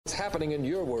happening in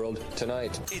your world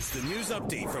tonight. It's the news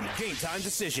update from Game Time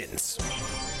Decisions.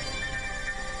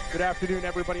 Good afternoon,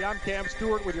 everybody. I'm Cam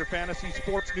Stewart with your fantasy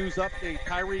sports news update.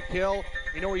 Tyreek Hill,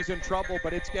 we know he's in trouble,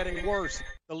 but it's getting worse.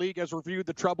 The league has reviewed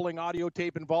the troubling audio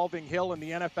tape involving Hill, and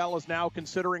the NFL is now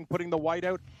considering putting the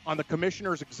whiteout on the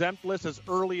commissioner's exempt list as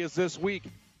early as this week.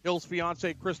 Hill's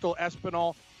fiancée, Crystal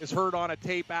Espinal, is heard on a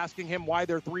tape asking him why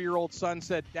their 3-year-old son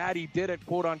said Daddy did it,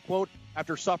 quote unquote,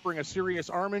 after suffering a serious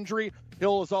arm injury.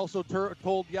 Hill is also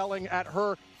told, yelling at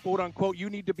her, quote unquote, "You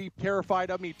need to be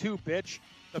terrified of me too, bitch."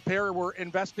 The pair were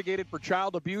investigated for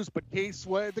child abuse, but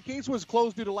the case was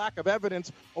closed due to lack of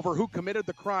evidence over who committed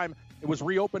the crime. It was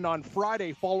reopened on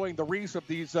Friday following the release of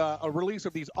these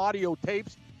audio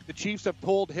tapes. The Chiefs have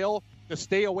told Hill to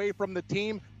stay away from the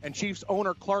team, and Chiefs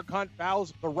owner Clark Hunt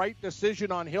vows the right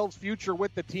decision on Hill's future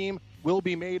with the team will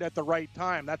be made at the right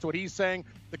time. That's what he's saying.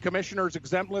 The commissioner's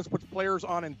exempt list puts players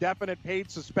on indefinite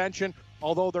paid suspension,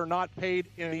 although they're not paid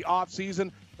in the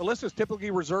offseason. The list is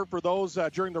typically reserved for those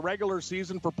during the regular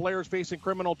season for players facing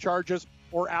criminal charges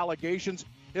or allegations.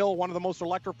 Hill, one of the most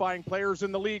electrifying players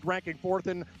in the league, ranking fourth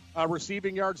in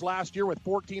receiving yards last year with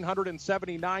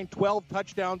 1,479, 12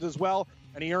 touchdowns as well,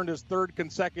 and he earned his third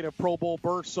consecutive Pro Bowl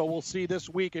berth. So we'll see this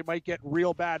week. It might get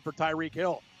real bad for Tyreek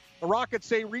Hill. The Rockets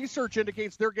say research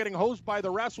indicates they're getting hosed by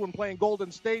the refs when playing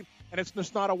Golden State, and it's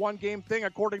just not a one-game thing,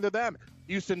 according to them.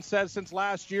 Houston says since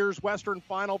last year's Western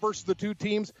Final versus the two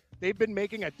teams, they've been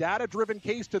making a data-driven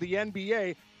case to the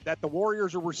NBA that the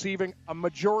Warriors are receiving a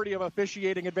majority of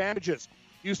officiating advantages.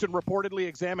 Houston reportedly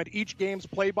examined each game's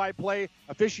play-by-play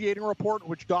officiating report,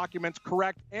 which documents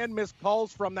correct and missed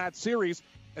calls from that series,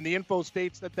 and the info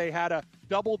states that they had a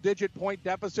double-digit point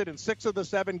deficit in 6 of the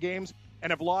 7 games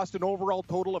and have lost an overall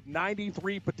total of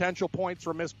 93 potential points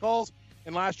from missed calls.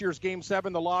 In last year's Game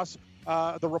 7,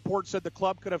 the report said the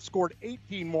club could have scored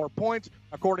 18 more points,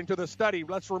 according to the study.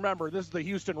 Let's remember, this is the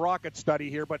Houston Rockets study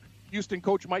here, but Houston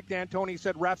coach Mike D'Antoni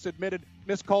said refs admitted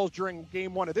missed calls during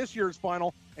Game 1 of this year's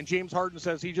final, and James Harden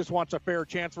says he just wants a fair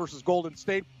chance versus Golden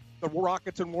State. The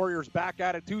Rockets and Warriors back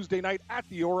at it Tuesday night at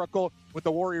the Oracle, with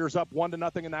the Warriors up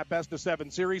 1-0 in that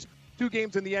best-of-7 series. 2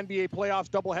 games in the NBA playoffs,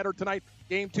 doubleheader tonight.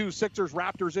 Game 2,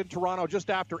 Sixers-Raptors in Toronto just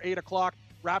after 8 o'clock.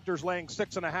 Raptors laying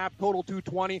 6.5, total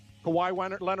 220.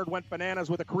 Kawhi Leonard went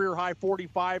bananas with a career-high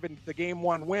 45 in the Game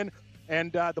 1 win.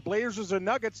 And the Blazers and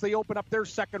Nuggets, they open up their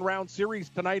second-round series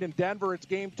tonight in Denver. It's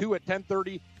Game 2 at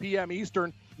 10:30 p.m.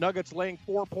 Eastern. Nuggets laying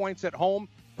 4 points at home.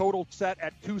 Total set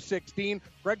at 216.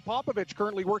 Greg Popovich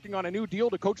currently working on a new deal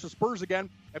to coach the Spurs again.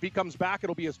 If he comes back,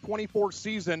 it'll be his 24th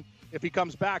season. If he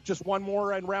comes back, just one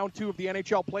more in round 2 of the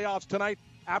NHL playoffs tonight.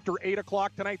 After 8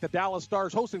 o'clock tonight, the Dallas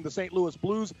Stars hosting the St. Louis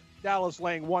Blues. Dallas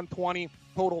laying 120,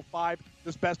 total 5.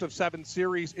 This best-of-7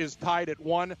 series is tied at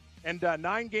 1. And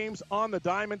 9 games on the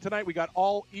diamond tonight. We got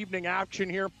all evening action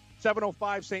here.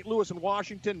 7:05, St. Louis and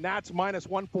Washington. Nats minus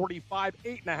 145,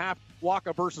 8.5.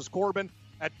 Waka versus Corbin.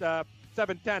 At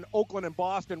 7:10, Oakland and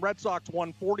Boston. Red Sox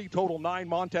 140, total 9.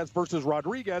 Montez versus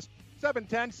Rodriguez.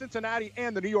 7:10, Cincinnati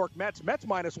and the New York Mets. Mets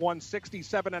minus 160,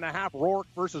 7.5. Rourke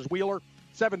versus Wheeler.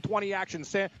 7:20 action,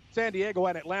 San Diego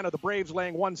and Atlanta. The Braves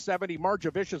laying 170.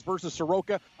 Marjavicius versus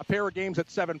Soroka. A pair of games at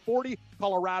 7:40.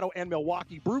 Colorado and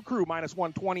Milwaukee. Brew Crew minus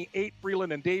 128.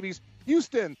 Freeland and Davies.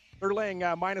 Houston, they're laying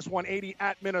minus 180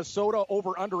 at Minnesota.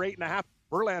 Over under 8.5.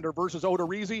 Verlander versus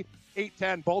Odorizzi.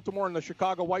 8:10. Baltimore and the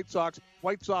Chicago White Sox.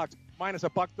 White Sox minus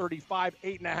 $135.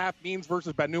 8.5. Means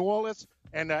versus Banuelos.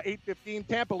 And 8:15.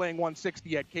 Tampa laying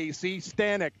 160 at KC.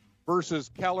 Stanek versus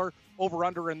Keller.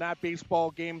 Over-under in that baseball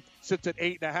game sits at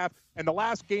 8.5. And the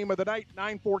last game of the night,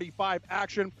 9:45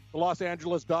 action. The Los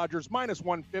Angeles Dodgers minus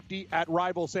 150 at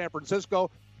rival San Francisco.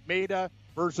 Maeda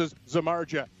versus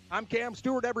Zamarja. I'm Cam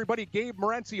Stewart, everybody. Gabe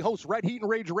Morency hosts Red Heat and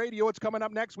Rage Radio. It's coming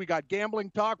up next. We got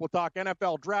gambling talk. We'll talk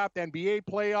NFL draft, NBA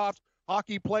playoffs,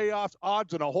 hockey playoffs,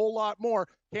 odds, and a whole lot more.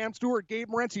 Cam Stewart, Gabe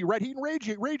Morency, Red Heat and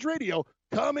Rage Radio,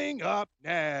 coming up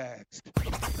next.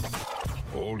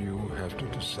 All you have to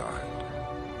decide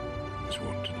is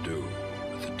what to do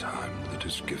with the time that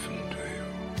is given to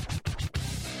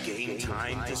you. Game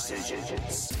Time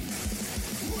Decisions.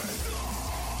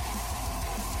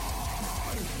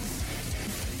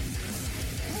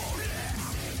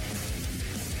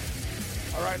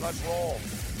 All right, let's roll.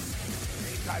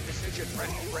 Game Time Decisions,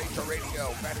 Ready Ranger Radio,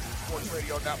 Fantasy Sports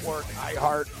Radio Network,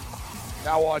 iHeart,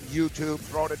 now on YouTube.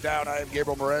 Throwing it down, I am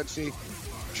Gabriel Morency,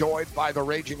 joined by the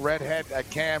Raging Redhead,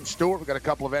 Cam Stewart. We've got a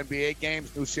couple of NBA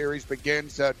games. New series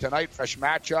begins tonight. Fresh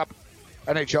matchup.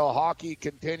 NHL hockey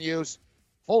continues.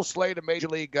 Full slate of Major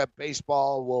League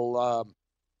Baseball. We'll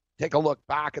take a look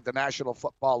back at the National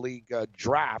Football League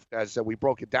draft as we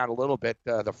broke it down a little bit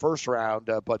the first round,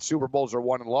 but Super Bowls are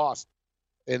won and lost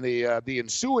in the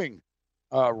ensuing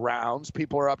rounds.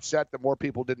 People are upset that more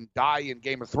people didn't die in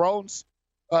Game of Thrones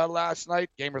last night.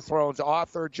 Game of Thrones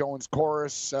author Jones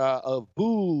Chorus of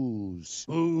Booze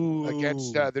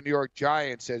against the New York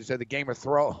Giants, as the Game of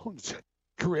Thrones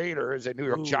creator is a New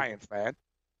York Giant fan.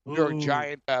 New York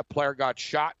Giant player got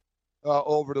shot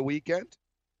over the weekend.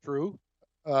 True.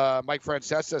 Mike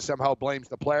Francesa somehow blames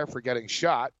the player for getting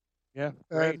shot. Yeah.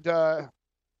 And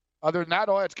other than that,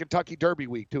 it's Kentucky Derby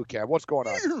week too, Cam. What's going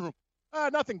on?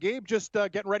 Nothing, Gabe. Just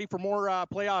getting ready for more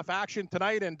playoff action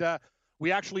tonight. And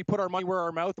we actually put our money where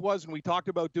our mouth was, and we talked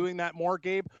about doing that more,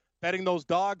 Gabe, betting those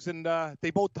dogs. And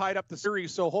they both tied up the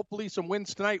series. So hopefully some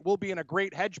wins tonight. We'll be in a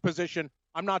great hedge position.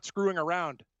 I'm not screwing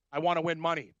around. I want to win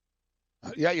money.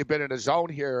 Yeah, you've been in a zone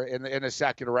here in the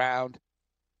second round.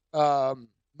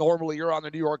 Normally you're on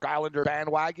the New York Islander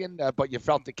bandwagon, but you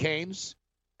felt the Canes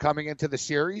coming into the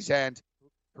series. And,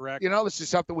 correct. This is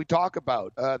something we talk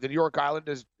about. The New York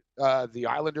Islanders, the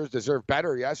Islanders deserved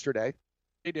better yesterday.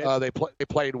 They did. They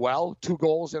played well, 2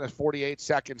 goals in a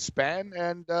 48-second span,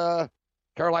 and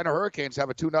Carolina Hurricanes have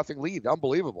a 2-0 lead.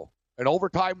 Unbelievable. An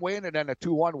overtime win and then a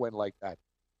 2-1 win like that.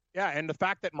 Yeah, and the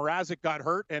fact that Mrazek got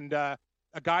hurt and a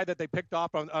guy that they picked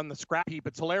off on the scrap heap,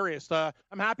 it's hilarious.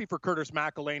 I'm happy for Curtis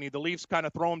McElhinney. The Leafs kind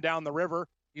of throw him down the river.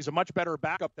 He's a much better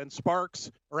backup than Sparks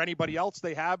or anybody else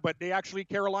they have, but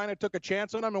Carolina took a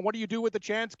chance on him. And what do you do with the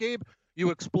chance, Gabe? You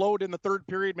explode in the third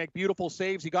period, make beautiful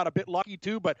saves. He got a bit lucky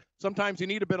too, but sometimes you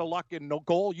need a bit of luck in no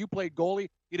goal. You played goalie.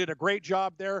 You did a great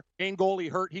job there. Main goalie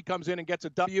hurt. He comes in and gets a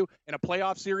W in a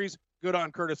playoff series. Good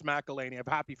on Curtis McElhinney. I'm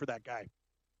happy for that guy.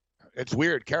 It's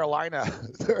weird. Carolina,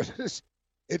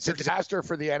 it's a disaster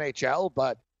for the NHL,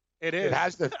 but it is.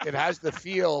 It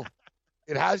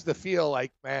has the feel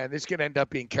like, man, this can end up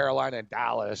being Carolina and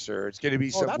Dallas, or it's going to be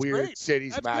some weird great.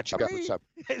 cities matchup or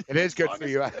something. It is good for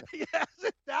you. Yes,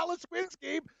 if Dallas wins,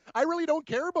 Gabe, I really don't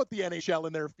care about the NHL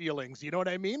and their feelings. You know what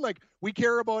I mean? Like, we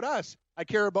care about us. I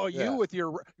care about you with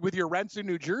your rents in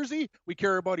New Jersey. We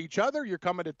care about each other. You're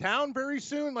coming to town very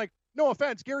soon. Like, no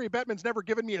offense, Gary Bettman's never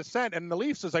given me a cent. And the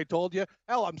Leafs, as I told you,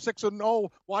 hell, I'm 6-0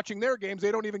 watching their games.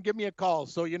 They don't even give me a call.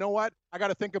 So you know what? I got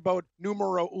to think about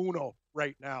numero uno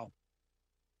right now.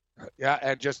 Yeah,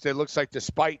 and just it looks like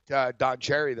despite Don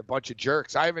Cherry, the bunch of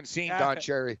jerks. I haven't seen Don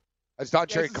Cherry. Has Don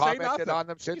Cherry commented on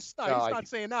them since? He's not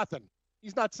saying nothing.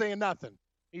 He's not saying nothing.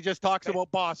 He just talks about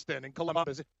Boston and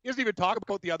Columbus. He doesn't even talk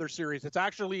about the other series. It's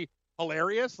actually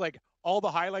hilarious. Like, all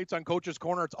the highlights on Coach's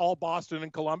Corner, it's all Boston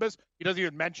and Columbus. He doesn't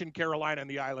even mention Carolina and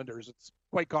the Islanders. It's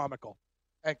quite comical.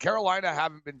 And Carolina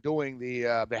haven't been doing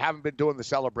the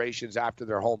celebrations after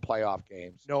their home playoff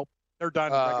games. Nope, they're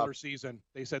done regular season.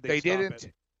 They said they didn't.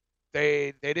 It.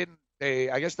 They didn't.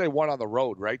 I guess they won on the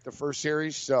road, right? The first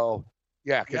series. So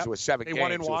yeah, because it was 7 games. They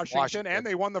won in Washington, and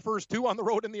they won the first 2 on the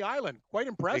road in the Island. Quite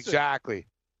impressive. Exactly.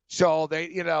 So they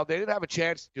didn't have a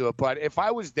chance to do it. But if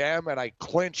I was them and I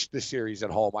clinched the series at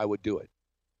home, I would do it.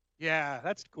 Yeah,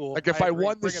 that's cool. Like, if I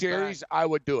won the series, I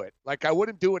would do it. Like, I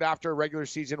wouldn't do it after a regular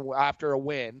season, after a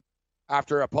win,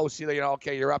 after a postseason.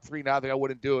 Okay, you're up 3-0. I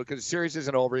wouldn't do it because the series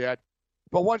isn't over yet.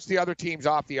 But once the other team's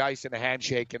off the ice and a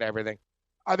handshake and everything,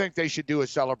 I think they should do a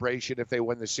celebration if they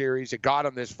win the series. It got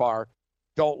them this far.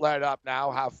 Don't let up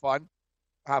now. Have fun.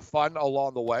 Have fun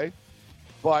along the way.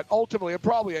 But ultimately, it'll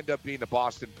probably end up being the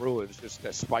Boston Bruins, just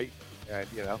a spite. And,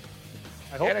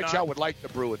 I hope NHL not. would like the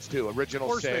Bruins, too. Original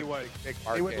Of course sig, they would. big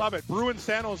They would love it. Bruins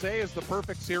San Jose is the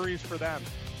perfect series for them.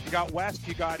 You got West,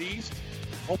 you got East.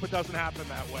 Hope it doesn't happen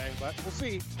that way, but we'll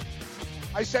see.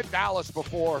 I said Dallas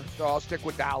before, so I'll stick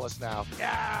with Dallas now.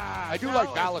 Yeah. I do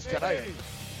like Dallas tonight.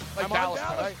 I'm Dallas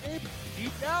tonight. Babe.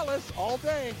 Keep Dallas all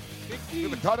day. Big We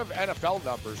have a ton of NFL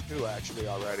numbers, too, actually,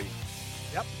 already.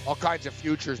 Yep. All kinds of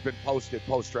futures been posted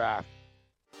post-draft.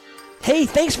 Hey,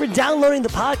 thanks for downloading the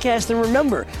podcast. And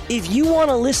remember, if you want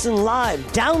to listen live,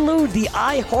 download the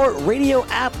iHeartRadio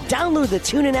app, download the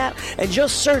TuneIn app, and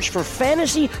just search for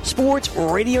Fantasy Sports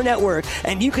Radio Network,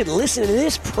 and you can listen to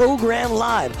this program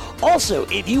live. Also,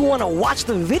 if you want to watch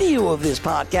the video of this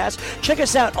podcast, check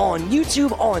us out on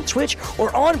YouTube, on Twitch,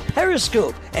 or on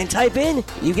Periscope, and type in,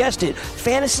 you guessed it,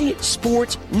 Fantasy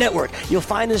Sports Network. You'll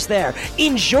find us there.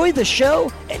 Enjoy the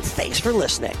show, and thanks for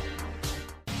listening.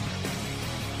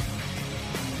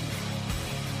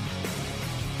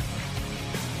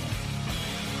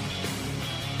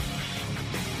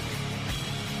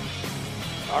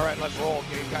 All right, let's roll.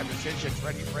 Game Time Decisions,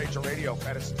 Ready for Radio,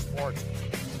 Fantasy Sports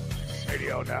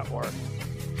Radio Network.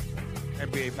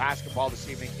 NBA basketball this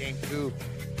evening, Game 2.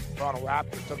 Toronto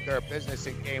Raptors took care of business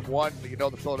in Game 1,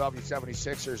 but the Philadelphia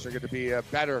 76ers are going to be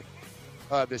better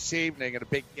this evening in a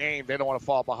big game. They don't want to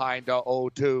fall behind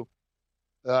 0-2.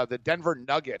 The Denver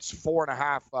Nuggets,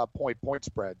 4.5 point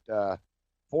spread.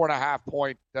 4.5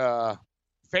 point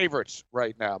favorites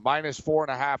right now. Minus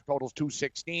 4.5, totals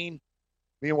 216.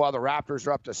 Meanwhile, the Raptors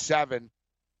are up to 7.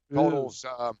 Totals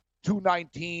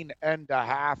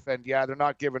 219.5. And yeah, they're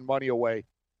not giving money away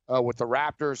with the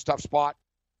Raptors. Tough spot.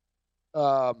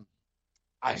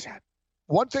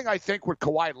 One thing I think with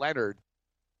Kawhi Leonard,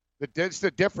 that's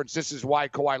the difference. This is why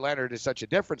Kawhi Leonard is such a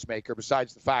difference maker,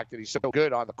 besides the fact that he's so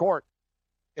good on the court,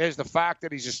 is the fact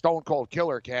that he's a stone cold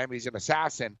killer, Cam. He's an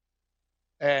assassin.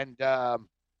 And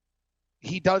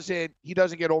he doesn't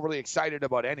get overly excited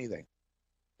about anything.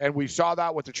 And we saw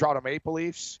that with the Toronto Maple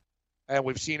Leafs, and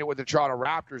we've seen it with the Toronto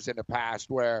Raptors in the past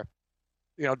where,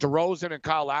 DeRozan and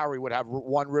Kyle Lowry would have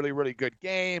one really, really good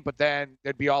game, but then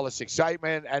there'd be all this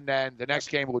excitement, and then the next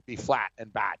game would be flat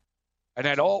and bad. And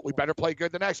then, we better play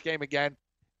good the next game again.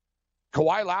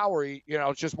 Kawhi Lowry,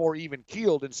 it's just more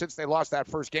even-keeled, and since they lost that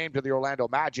first game to the Orlando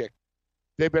Magic,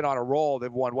 they've been on a roll.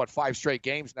 They've won, 5 straight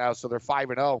games now, so they're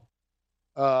 5-0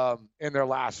 in their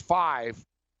last 5.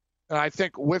 And I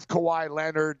think with Kawhi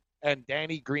Leonard and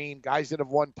Danny Green, guys that have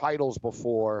won titles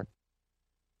before,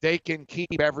 they can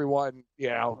keep everyone,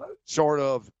 sort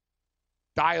of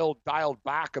dialed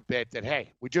back a bit that,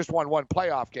 hey, we just won one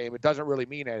playoff game. It doesn't really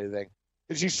mean anything.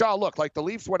 As you saw, look, like the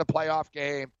Leafs win a playoff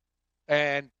game,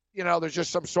 and, there's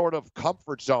just some sort of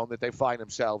comfort zone that they find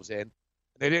themselves in.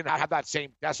 They didn't have that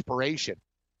same desperation.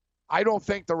 I don't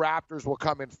think the Raptors will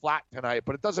come in flat tonight,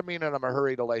 but it doesn't mean that I'm in a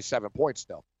hurry to lay 7 points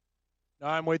still. No,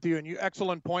 I'm with you. And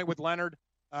excellent point with Leonard.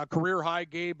 Career high,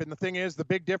 Gabe. And the thing is, the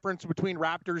big difference between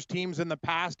Raptors teams in the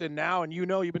past and now, and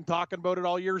you've been talking about it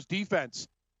all year, is defense.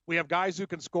 We have guys who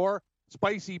can score.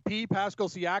 Spicy P, Pascal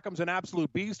Siakam's an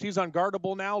absolute beast. He's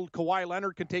unguardable now. Kawhi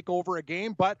Leonard can take over a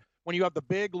game, but when you have the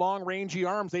big, long, rangy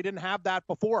arms, they didn't have that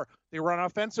before. They were an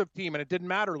offensive team, and it didn't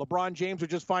matter. LeBron James would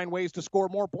just find ways to score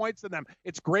more points than them.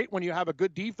 It's great when you have a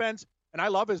good defense, and I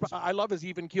love his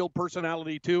even-keeled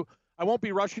personality too. I won't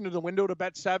be rushing to the window to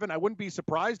bet 7. I wouldn't be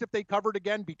surprised if they covered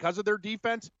again because of their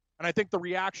defense. And I think the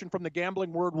reaction from the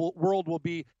gambling world will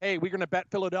be, hey, we're going to bet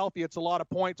Philadelphia. It's a lot of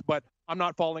points, but I'm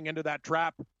not falling into that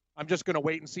trap. I'm just going to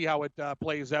wait and see how it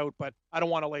plays out, but I don't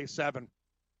want to lay 7.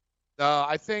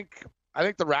 I think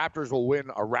the Raptors will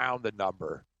win around the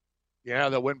number.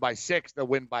 They'll win by 6. They'll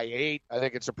win by 8. I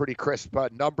think it's a pretty crisp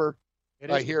number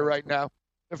here right now.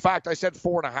 In fact, I said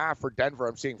 4.5 for Denver.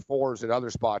 I'm seeing 4s at other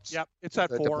spots. Yep, it's at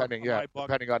 4. Depending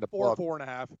on the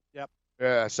 4.5. Yep.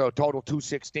 Yeah, so total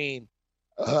 216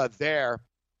 there.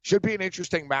 Should be an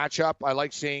interesting matchup. I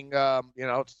like seeing,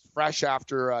 it's fresh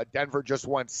after Denver just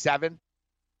won 7.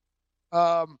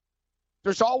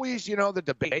 There's always, the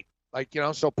debate.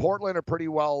 So Portland are pretty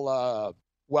well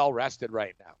rested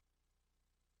right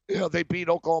now. They beat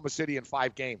Oklahoma City in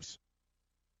 5 games.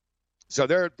 So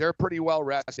they're pretty well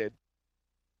rested.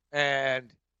 And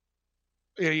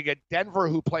you get Denver,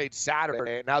 who played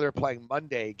Saturday, and now they're playing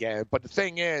Monday again. But the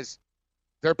thing is,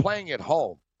 they're playing at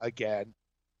home again.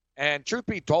 And truth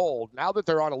be told, now that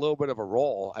they're on a little bit of a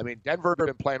roll, I mean, Denver have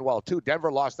been playing well too.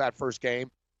 Denver lost that first game,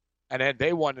 and then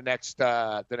they won the next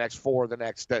 4, the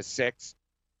next 6.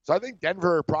 So I think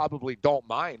Denver probably don't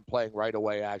mind playing right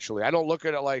away, actually. I don't look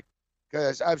at it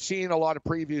because I've seen a lot of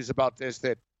previews about this,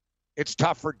 that it's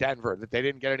tough for Denver, that they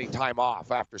didn't get any time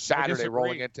off after Saturday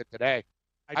rolling into today.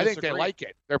 I think they like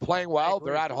it. They're playing well.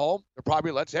 They're at home. They're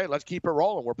probably, let's keep it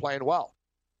rolling. We're playing well.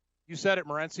 You said it,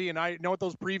 Morency, and I know what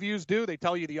those previews do. They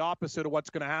tell you the opposite of what's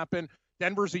going to happen.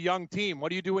 Denver's a young team.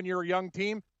 What do you do when you're a young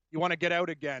team? You want to get out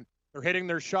again. They're hitting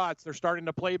their shots. They're starting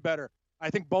to play better. I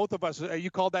think both of us, you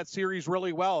called that series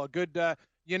really well. A good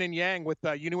yin and yang with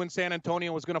you knew when San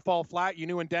Antonio was going to fall flat. You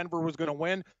knew when Denver was going to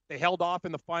win. They held off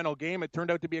in the final game. It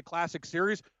turned out to be a classic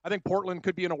series. I think Portland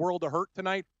could be in a world of hurt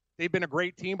tonight. They've been a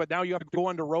great team, but now you have to go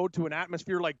on the road to an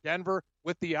atmosphere like Denver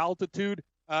with the altitude,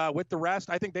 with the rest.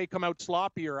 I think they come out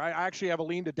sloppier. I actually have a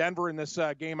lean to Denver in this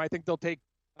game. I think they'll take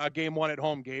game 1 at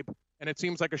home, Gabe. And it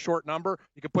seems like a short number.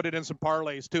 You could put it in some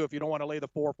parlays, too, if you don't want to lay the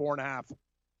 4.5.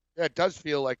 Yeah, it does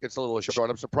feel like it's a little short.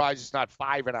 I'm surprised it's not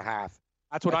 5.5.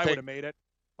 That's what I would have made it.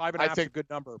 5.5 is a good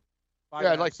number.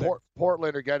 Yeah, like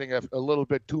Portland are getting a little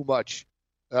bit too much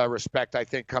respect, I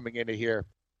think, coming into here.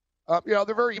 They're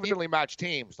very evenly matched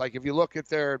teams. Like if you look at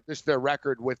their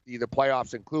record with the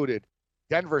playoffs included,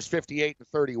 Denver's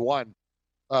 58-31,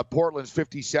 Portland's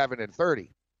 57-30.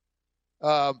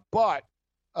 But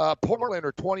Portland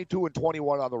are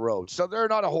 22-21 on the road, so they're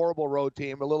not a horrible road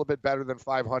team. A little bit better than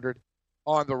 500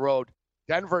 on the road.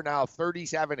 Denver now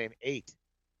 37-8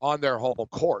 on their home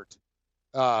court.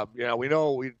 We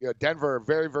know Denver, a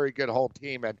very, very good home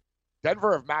team, and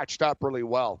Denver have matched up really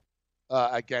well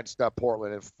against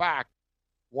Portland. In fact,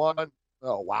 1,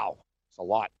 Oh, wow. It's a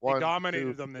lot. They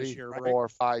dominated them this year, right? 4,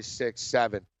 5, 6,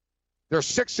 7. They're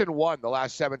 6-1 the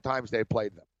last 7 times they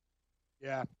played them.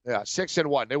 Yeah. Yeah,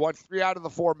 6-1. They won 3 out of the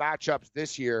 4 matchups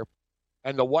this year.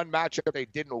 And the one matchup they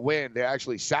didn't win, they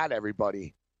actually sat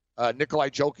everybody. Nikolai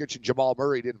Jokic and Jamal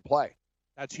Murray didn't play.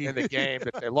 That's huge. In the game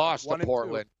that they lost to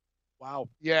Portland. 2. Wow.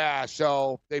 Yeah,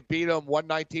 so they beat them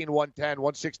 119, 110,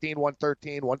 116,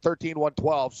 113, 113,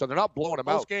 112. So they're not blowing them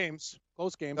out.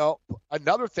 Close games. No,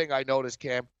 another thing I noticed,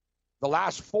 Cam, the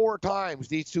last 4 times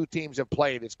these two teams have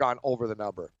played, it's gone over the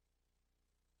number.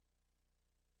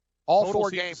 All Total 4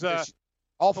 seems, games.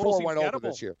 All 4 went gettable. over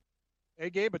this year. Hey,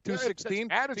 Gabe, at 216. It's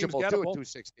manageable, too, at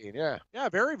 216, yeah. Yeah,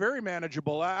 very, very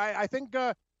manageable. I think,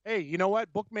 hey, you know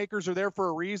what? Bookmakers are there for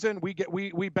a reason.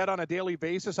 We bet on a daily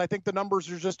basis. I think the numbers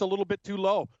are just a little bit too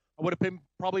low. I would have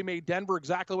probably made Denver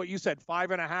exactly what you said,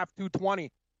 5.5,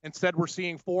 220. Instead, we're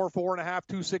seeing 4, 4.5,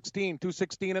 216,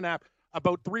 216.5.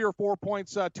 About 3 or 4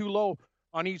 points too low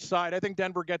on each side. I think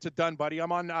Denver gets it done, buddy.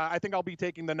 I think I'll be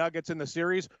taking the Nuggets in the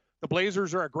series. The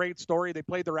Blazers are a great story. They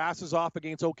played their asses off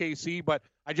against OKC, but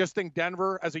I just think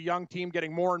Denver, as a young team,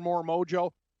 getting more and more mojo,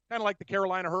 kind of like the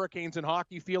Carolina Hurricanes in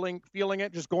hockey, feeling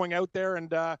it, just going out there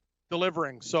and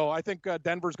delivering. So I think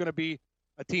Denver's going to be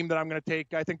a team that I'm going to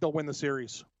take. I think they'll win the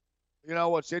series. You know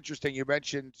what's interesting? You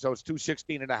mentioned, so it's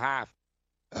 216.5.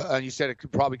 And you said it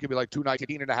could be like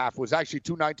 219.5. It was actually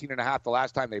 219.5 the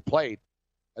last time they played,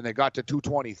 and they got to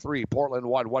 223. Portland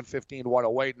won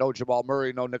 115-108. No Jamal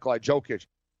Murray, no Nikolai Jokic. It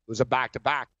was a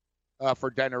back-to-back for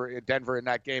Denver in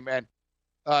that game. And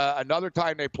another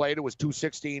time they played, it was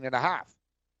 216.5.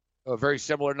 A very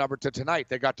similar number to tonight.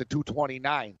 They got to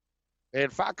 229. They, in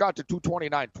fact, got to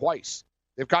 229 twice.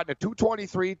 They've gotten to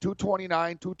 223,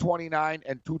 229, 229,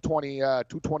 and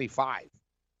 225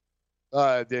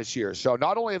 this year. So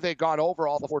not only have they gone over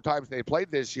all the 4 times they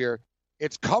played this year,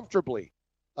 it's comfortably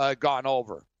gone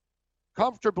over.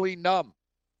 Comfortably gone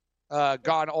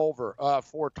over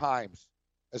 4 times.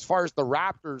 As far as the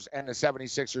Raptors and the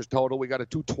 76ers total, we got a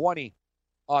 220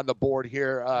 on the board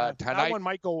here tonight. That one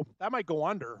might go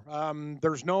under.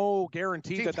 There's no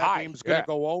guarantee that game's going to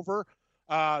go over.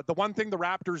 The one thing the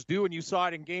Raptors do, and you saw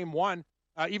it in Game 1,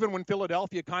 even when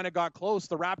Philadelphia kind of got close,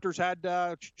 the Raptors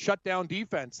had shut down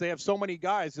defense. They have so many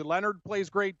guys. Leonard plays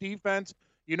great defense.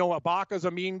 You know, Ibaka's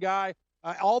a mean guy.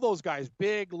 All those guys,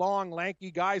 big, long,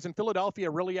 lanky guys. And Philadelphia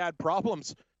really had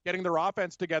problems getting their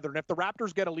offense together. And if the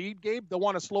Raptors get a lead, Gabe, they'll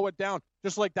want to slow it down,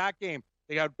 just like that game.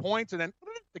 They had points, and then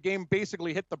the game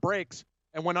basically hit the brakes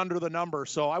and went under the number.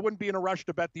 So I wouldn't be in a rush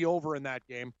to bet the over in that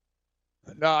game.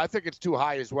 No, I think it's too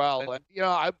high as well. And, you know,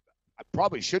 I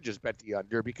probably should just bet the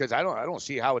under because I don't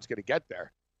see how it's going to get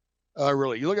there.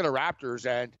 Really, you look at the Raptors,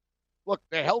 and look,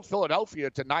 they held Philadelphia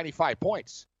to 95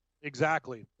 points.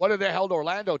 Exactly. What did they held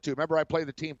Orlando to? Remember, I played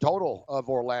the team total of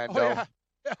Orlando. Oh, yeah.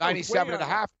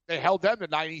 97.5. They held them to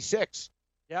 96.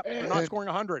 Yep, they're not scoring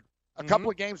 100. A couple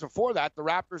of games before that, the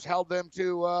Raptors held them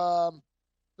to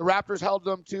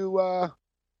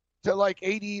like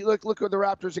 80. Look at the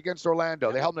Raptors against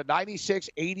Orlando. They held them to 96,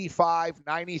 85,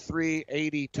 93,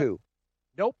 82.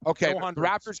 Nope. Okay, no the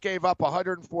Raptors gave up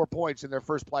 104 points in their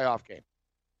first playoff game.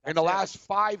 In the last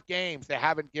 5 games, they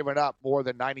haven't given up more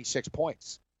than 96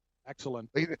 points. Excellent.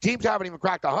 The teams haven't even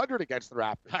cracked 100 against the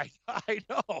Raptors. I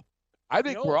know. I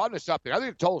think we're on to something. I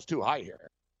think the total's too high here.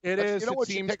 It is. You know what?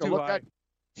 You take a look at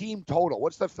team total.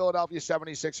 What's the Philadelphia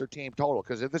 76er team total?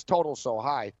 Because if this total's so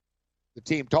high, the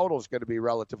team total is going to be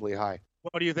relatively high.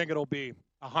 What do you think it'll be?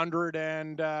 100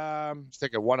 and... I was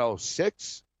thinking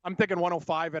 106. I'm thinking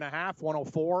 105.5,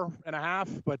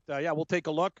 104.5. But, yeah, we'll take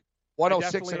a look.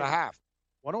 106.5.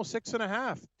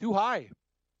 106.5. Too high.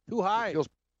 Too high.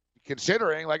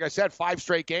 Considering, like I said, 5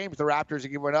 straight games, the Raptors are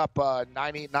giving up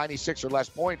 96 or less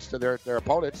points to their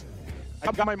opponents.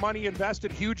 I've got my money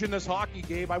invested huge in this hockey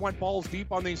game. I went balls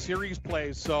deep on these series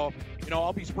plays. So, you know,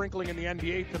 I'll be sprinkling in the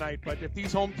NBA tonight. But if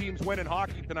these home teams win in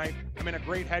hockey tonight, I'm in a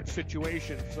great hedge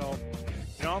situation. So,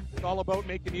 you know, it's all about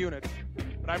making units.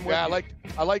 But I'm with you.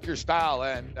 I like your style,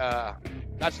 and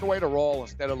that's the way to roll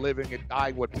instead of living and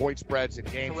dying with point spreads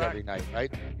and games every night,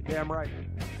 right? Damn right.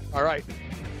 All right.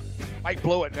 Mike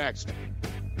Blewett next.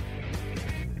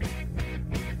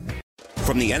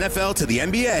 From the NFL to the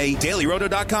NBA,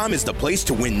 DailyRoto.com is the place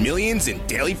to win millions in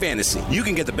daily fantasy. You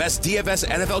can get the best DFS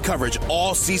NFL coverage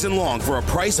all season long for a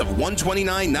price of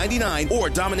 $129.99 or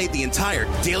dominate the entire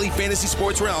daily fantasy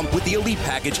sports realm with the Elite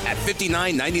Package at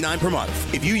 $59.99 per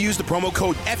month. If you use the promo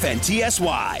code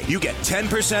FNTSY, you get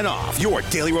 10% off your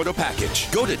Daily Roto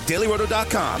package. Go to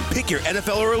DailyRoto.com, pick your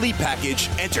NFL or Elite Package,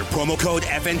 enter promo code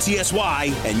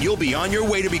FNTSY, and you'll be on your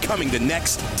way to becoming the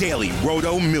next Daily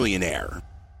Roto millionaire.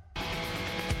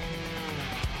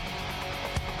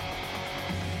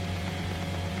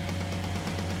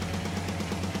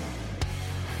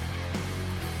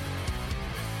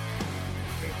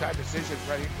 Anytime Decisions,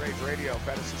 Ready Rage Radio,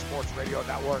 Fantasy Sports Radio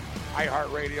Network,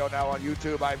 iHeartRadio, now on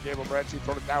YouTube. I'm Gabriel Morency,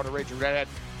 throwing it down to Raging Redhead.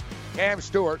 Cam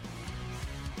Stewart.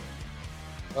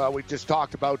 We just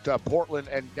talked about Portland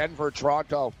and Denver,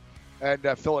 Toronto, and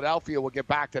Philadelphia. We'll get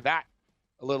back to that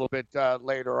a little bit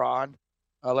later on.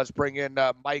 Let's bring in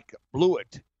Mike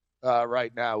Blewett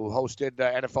right now, who hosted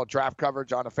NFL draft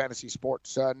coverage on the Fantasy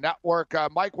Sports Network.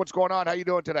 Mike, what's going on? How you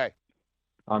doing today?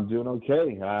 I'm doing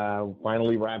okay.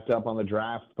 Finally wrapped up on the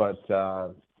draft, but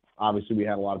obviously we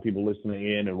had a lot of people listening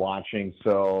in and watching.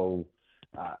 So,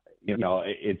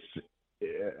 it's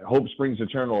hope springs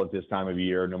eternal at this time of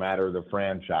year, no matter the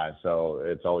franchise. So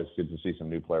it's always good to see some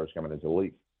new players coming into the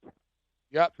league.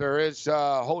 Yep, there is.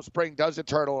 Hope spring does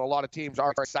eternal. A lot of teams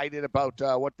are excited about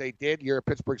what they did. You're a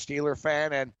Pittsburgh Steelers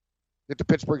fan, and that the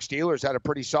Pittsburgh Steelers had a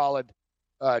pretty solid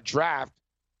draft.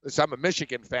 I'm a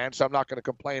Michigan fan, so I'm not going to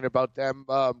complain about them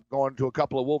going to a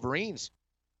couple of Wolverines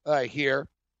here.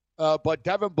 But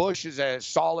Devin Bush is a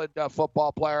solid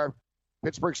football player.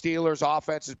 Pittsburgh Steelers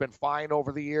offense has been fine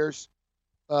over the years,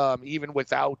 even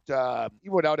without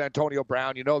Antonio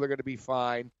Brown. You know they're going to be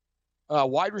fine.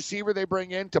 Wide receiver they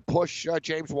bring in to push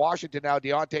James Washington now,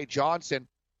 Deontay Johnson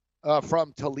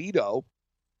from Toledo.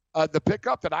 The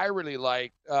pickup that I really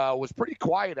liked was pretty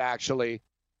quiet, actually.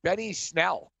 Benny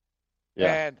Snell.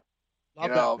 Yeah.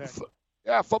 And,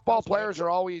 football players are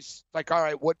always like, all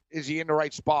right, what is he in the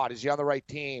right spot? Is he on the right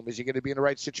team? Is he going to be in the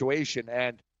right situation?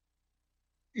 And,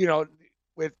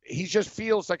 he just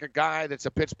feels like a guy that's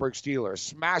a Pittsburgh Steeler,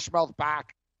 smash mouth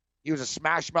back. He was a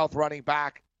smash mouth running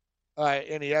back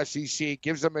in the SEC.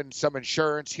 Gives them some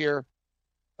insurance here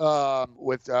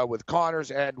with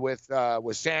Connors and with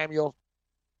Samuel.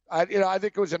 I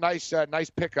think it was a nice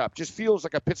pickup. Just feels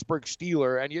like a Pittsburgh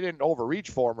Steeler, and you didn't overreach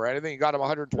for him or anything. You got him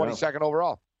 122nd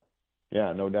overall.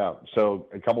 Yeah, no doubt. So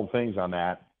a couple of things on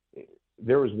that.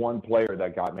 There was one player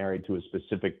that got married to a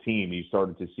specific team. You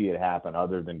started to see it happen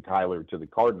other than Kyler to the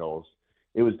Cardinals.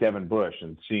 It was Devin Bush,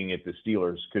 and seeing if the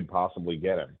Steelers could possibly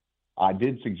get him. I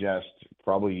did suggest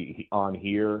probably on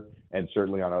here and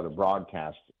certainly on other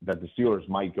broadcasts that the Steelers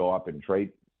might go up and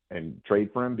trade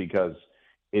for him, because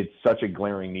it's such a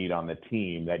glaring need on the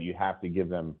team that you have to give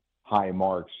them high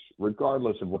marks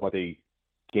regardless of what they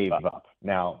gave up.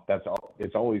 Now,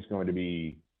 it's always going to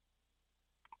be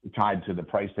tied to the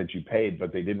price that you paid,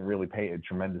 but they didn't really pay a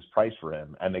tremendous price for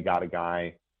him. And they got a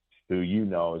guy who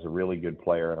is a really good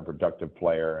player and a productive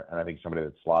player, and I think somebody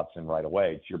that slots in right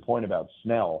away. To your point about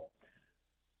Snell,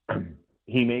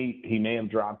 he may have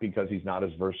dropped because he's not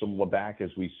as versatile a back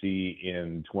as we see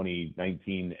in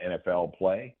 2019 NFL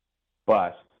play.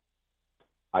 But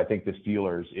I think the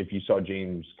Steelers, if you saw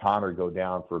James Conner go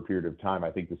down for a period of time, I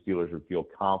think the Steelers would feel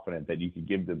confident that you could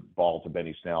give the ball to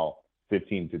Benny Snell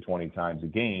 15 to 20 times a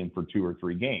game for 2 or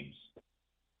 3 games.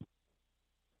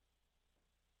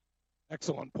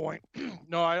 Excellent point.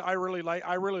 No, I really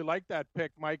like that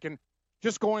pick, Mike. And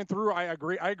just going through, I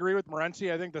agree with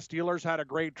Morency. I think the Steelers had a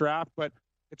great draft, but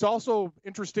it's also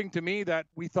interesting to me that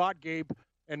we thought, Gabe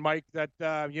and Mike, that,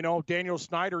 Daniel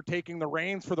Snyder taking the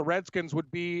reins for the Redskins would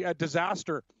be a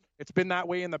disaster. It's been that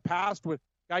way in the past. With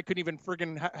guy couldn't even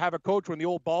friggin' have a coach when the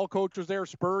old ball coach was there,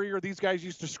 Spurrier. These guys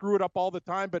used to screw it up all the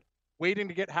time, but waiting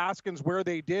to get Haskins where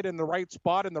they did in the right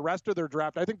spot in the rest of their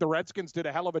draft. I think the Redskins did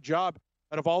a hell of a job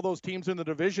out of all those teams in the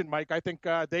division, Mike. I think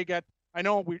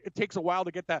it takes a while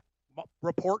to get that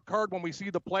report card when we see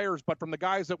the players, but from the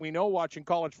guys that we know watching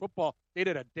college football, they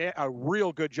did a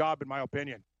real good job, in my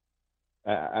opinion.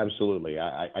 Absolutely.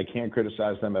 I can't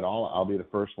criticize them at all. I'll be the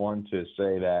first one to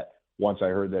say that once I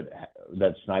heard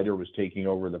that Snyder was taking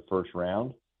over the first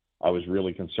round, I was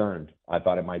really concerned. I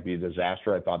thought it might be a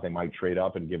disaster. I thought they might trade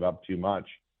up and give up too much.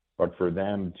 But for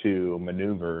them to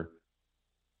maneuver,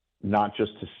 not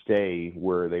just to stay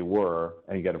where they were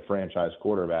and get a franchise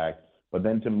quarterback, but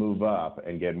then to move up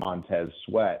and get Montez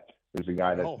Sweat, who's a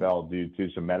guy that fell due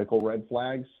to some medical red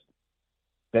flags.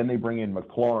 Then they bring in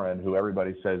McLaurin, who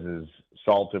everybody says is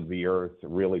salt of the earth,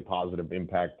 really positive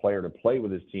impact player to play with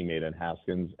his teammate in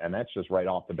Haskins, and that's just right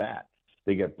off the bat.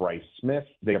 They get Bryce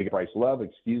Love,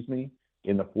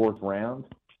 in the 4th round,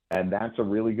 and that's a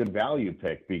really good value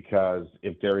pick, because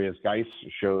if Darius Geis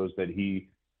shows that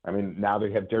now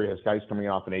they have Darius Geis coming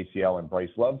off an ACL and Bryce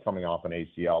Love coming off an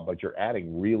ACL, but you're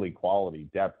adding really quality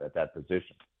depth at that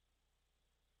position.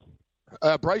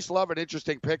 Bryce Love, an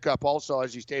interesting pickup also,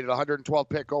 as you stated, 112th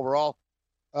pick overall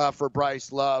for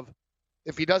Bryce Love.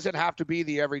 If he doesn't have to be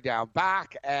the every down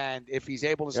back, and if he's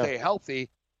able to stay healthy,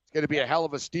 it's going to be a hell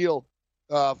of a steal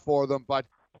for them. But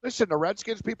listen, the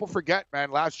Redskins, people forget,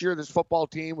 man, last year this football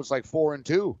team was like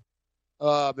 4-2.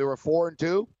 They were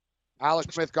 4-2.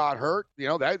 Alex Smith got hurt. They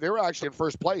were actually in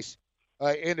first place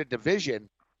in the division.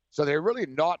 So they're really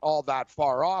not all that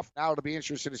far off. Now it'll be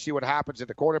interesting to see what happens at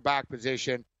the quarterback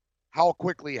position, how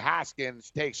quickly Haskins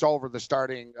takes over the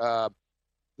starting. I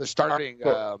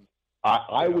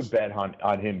would bet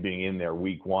on him being in there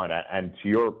week one. And to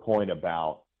your point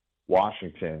about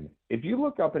Washington, if you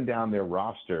look up and down their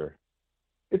roster,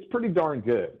 it's pretty darn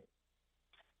good.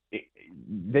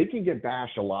 They can get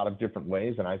bashed a lot of different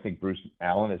ways, and I think Bruce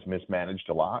Allen has mismanaged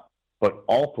a lot. But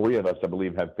all three of us, I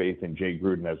believe, have faith in Jay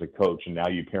Gruden as a coach, and now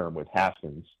you pair him with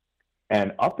Haskins.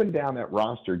 And up and down that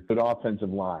roster, good offensive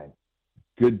line,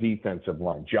 good defensive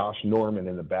line. Josh Norman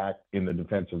in the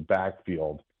defensive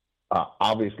backfield.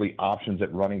 Obviously, options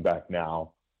at running back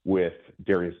now with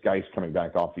Darius Geis coming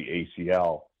back off the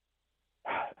ACL.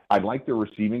 I'd like the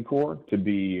receiving core to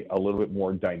be a little bit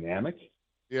more dynamic.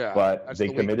 Yeah, but they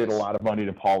committed a lot of money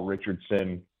to Paul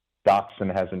Richardson.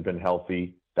 Doxson hasn't been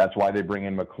healthy. That's why they bring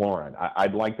in McLaurin.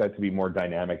 I'd like that to be more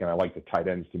dynamic, and I like the tight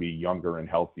ends to be younger and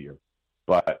healthier.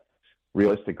 But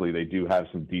realistically, they do have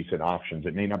some decent options.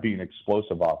 It may not be an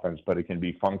explosive offense, but it can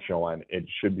be functional, and it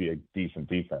should be a decent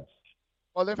defense.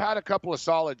 Well, they've had a couple of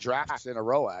solid drafts in a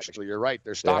row, actually. You're right.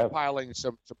 They're stockpiling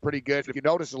some pretty good. If you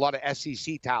notice, a lot of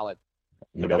SEC talent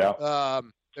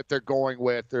that they're going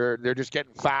with. They're just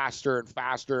getting faster and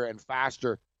faster and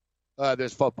faster,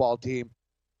 this football team.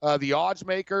 The odds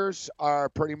makers are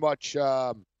pretty much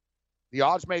the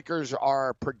odds makers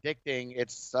are predicting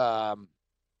it's a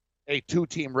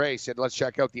two-team race. And let's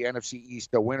check out the NFC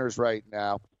East, the winners right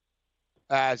now.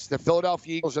 As the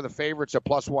Philadelphia Eagles are the favorites at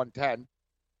plus 110.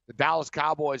 The Dallas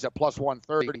Cowboys at plus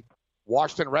 130.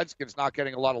 Washington Redskins not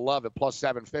getting a lot of love at plus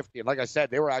 750. And like I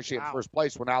said, they were actually in first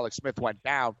place when Alex Smith went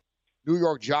down. New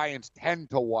York Giants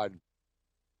 10-1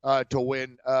 to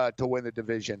win the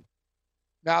division.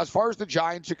 Now, as far as the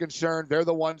Giants are concerned, they're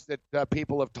the ones that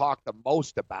people have talked the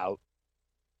most about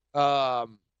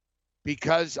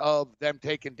because of them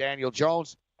taking Daniel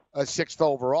Jones, 6th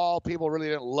overall. People really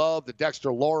didn't love the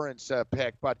Dexter Lawrence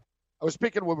pick. But I was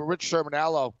speaking with Rich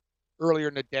Sermonello earlier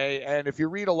in the day, and if you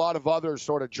read a lot of other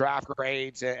sort of draft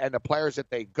grades and the players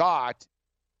that they got,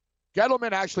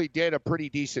 Gettleman actually did a pretty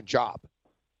decent job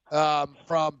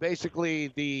from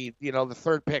basically the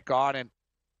third pick on. And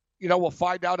we'll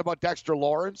find out about Dexter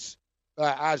Lawrence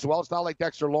as well. It's not like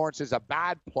Dexter Lawrence is a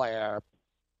bad player.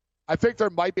 I think there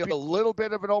might be a little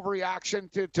bit of an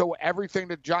overreaction to everything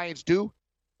the Giants do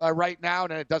right now,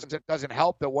 and it doesn't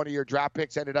help that one of your draft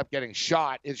picks ended up getting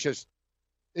shot. It's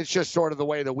just sort of the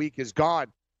way the week has gone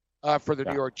for the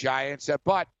New York Giants.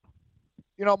 But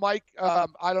Mike,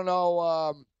 I don't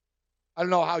know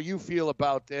how you feel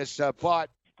about this, but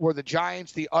were the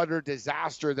Giants the utter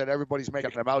disaster that everybody's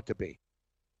making them out to be?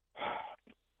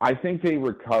 I think they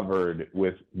recovered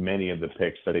with many of the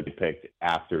picks that they picked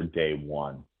after day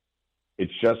one.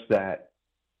 It's just that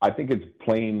I think it's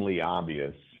plainly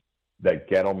obvious that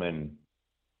Gettleman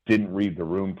didn't read the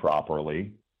room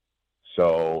properly.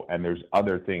 So, and there's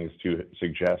other things to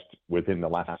suggest within the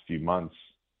last few months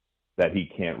that he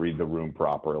can't read the room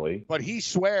properly. But he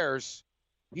swears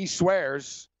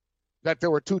that there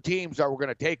were two teams that were going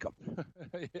to take him.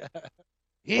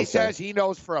 He says he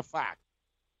knows for a fact.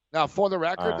 Now, for the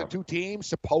record, the two teams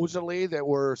supposedly that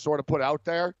were sort of put out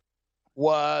there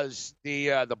was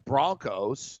the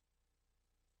Broncos,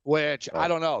 which I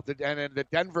don't know. And then the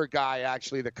Denver guy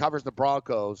actually that covers the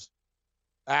Broncos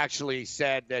actually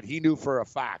said that he knew for a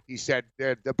fact. He said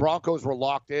the Broncos were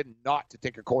locked in not to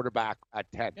take a quarterback at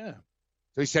 10. Yeah. So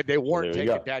he said they weren't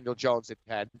taking Daniel Jones at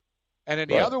 10. And then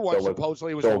the other one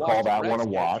supposedly was so the Washington call that Redskins. One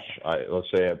a wash. Let's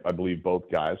say I believe both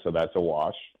guys, so that's a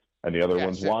wash. And the other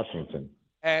one's Washington.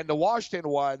 And the Washington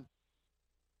one,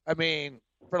 I mean,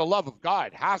 for the love of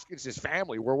God, Haskins'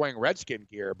 family were wearing Redskin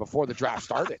gear before the draft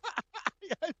started.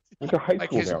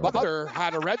 Like his mother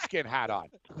had a Redskin hat on.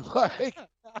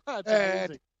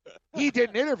 And he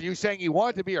did an interview saying he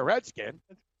wanted to be a Redskin.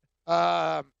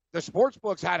 The sports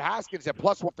books had Haskins at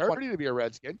plus 130 to be a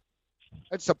Redskin.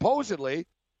 And supposedly,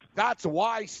 that's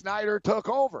why Snyder took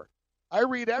over. I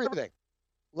read everything.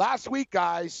 Last week,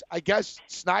 guys, I guess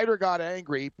Snyder got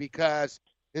angry because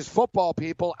his football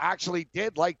people actually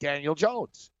did like Daniel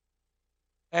Jones.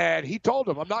 And he told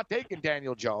them, I'm not taking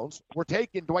Daniel Jones. We're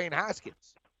taking Dwayne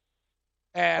Haskins.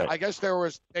 And I guess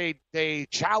they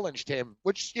challenged him,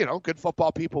 which, good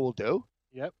football people will do.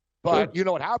 Yep. But you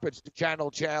know what happens to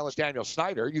challenge Daniel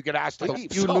Snyder? You get asked to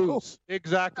leave. You lose.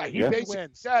 Exactly. He basically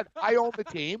said, I own the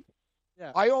team.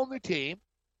 Yeah. I own the team,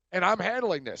 and I'm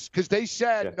handling this. Because they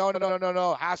said,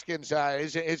 no, Haskins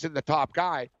isn't the top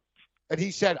guy. And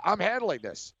he said, I'm handling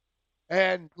this.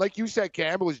 And like you said,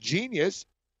 Cam, it was genius.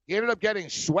 He ended up getting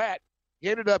Sweat. He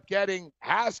ended up getting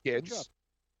Haskins.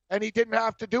 and he didn't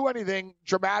have to do anything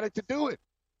dramatic to do it.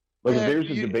 Look, if there's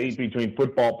a debate between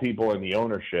football people and the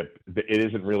ownership, it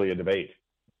isn't really a debate.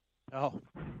 No.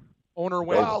 Owner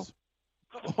wins.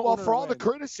 Well, for all the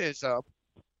criticism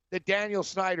that Daniel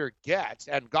Snyder gets,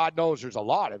 and God knows there's a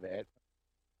lot of it,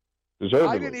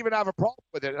 I didn't even have a problem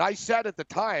with it. And I said at the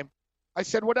time, I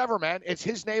said, whatever, man. It's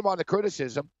his name on the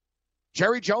criticism.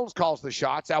 Jerry Jones calls the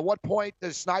shots. At what point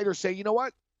does Snyder say, you know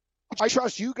what? I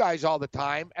trust you guys all the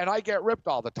time, and I get ripped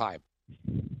all the time.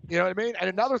 You know what I mean? And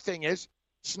another thing is,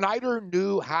 Snyder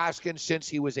knew Haskins since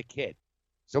he was a kid.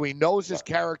 So he knows his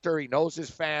character. He knows his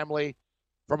family.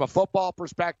 From a football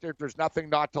perspective, there's nothing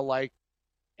not to like.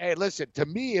 Hey, listen, to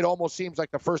me, it almost seems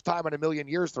like the first time in a million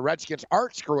years the Redskins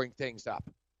aren't screwing things up.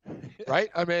 Right?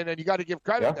 I mean, and you got to give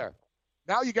credit there.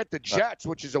 Now you get the Jets,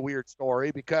 which is a weird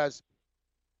story because,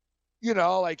 you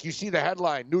know, like you see the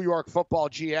headline, New York football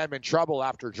GM in trouble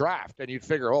after draft, and you'd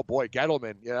figure, oh, boy,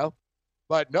 Gettleman, you know.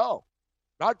 But no,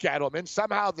 not Gettleman.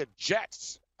 Somehow the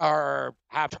Jets have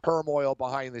turmoil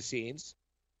behind the scenes,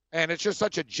 and it's just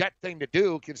such a Jet thing to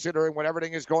do considering when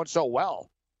everything is going so well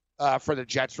for the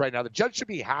Jets right now. The Jets should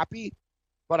be happy,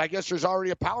 but I guess there's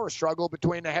already a power struggle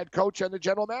between the head coach and the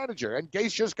general manager, and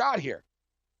Gase just got here.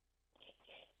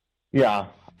 Yeah,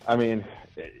 I mean,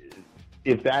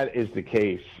 if that is the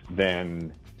case,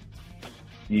 then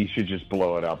you should just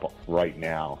blow it up right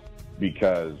now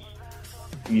because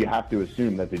you have to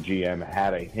assume that the GM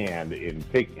had a hand in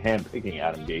hand-picking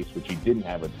Adam Gase, which he didn't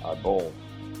have at Todd Bowles,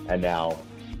 and now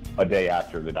a day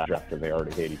after the draft, they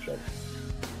already hate each other.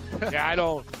 Yeah, I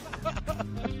don't.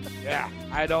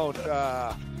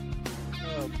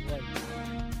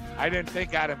 I didn't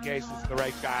think Adam Gase was the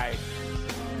right guy.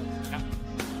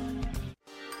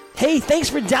 Hey, thanks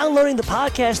for downloading the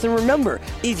podcast. And remember,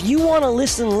 if you want to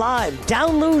listen live,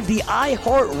 download the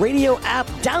iHeartRadio app,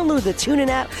 download the TuneIn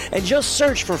app, and just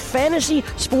search for Fantasy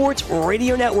Sports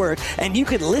Radio Network, and you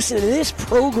can listen to this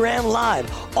program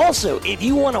live. Also, if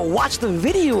you want to watch the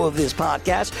video of this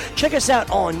podcast, check us out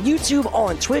on YouTube,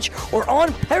 on Twitch, or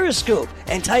on Periscope,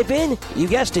 and type in, you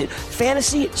guessed it,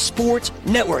 Fantasy Sports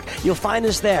Network. You'll find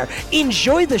us there.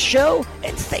 Enjoy the show,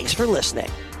 and thanks for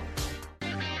listening.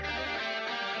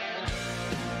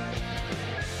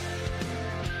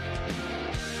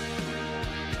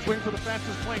 Swing for the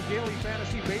fences playing daily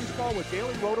fantasy baseball with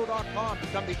DailyRoto.com.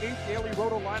 Become the 8th Daily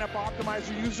Roto lineup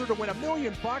optimizer user to win $1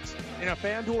 million in a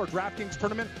FanDuel or DraftKings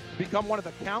tournament. Become one of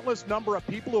the countless number of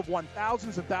people who have won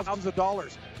thousands and thousands of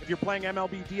dollars. If you're playing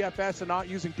MLB DFS and not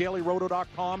using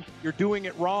DailyRoto.com, you're doing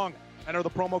it wrong. Enter the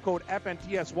promo code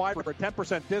FNTSY for a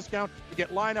 10% discount to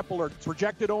get lineup alerts,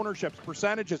 projected ownerships,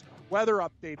 percentages, weather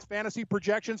updates, fantasy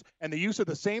projections, and the use of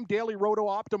the same Daily Roto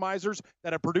optimizers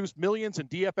that have produced millions in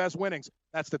DFS winnings.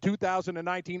 That's the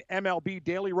 2019 MLB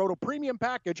Daily Roto Premium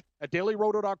Package at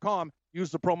DailyRoto.com. Use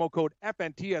the promo code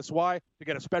FNTSY to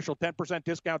get a special 10%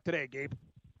 discount today, Gabe.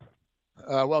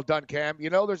 Well done, Cam. You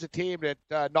know, there's a team that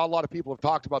not a lot of people have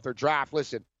talked about their draft.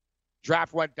 Listen,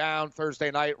 draft went down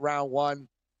Thursday night, round 1.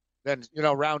 Then, you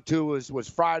know, round 2 was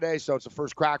Friday, so it's the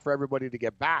first crack for everybody to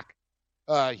get back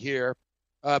here.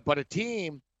 But a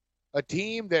team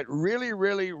that really,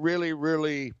 really, really,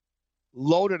 really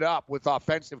loaded up with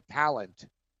offensive talent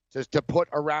to put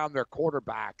around their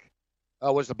quarterback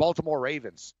was the Baltimore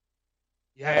Ravens.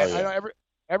 Yeah, I know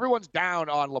everyone's down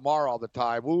on Lamar all the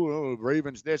time. Ooh,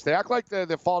 Ravens this. They act like they're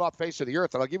falling off the face of the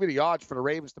earth. And I'll give you the odds for the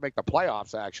Ravens to make the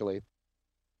playoffs, actually.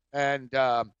 And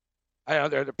I know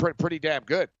they're pretty damn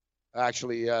good,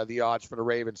 actually, the odds for the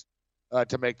Ravens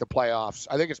to make the playoffs.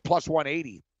 I think it's plus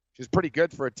 180, which is pretty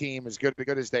good for a team as good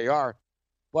as they are.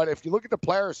 But if you look at the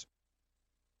players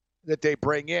that they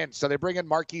bring in, so they bring in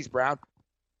Marquise Brown.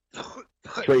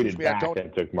 Traded back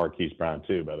and took Marquise Brown,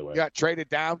 too, by the way. Yeah, traded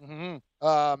down.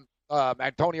 Mm-hmm.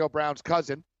 Antonio Brown's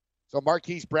cousin. So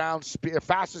Marquise Brown,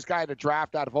 fastest guy in the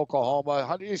draft out of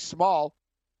Oklahoma. He's small,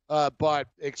 but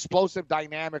explosive,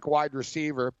 dynamic wide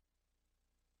receiver.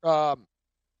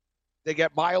 They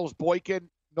get Miles Boykin,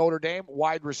 Notre Dame,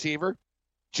 wide receiver.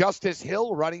 Justice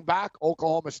Hill, running back,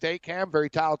 Oklahoma State, Cam, very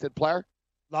talented player.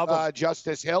 Love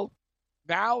Justice Hill.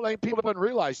 Now, like, people haven't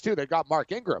realized, too, they got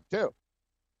Mark Ingram, too.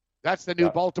 That's the new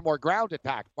Baltimore ground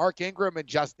attack. Mark Ingram and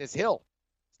Justice Hill.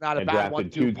 It's not a bad 1-2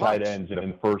 punch. Two tight ends in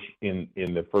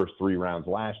the first 3 rounds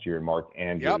last year, Mark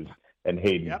Andrews and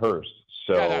Hayden Hurst.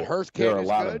 So that Hurst kid is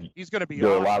good. He's going to be awesome.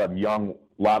 There are a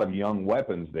lot of young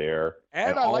weapons there.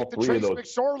 And I like the Trace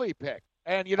McSorley pick.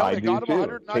 And, you know, they got him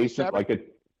 197.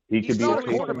 He could be a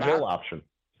Taysom Hill option.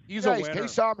 He's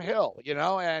Taysom Hill, you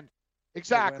know, and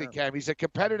exactly, Cam. He's a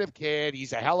competitive kid.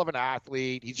 He's a hell of an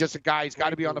athlete. He's just a guy. He's got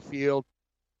to be on the field.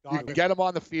 You can get him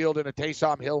on the field in a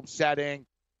Taysom Hill setting.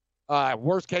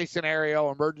 Worst case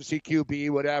scenario, emergency QB,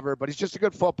 whatever. But he's just a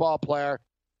good football player.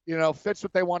 Fits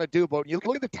what they want to do. But when you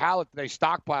look at the talent that they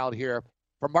stockpiled here,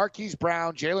 from Marquise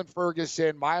Brown, Jalen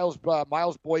Ferguson, Miles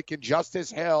Boykin,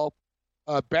 Justice Hill,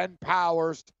 Ben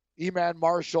Powers, Eman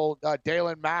Marshall,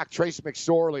 Dalen Mack, Trace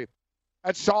McSorley.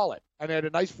 That's solid. And they had a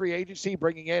nice free agency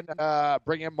bringing in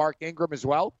Mark Ingram as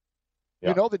well.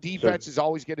 Yeah. The defense is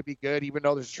always going to be good, even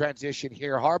though there's transition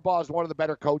here. Harbaugh is one of the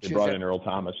better coaches. They brought in Earl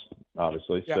Thomas,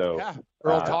 obviously. Earl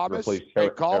Thomas. Replaced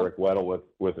Eric Weddle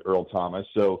with Earl Thomas.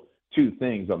 So two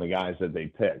things on the guys that they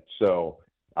picked. So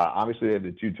obviously they had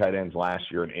the two tight ends last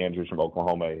year, and Andrews from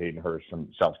Oklahoma, Hayden Hurst from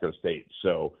South Dakota State.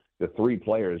 So the three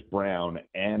players, Brown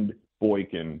and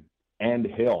Boykin and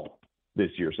Hill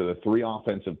this year. So the three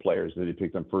offensive players that he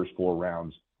picked in first 4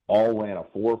 rounds all ran a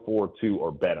 4.42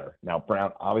 or better. Now,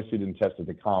 Brown obviously didn't test at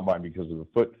the combine because of the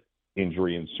foot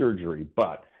injury and surgery,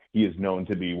 but he is known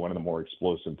to be one of the more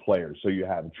explosive players. So you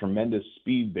have tremendous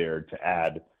speed there to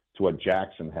add to what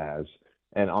Jackson has.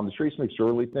 And on the Trace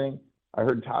McSorley thing, I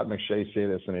heard Todd McShay say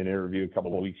this in an interview a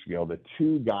couple of weeks ago, the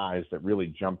two guys that really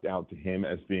jumped out to him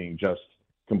as being just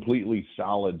completely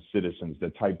solid citizens, the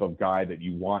type of guy that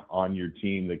you want on your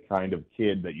team, the kind of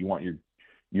kid that you want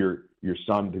your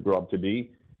son to grow up to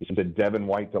be. He said Devin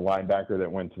White, the linebacker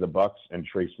that went to the Bucs, and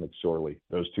Trace McSorley.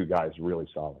 Those two guys really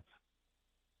solid.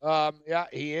 Yeah,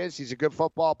 he is. He's a good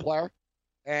football player.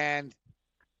 And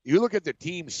you look at the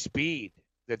team speed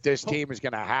that this team is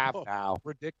going to have now.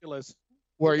 Ridiculous.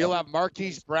 Where you'll have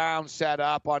Marquise Brown set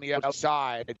up on the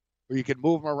outside, where you can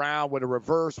move him around with a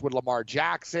reverse with Lamar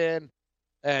Jackson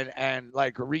and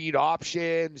like read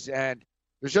options. And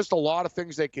there's just a lot of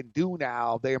things they can do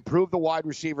now. They improved the wide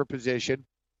receiver position.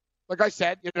 Like I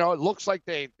said, it looks like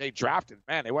they drafted.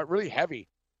 Man, they went really heavy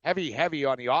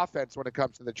on the offense when it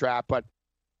comes to the draft. But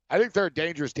I think they're a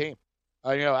dangerous team.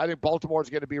 I think Baltimore's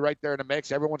going to be right there in the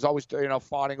mix. Everyone's always,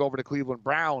 fawning over the Cleveland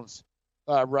Browns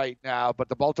right now. But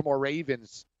the Baltimore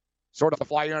Ravens sort of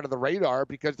fly under the radar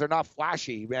because they're not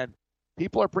flashy, man.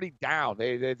 People are pretty down.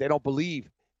 They don't believe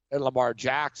in Lamar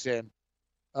Jackson.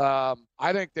 I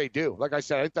think they do. Like I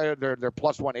said, I think they're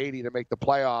plus 180 to make the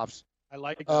playoffs. I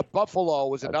like Buffalo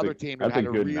was another team that had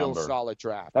a real solid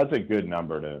draft. That's a good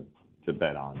number to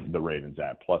bet on the Ravens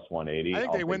at plus 180. I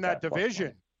think they win that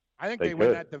division. I think they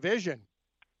win that division.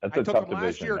 That's a tough division. I took them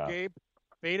last year, Gabe.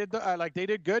 They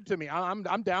did good to me.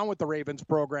 I'm down with the Ravens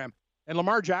program. And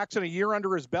Lamar Jackson, a year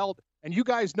under his belt. And you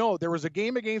guys know there was a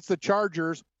game against the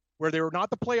Chargers where they were not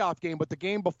the playoff game, but the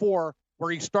game before where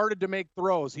he started to make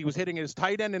throws. He was hitting his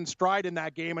tight end in stride in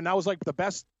that game, and that was like the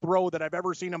best throw that I've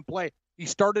ever seen him play. He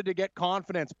started to get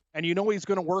confidence, and he's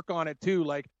going to work on it too.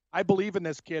 Like, I believe in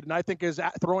this kid, and I think his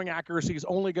throwing accuracy is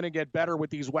only going to get better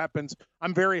with these weapons.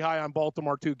 I'm very high on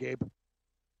Baltimore too, Gabe.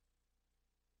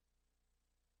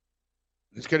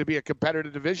 It's going to be a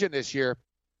competitive division this year.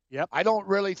 Yep. I don't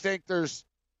think there's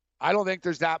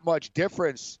that much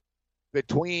difference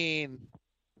between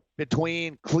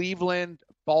Cleveland,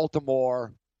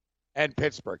 Baltimore, and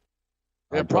Pittsburgh.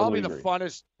 They're probably the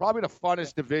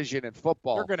funnest division in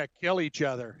football. They're going to kill each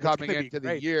other coming into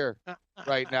the year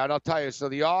right now. And I'll tell you, so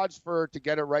the odds to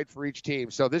get it right for each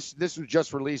team. So this was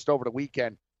just released over the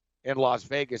weekend in Las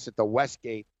Vegas at the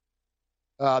Westgate.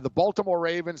 The Baltimore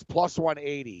Ravens plus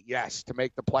 180, yes, to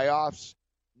make the playoffs.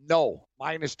 No,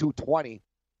 minus 220,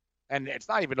 and it's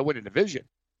not even to win a division.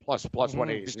 Plus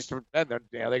 180. And then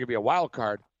they could be a wild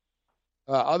card.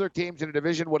 Other teams in the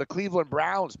division, would the Cleveland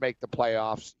Browns make the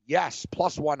playoffs? Yes,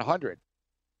 plus 100.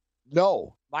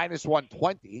 No, minus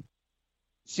 120.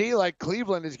 See, like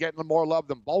Cleveland is getting more love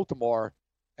than Baltimore.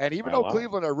 And even though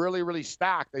Cleveland are really, really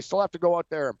stacked, they still have to go out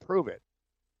there and prove it.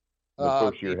 The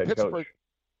first-year head coach.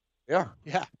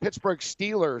 Yeah. Pittsburgh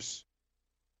Steelers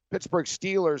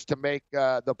to make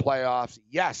the playoffs.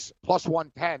 Yes, plus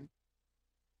 110.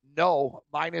 No,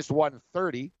 minus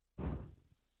 130.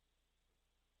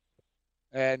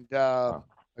 And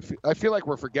I feel like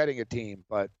we're forgetting a team,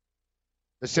 but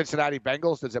the Cincinnati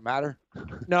Bengals, does it matter?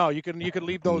 No, you can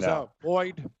leave those out.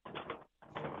 Boyd.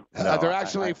 No, they're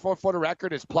actually, for the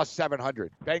record, is plus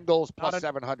 700. Bengals plus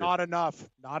 700. Not enough.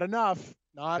 Not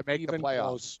to make even the playoffs.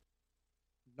 Close.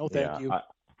 No, thank you.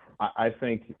 I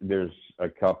think there's a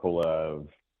couple of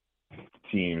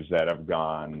teams that have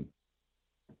gone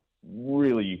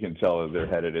really, you can tell that they're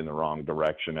headed in the wrong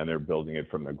direction and they're building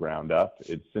it from the ground up.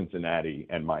 It's Cincinnati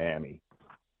and Miami.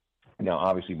 Now,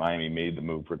 obviously, Miami made the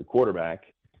move for the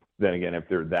quarterback. Then again, if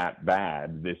they're that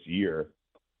bad this year,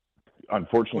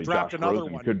 unfortunately, Josh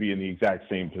Rosen could be in the exact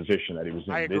same position that he was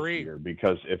in this year.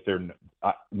 Because if they're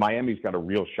Miami's got a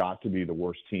real shot to be the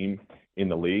worst team in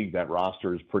the league. That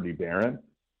roster is pretty barren.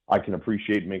 I can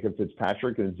appreciate Minka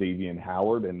Fitzpatrick and Xavier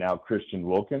Howard and now Christian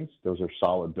Wilkins. Those are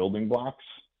solid building blocks,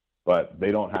 but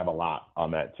they don't have a lot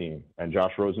on that team. And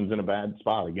Josh Rosen's in a bad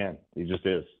spot again. He just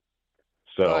is.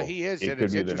 So he is, it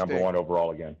could be the number one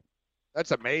overall again.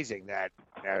 That's amazing that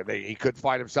he could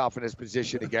find himself in his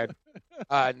position again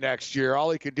next year.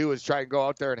 All he can do is try and go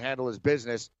out there and handle his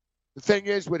business. The thing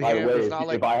is with him, it's not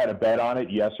like... If I had a bet on it,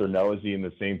 yes or no, is he in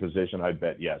the same position? I'd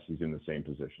bet yes, he's in the same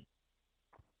position.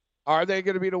 Are they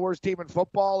going to be the worst team in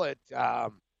football? Yeah.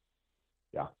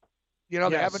 They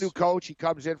have a new coach. He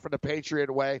comes in from the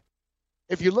Patriot way.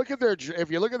 If you look at their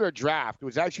draft, it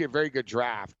was actually a very good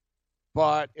draft,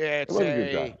 but it's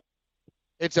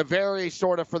a very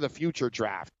sort of for the future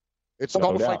draft. It's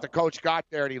almost like the coach got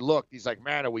there and he looked. He's like,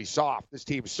 man, are we soft? This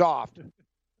team's soft.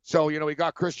 So, we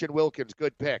got Christian Wilkins,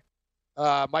 good pick.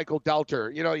 Michael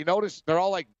Delter. You notice they're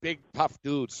all like big, tough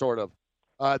dudes, sort of.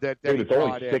 It's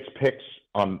only 6 picks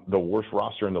on the worst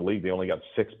roster in the league. They only got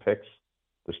 6 picks.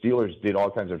 The Steelers did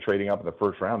all kinds of trading up in the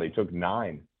first round. They took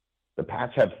 9. The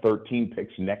Pats have 13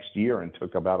 picks next year and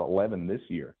took about 11 this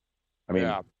year. I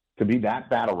mean, to be that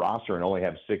bad a roster and only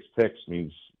have 6 picks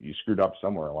means you screwed up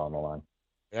somewhere along the line.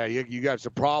 Yeah, you got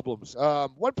some problems.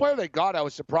 One player they got, I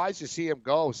was surprised to see him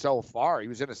go so far. He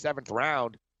was in the 7th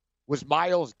round, was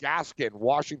Myles Gaskin,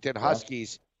 Washington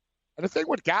Huskies. And the thing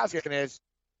with Gaskin is,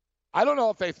 I don't know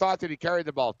if they thought that he carried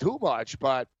the ball too much,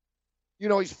 but, he's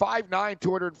 5'9",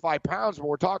 205 pounds, but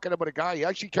we're talking about a guy, he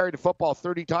actually carried the football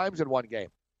 30 times in one game.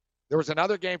 There was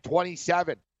another game,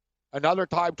 27, another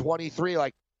time, 23.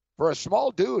 Like, for a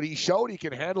small dude, he showed he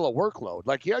can handle a workload.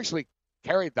 Like, he actually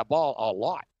carried the ball a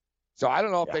lot. So I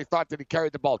don't know if they thought that he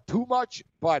carried the ball too much,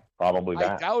 but probably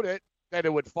I doubt it that he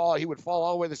would fall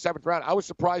all the way to the 7th round. I was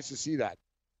surprised to see that.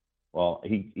 Well,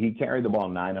 he carried the ball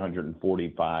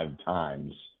 945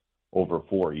 times over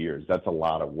 4 years. That's a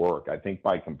lot of work. I think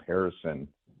by comparison,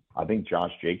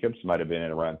 Josh Jacobs might have been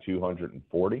at around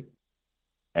 240,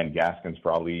 and Gaskin's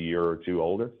probably a year or two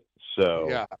older.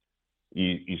 So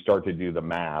you start to do the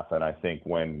math, and I think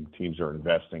when teams are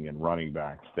investing in running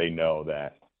backs, they know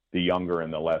that the younger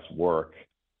and the less work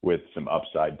with some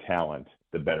upside talent,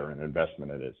 the better an investment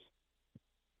it is.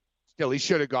 Still, he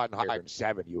should have gotten higher than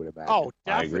 7, you would imagine. Oh,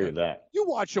 definitely. I agree with that. You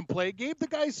watch him play, Gabe. The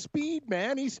guy's speed,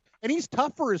 man. He's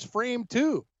tough for his frame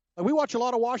too. Like, we watch a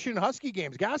lot of Washington Husky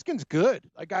games. Gaskin's good.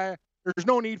 Like, there's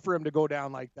no need for him to go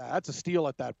down like that. That's a steal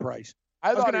at that price.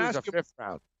 I thought he was a 5th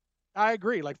round. I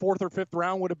agree. Like 4th or 5th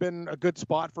round would have been a good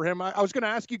spot for him. I was going to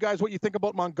ask you guys what you think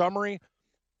about Montgomery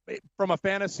from a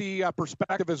fantasy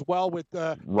perspective as well, with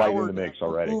Howard in the mix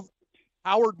already.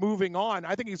 Howard moving on.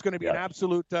 I think he's going to be an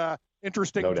absolute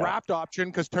interesting draft option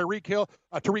because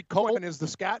Tyreek Cohen is the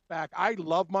scat back. I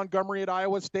love Montgomery at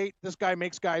Iowa State. This guy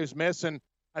makes guys miss, and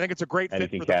I think it's a great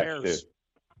fit for the Bears. Too.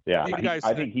 Yeah,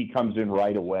 I think he comes in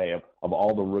right away of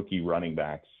all the rookie running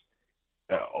backs,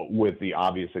 with the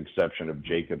obvious exception of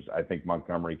Jacobs. I think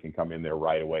Montgomery can come in there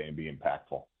right away and be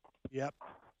impactful.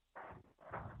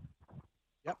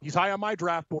 Yep, he's high on my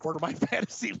draft board or my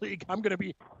fantasy league. I'm going to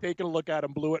be taking a look at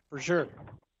him, Blewett, for sure.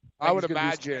 I would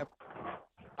imagine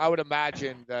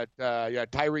that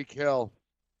Tyreek Hill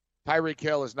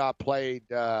has not played.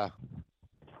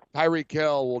 Tyreek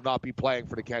Hill will not be playing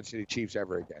for the Kansas City Chiefs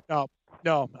ever again.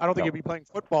 No, I don't think he'll be playing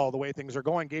football the way things are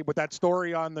going, Gabe. With that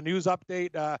story on the news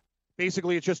update,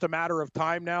 basically it's just a matter of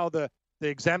time now. The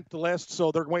exempt list,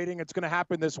 so they're waiting. It's going to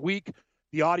happen this week.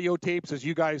 The audio tapes, as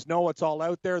you guys know, it's all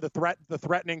out there. The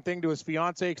threatening thing to his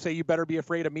fiance, say, "You better be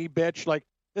afraid of me, bitch." Like,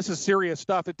 this is serious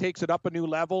stuff. It takes it up a new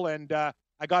level, and I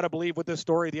got to believe with this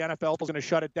story, the NFL is going to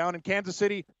shut it down. And Kansas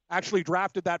City actually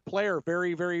drafted that player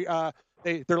very, very.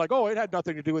 They're like, oh, it had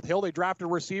nothing to do with Hill. They drafted a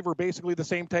receiver, basically the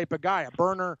same type of guy, a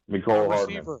burner, Nicole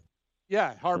receiver. Hardman.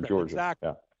 Yeah, Hardman,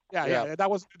 exactly. Yeah. That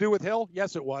wasn't to do with Hill.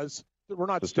 Yes, it was. We're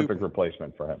not specific stupid.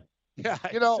 Replacement for him. Yeah,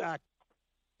 exactly.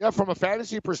 Yeah, from a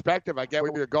fantasy perspective, I get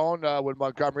where you're going with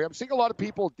Montgomery. I'm seeing a lot of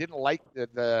people didn't like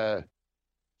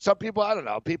some people, I don't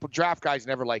know, draft guys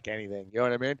never like anything, you know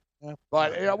what I mean? Yeah.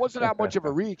 But it wasn't that much of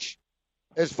a reach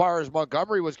as far as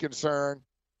Montgomery was concerned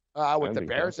with the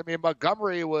Bears. I mean,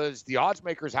 Montgomery the odds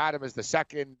makers had him as the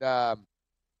second,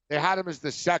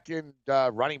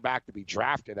 running back to be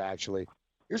drafted, actually.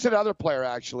 Here's another player,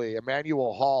 actually,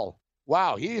 Emmanuel Hall.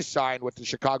 Wow, he is signed with the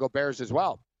Chicago Bears as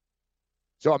well.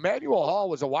 So Emmanuel Hall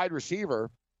was a wide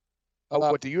receiver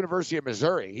with the University of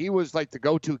Missouri. He was like the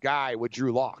go-to guy with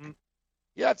Drew Lock. Mm-hmm.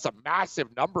 He had some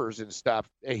massive numbers and stuff.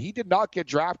 And he did not get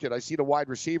drafted. I see the wide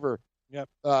receiver,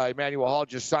 Emmanuel Hall,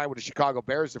 just signed with the Chicago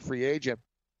Bears, a free agent.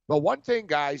 But one thing,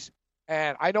 guys,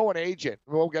 and I know an agent.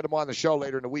 We'll get him on the show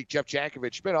later in the week, Jeff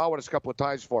Jankovic. Been on with us a couple of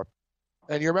times before.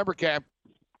 And you remember, Cam,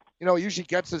 he usually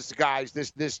gets us guys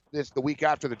this the week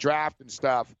after the draft and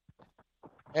stuff.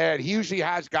 And he usually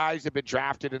has guys that have been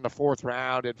drafted in the 4th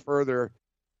round and further.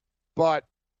 But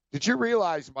did you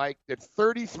realize, Mike, that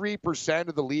 33%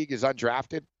 of the league is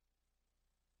undrafted?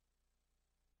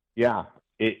 Yeah,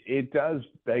 it does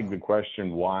beg the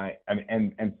question why. I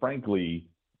mean, and frankly,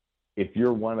 if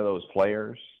you're one of those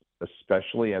players,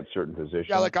 especially at certain positions.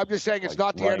 Yeah, I'm just saying it's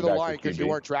not the end of the line because you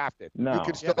weren't drafted. No, you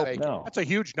can still make it. That's a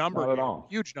huge number. Not at all.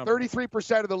 Huge number.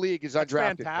 33% of the league is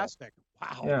undrafted. Fantastic.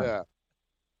 Wow. Yeah.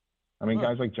 I mean,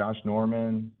 guys like Josh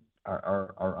Norman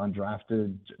are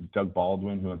undrafted. Doug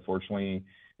Baldwin, who unfortunately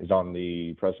is on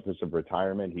the precipice of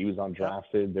retirement, he was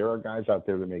undrafted. Yep. There are guys out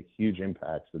there that make huge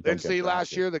impacts. Didn't see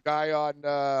last year the guy on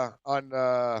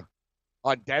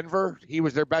Denver? He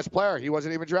was their best player. He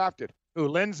wasn't even drafted. Who?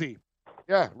 Lindsey.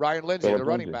 Yeah, Ryan Lindsey, Phillip the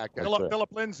running Lindsey. back.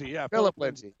 Phillip Lindsey. Yeah. Phillip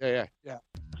Lindsey. Yeah.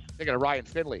 Thinking of Ryan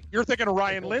Finley. You're thinking of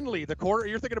Ryan Lindley,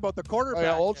 You're thinking about the quarterback. Oh,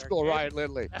 yeah, old school Ryan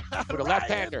Lindley with a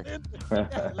left-hander.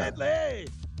 Lindley.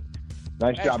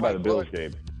 Nice job by the Bills,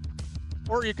 Gabe.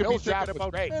 Or you could Bill's be draft thinking was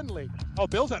about great. Finley. Oh,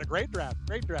 Bills had a great draft.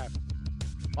 A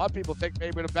lot of people think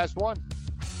maybe the best one.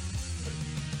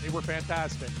 They were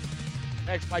fantastic.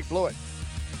 Thanks, Mike Blewett.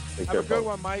 Have a good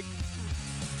one, Mike.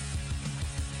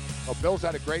 Well, Bills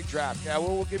had a great draft. Yeah,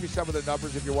 we'll give you some of the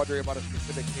numbers if you're wondering about a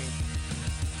specific team.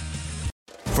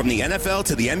 From the NFL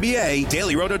to the NBA,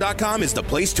 DailyRoto.com is the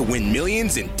place to win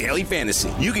millions in daily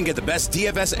fantasy. You can get the best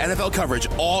DFS NFL coverage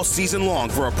all season long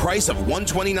for a price of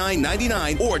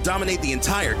 $129.99 or dominate the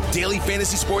entire daily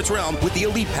fantasy sports realm with the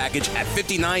Elite Package at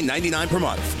 $59.99 per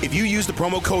month. If you use the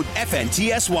promo code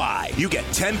FNTSY, you get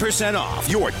 10% off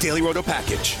your Daily Roto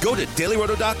package. Go to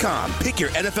DailyRoto.com, pick your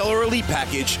NFL or Elite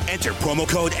Package, enter promo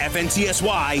code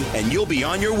FNTSY, and you'll be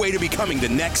on your way to becoming the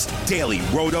next Daily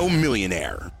Roto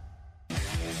millionaire.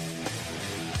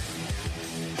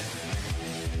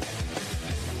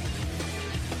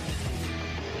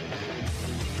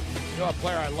 A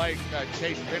player I like,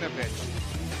 Chase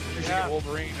Winovich. Michigan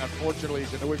Wolverine. Unfortunately,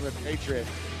 he's a New England Patriot.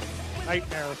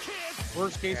 Nightmare.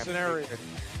 Worst case scenario.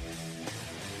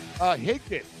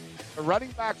 Higdon, a running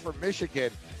back from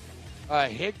Michigan.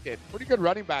 Higdon, pretty good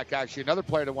running back, actually. Another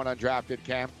player that went undrafted,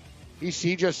 Cam.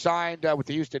 He just signed with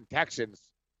the Houston Texans.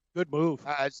 Good move.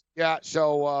 And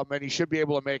he should be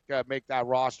able to make that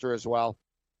roster as well.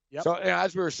 Yep. So,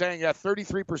 as we were saying,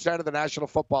 33% of the National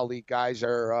Football League guys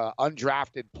are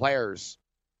undrafted players,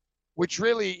 which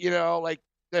really, like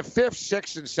the 5th,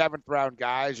 6th, and 7th round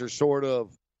guys are sort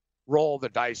of roll the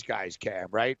dice guys, Cam,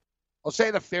 right? I'll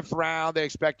say the 5th round, they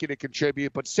expect you to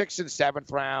contribute, but 6th and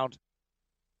 7th round,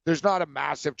 there's not a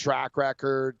massive track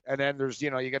record. And then there's, you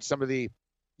get some of the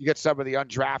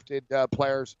undrafted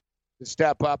players that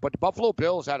step up. But the Buffalo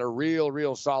Bills had a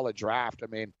real solid draft. I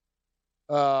mean,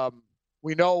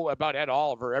 we know about Ed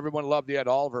Oliver. Everyone loved the Ed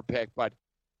Oliver pick, but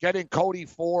getting Cody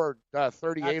Ford,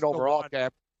 38 overall,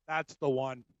 Cap. That's the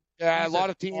one. Yeah, a lot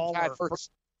of teams had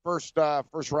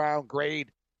first round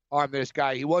grade on this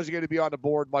guy. He wasn't going to be on the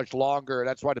board much longer.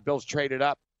 That's why the Bills traded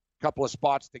up a couple of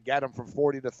spots to get him from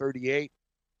 40 to 38.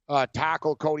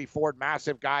 Tackle Cody Ford,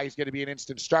 massive guy. He's going to be an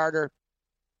instant starter.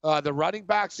 The running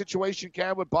back situation,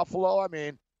 Cam, with Buffalo, I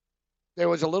mean, it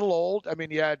was a little old. I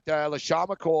mean, you had LaShawn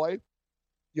McCoy.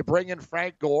 You bring in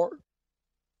Frank Gore,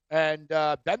 and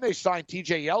then they signed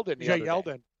T.J.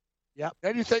 Yeldon. Yep.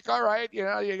 Then you think, all right, you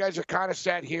guys are kind of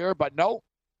set here, but no,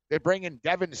 they bring in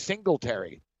Devin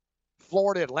Singletary,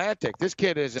 Florida Atlantic. This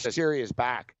kid is a serious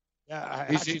back. Yeah,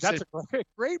 that's a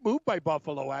great move by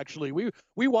Buffalo. Actually,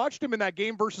 we watched him in that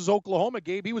game versus Oklahoma.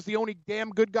 Gabe, he was the only damn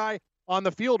good guy on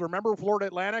the field. Remember Florida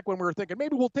Atlantic when we were thinking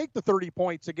maybe we'll take the 30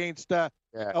 points against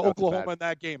Oklahoma in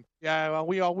that game. Yeah,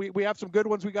 well, we have some good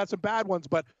ones, we got some bad ones,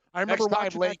 but I remember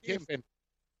watching Lane Kiffin.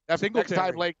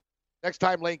 Next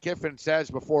time Lane Kiffin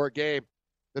says before a game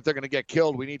that they're going to get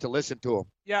killed, we need to listen to him.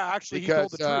 Yeah, actually, he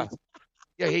told the truth.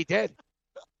 Yeah, he did.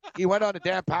 He went on the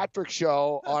Dan Patrick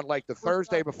show on like the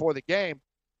Thursday before the game.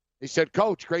 He said,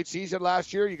 "Coach, great season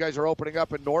last year. You guys are opening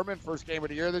up in Norman, first game of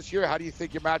the year this year. How do you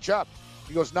think you match up?"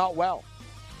 He goes, "Not well."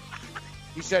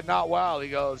 He said, "Not well." He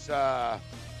goes,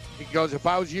 "If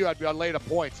I was you, I'd be on later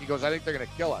points." He goes, "I think they're going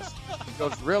to kill us." He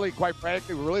goes, "Really, quite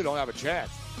frankly, we really don't have a chance."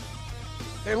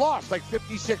 They lost like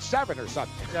 56-7 or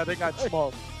something. Yeah, they got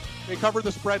smoked. They covered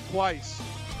the spread twice.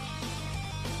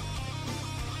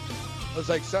 I was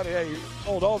like, "Sonny, hey, you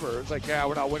rolled over." It's like, "Yeah,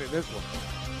 we're not winning this one."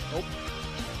 Nope.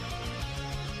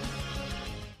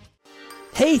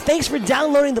 Hey, thanks for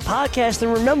downloading the podcast.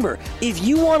 And remember, if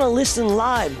you want to listen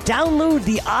live, download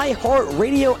the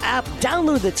iHeartRadio app,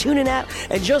 download the TuneIn app,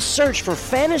 and just search for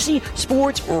Fantasy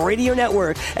Sports Radio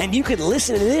Network, and you can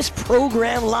listen to this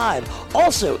program live.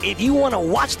 Also, if you want to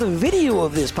watch the video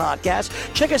of this podcast,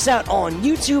 check us out on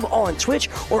YouTube, on Twitch,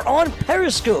 or on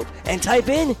Periscope, and type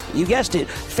in, you guessed it,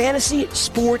 Fantasy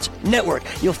Sports Network.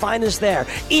 You'll find us there.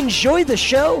 Enjoy the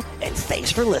show, and thanks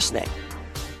for listening.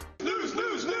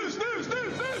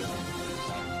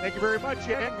 Thank you very much,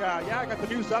 Yang. I got the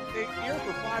news update here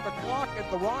for 5 o'clock,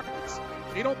 and the Rockets,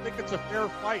 they don't think it's a fair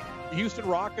fight. The Houston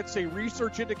Rockets say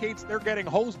research indicates they're getting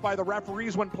hosed by the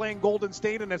referees when playing Golden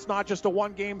State, and it's not just a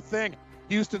one-game thing.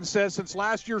 Houston says since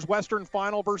last year's Western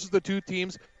Final versus the two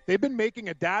teams, they've been making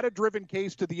a data-driven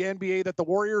case to the NBA that the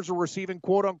Warriors are receiving,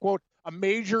 quote-unquote, a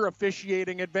major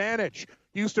officiating advantage.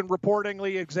 Houston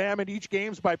reportedly examined each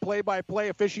game's by play-by-play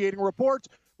officiating reports,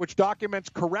 which documents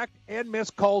correct and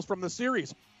missed calls from the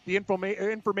series. The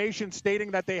information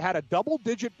stating that they had a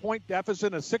double-digit point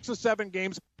deficit in 6 of 7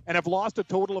 games and have lost a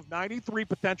total of 93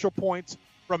 potential points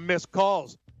from missed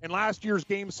calls. In last year's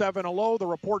Game 7 alone, the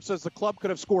report says the club could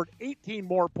have scored 18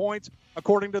 more points,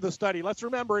 according to the study. Let's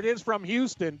remember, it is from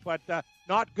Houston, but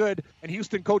not good. And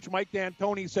Houston coach Mike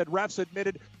D'Antoni said refs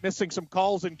admitted missing some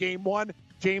calls in Game 1.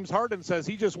 James Harden says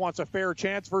he just wants a fair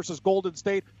chance versus Golden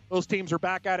State. Those teams are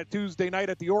back at it Tuesday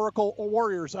night at the Oracle.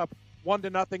 Warriors up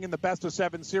 1-0 in the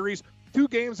best-of-7 series. 2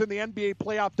 games in the NBA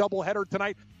playoff doubleheader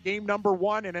tonight. Game number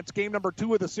 1, and it's game number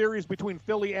 2 of the series between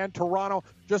Philly and Toronto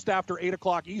just after 8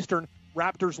 o'clock Eastern.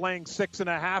 Raptors laying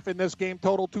 6.5 in this game,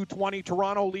 total 220.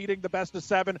 Toronto leading the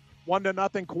best-of-7,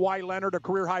 1-0. Kawhi Leonard, a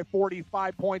career-high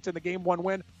 45 points in the Game 1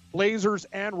 win. Blazers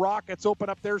and Rockets open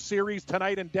up their series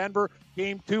tonight in Denver.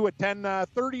 Game 2 at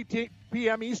 10:30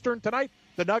 p.m. Eastern tonight.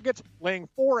 The Nuggets laying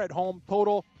 4 at home,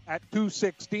 total at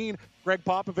 216. Greg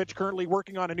Popovich currently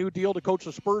working on a new deal to coach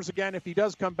the Spurs again. If he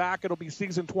does come back, it'll be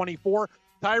season 24.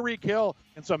 Tyreek Hill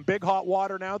in some big hot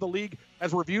water now. The league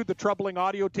has reviewed the troubling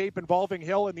audio tape involving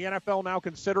Hill, and the NFL now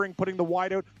considering putting the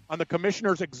wideout on the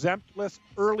commissioner's exempt list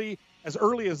as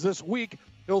early as this week.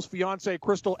 Hill's fiancée,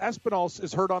 Crystal Espinal,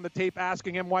 is heard on the tape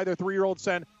asking him why their 3-year-old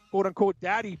son, quote-unquote,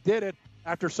 daddy did it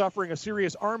after suffering a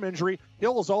serious arm injury.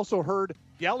 Hill is also heard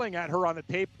yelling at her on the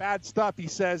tape. Bad stuff. He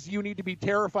says, "You need to be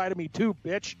terrified of me too,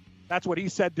 bitch." That's what he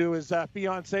said to his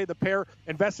fiancée. The pair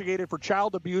investigated for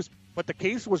child abuse, but the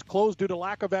case was closed due to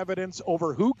lack of evidence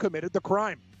over who committed the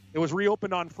crime. It was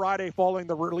reopened on Friday following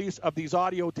the release of these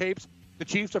audio tapes. The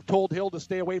Chiefs have told Hill to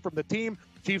stay away from the team.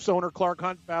 Chiefs owner Clark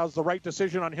Hunt vows the right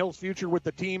decision on Hill's future with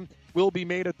the team will be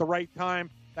made at the right time.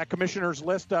 That commissioner's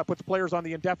list puts players on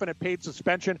the indefinite paid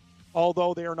suspension,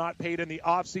 although they are not paid in the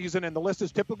offseason, and the list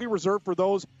is typically reserved for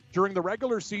those during the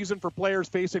regular season for players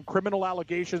facing criminal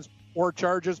allegations or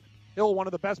charges. Hill, one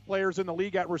of the best players in the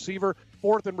league at receiver,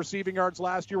 4th in receiving yards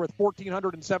last year with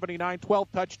 1,479,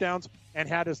 12 touchdowns, and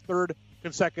had his 3rd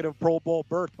consecutive Pro Bowl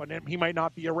berth, but he might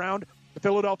not be around. The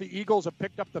Philadelphia Eagles have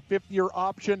picked up the 5th-year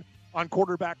option on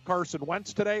quarterback Carson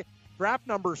Wentz today. Draft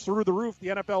numbers through the roof. The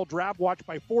NFL draft watched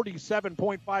by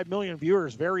 47.5 million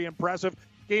viewers. Very impressive.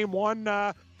 Game 1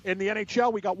 in the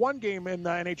NHL. We got 1 game in the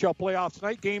NHL playoffs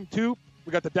tonight. Game 2,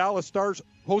 we got the Dallas Stars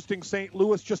hosting St.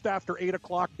 Louis just after 8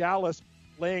 o'clock. Dallas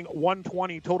laying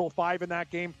 120, total 5 in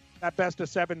that game. That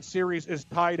best-of-7 series is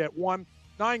tied at 1.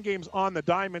 9 games on the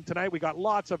diamond tonight. We got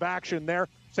lots of action there.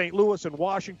 St. Louis and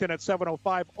Washington at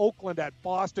 7:05. Oakland at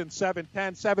Boston,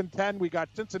 7:10. 7:10, we got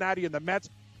Cincinnati and the Mets.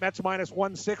 Mets minus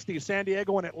 160. San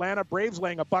Diego and Atlanta. Braves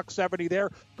laying $170 there.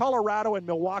 Colorado and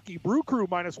Milwaukee. Brew Crew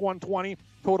minus 120.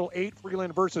 Total 8.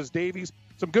 Freeland versus Davies.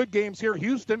 Some good games here.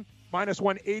 Houston minus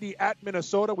 180 at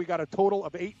Minnesota. We got a total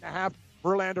of 8.5.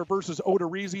 Verlander versus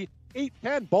Odorizzi.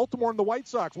 8:10. Baltimore and the White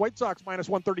Sox. White Sox minus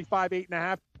 135,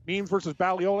 8.5. Means versus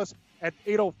Baliolis. At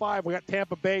 8:05, we got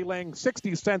Tampa Bay laying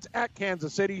 60 cents at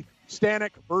Kansas City.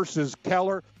 Stanek versus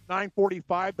Keller.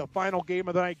 9:45, the final game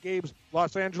of the night. Gabe's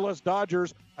Los Angeles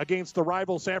Dodgers against the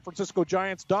rival San Francisco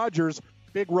Giants. Dodgers,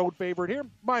 big road favorite here,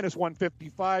 minus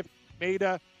 155.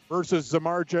 Maeda versus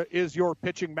Zamarja is your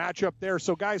pitching matchup there.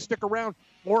 So, guys, stick around.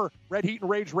 More Red Heat and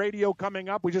Rage Radio coming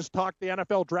up. We just talked the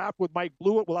NFL draft with Mike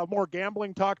Blewett. We'll have more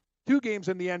gambling talk. 2 games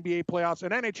in the NBA playoffs,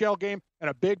 an NHL game, and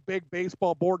a big, big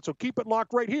baseball board. So keep it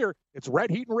locked right here. It's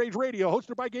Red Heat and Rage Radio,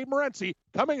 hosted by Gabe Morency,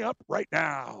 coming up right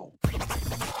now.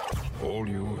 All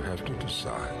you have to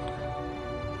decide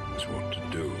is what to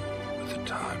do with the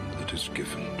time that is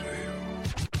given to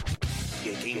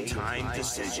you. Game time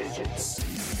decisions.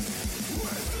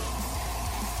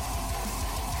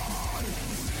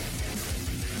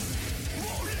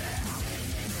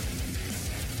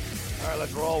 All right,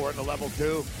 let's roll. We're in the level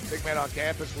 2. Big man on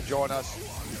campus will join us.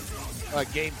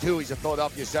 Game 2, he's a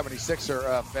Philadelphia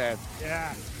 76er fan.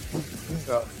 Yeah.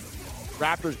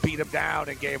 Raptors beat him down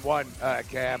in game 1,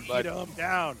 Cam. Beat him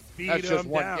down. That's just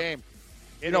one game.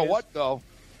 You know what, though?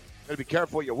 Got to be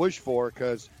careful what you wish for,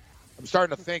 because I'm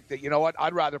starting to think that, you know what,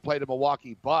 I'd rather play the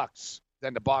Milwaukee Bucks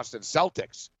than the Boston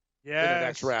Celtics in the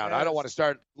next round. I don't want to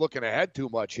start looking ahead too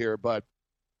much here, but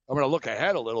I'm going to look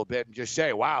ahead a little bit and just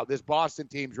say, wow, this Boston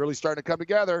team's really starting to come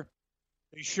together.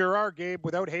 They sure are, Gabe.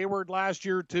 Without Hayward last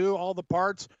year, too, all the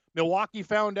parts. Milwaukee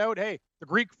found out, hey, the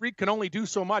Greek Freak can only do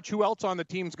so much. Who else on the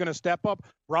team's going to step up?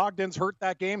 Brogdon's hurt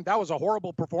that game. That was a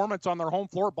horrible performance on their home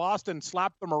floor. Boston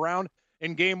slapped them around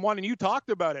in game 1, and you talked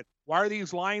about it. Why are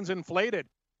these lines inflated?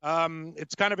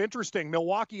 It's kind of interesting.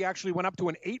 Milwaukee actually went up to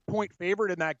an 8-point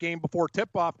favorite in that game before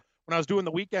tip-off when I was doing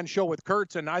the weekend show with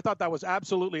Kurtz, and I thought that was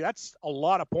that's a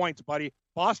lot of points, buddy.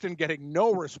 Boston getting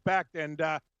no respect, and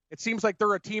it seems like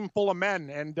they're a team full of men,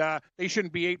 and they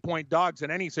shouldn't be 8-point dogs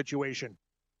in any situation.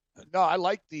 No, I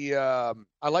like the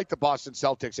Boston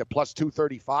Celtics at plus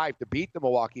 235 to beat the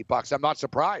Milwaukee Bucks. I'm not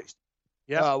surprised.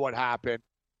 What happened.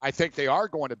 I think they are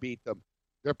going to beat them.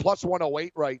 They're plus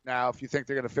 108 right now. If you think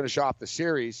they're going to finish off the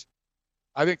series,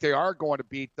 I think they are going to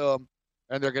beat them,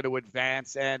 and they're going to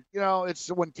advance. And it's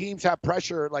when teams have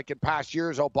pressure, like in past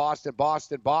years. Oh, Boston.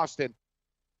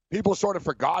 People sort of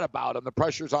forgot about them. The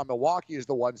pressure's on Milwaukee as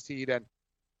the 1 seed, and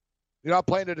you're not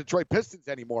playing the Detroit Pistons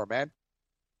anymore, man.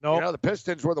 No, the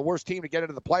Pistons were the worst team to get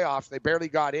into the playoffs. They barely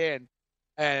got in,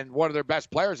 and one of their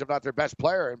best players, if not their best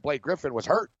player, and Blake Griffin, was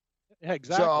hurt. Yeah,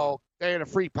 exactly. So they had a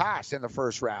free pass in the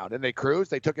first round, and they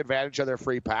cruised. They took advantage of their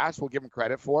free pass. We'll give them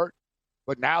credit for it.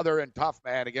 But now they're in tough,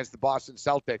 man, against the Boston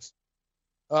Celtics.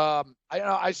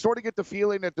 I sort of get the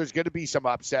feeling that there's going to be some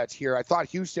upsets here. I thought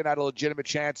Houston had a legitimate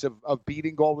chance of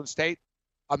beating Golden State.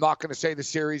 I'm not going to say the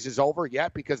series is over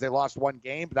yet because they lost 1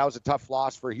 game, but that was a tough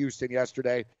loss for Houston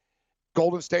yesterday.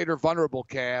 Golden State are vulnerable,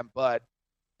 Cam, but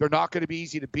they're not going to be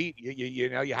easy to beat.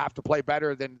 You have to play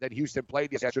better than Houston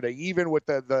played yesterday, even with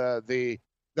the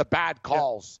bad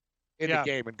calls in the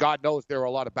game. And God knows there were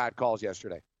a lot of bad calls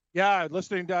yesterday. Yeah,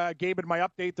 listening to Gabe in my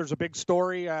update, there's a big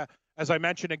story. As I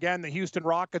mentioned again, the Houston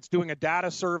Rockets doing a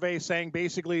data survey saying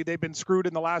basically they've been screwed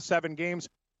in the last 7 games.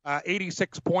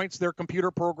 86 points, their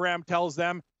computer program tells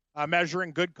them,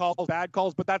 measuring good calls, bad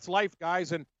calls. But that's life,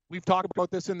 guys. And we've talked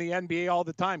about this in the NBA all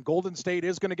the time. Golden State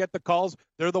is going to get the calls.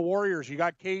 They're the Warriors. You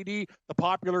got KD, the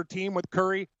popular team with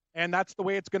Curry, and that's the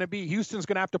way it's going to be. Houston's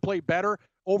going to have to play better,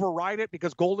 override it,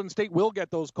 because Golden State will get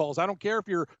those calls. I don't care if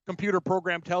your computer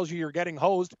program tells you you're getting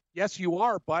hosed. Yes, you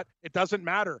are, but it doesn't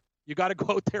matter. You got to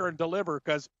go out there and deliver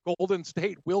because Golden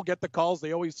State will get the calls.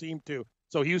 They always seem to.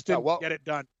 So Houston, get it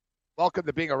done. Welcome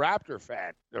to being a Raptor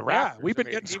fan. The Raptors, we've been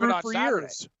getting screwed for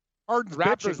years. Harden's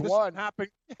Raptors won.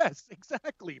 Yes,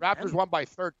 exactly. Raptors won by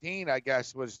 13, I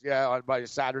guess, by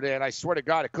Saturday. And I swear to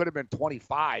God, it could have been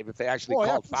 25 if they actually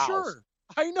called fouls. Sure.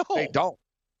 I know. They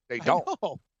don't.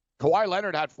 Kawhi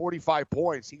Leonard had 45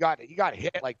 points. He got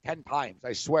hit like 10 times.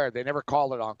 I swear. They never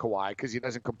called it on Kawhi because he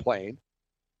doesn't complain.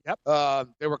 Yep.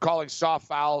 They were calling soft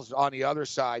fouls on the other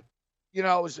side. It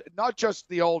was not just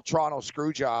the old Toronto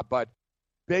screw job, but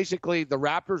basically the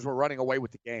Raptors were running away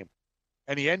with the game.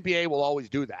 And the NBA will always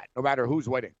do that, no matter who's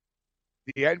winning.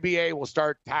 The NBA will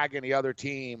start tagging the other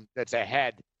team that's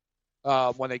ahead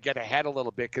when they get ahead a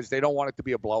little bit because they don't want it to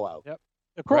be a blowout. Yep.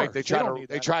 Of course. Right? They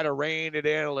try to rein it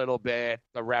in a little bit,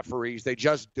 the referees. They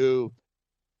just do.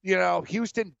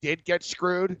 Houston did get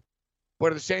screwed, but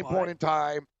at the same point in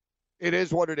time, it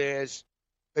is what it is.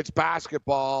 It's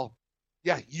basketball.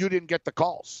 Yeah, you didn't get the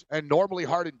calls. And normally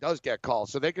Harden does get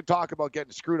calls. So they can talk about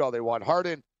getting screwed all they want.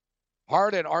 Harden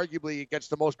arguably gets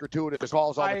the most gratuitous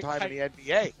calls all the time in the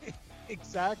NBA.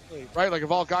 Exactly. Right? Like,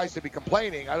 if all guys should be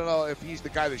complaining, I don't know if he's the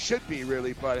guy that should be,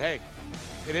 really. But, hey,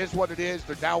 it is what it is.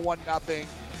 They're down 1-0.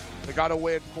 They got to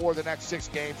win 4 of the next 6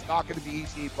 games. Not going to be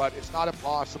easy, but it's not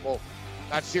impossible.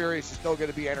 That series is still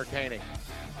going to be entertaining.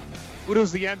 Who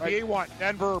does the NBA want?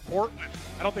 Denver or Portland?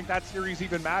 I don't think that series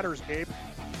even matters, Gabe.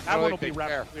 That one will be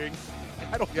ref.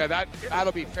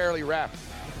 That'll be fairly ref.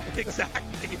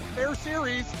 Exactly. Fair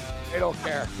series. They don't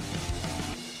care.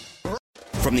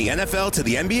 From the NFL to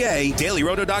the NBA,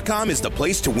 DailyRoto.com is the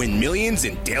place to win millions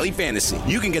in daily fantasy.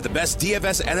 You can get the best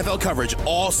DFS NFL coverage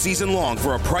all season long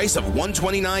for a price of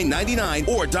 $129.99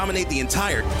 or dominate the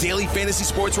entire daily fantasy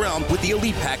sports realm with the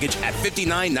Elite Package at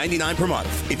 $59.99 per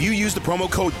month. If you use the promo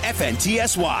code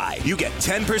FNTSY, you get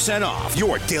 10% off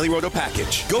your Daily Roto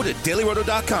package. Go to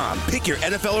DailyRoto.com, pick your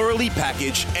NFL or Elite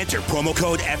Package, enter promo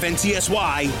code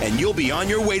FNTSY, and you'll be on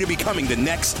your way to becoming the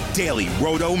next Daily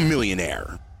Roto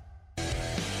millionaire.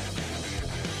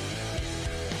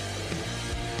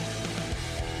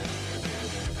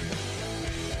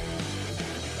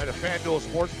 FanDuel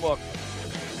Sportsbook.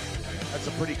 That's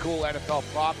a pretty cool NFL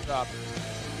props up.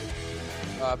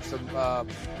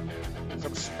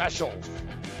 Some specials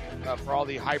for all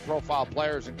the high-profile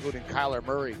players, including Kyler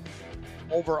Murray.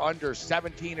 Over under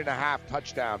 17.5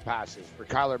 touchdown passes for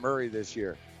Kyler Murray this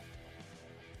year.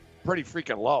 Pretty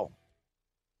freaking low.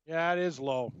 Yeah, it is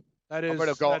low. I'm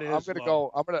gonna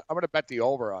bet the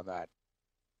over on that.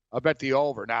 I'll bet the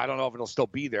over. Now I don't know if it'll still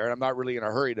be there, and I'm not really in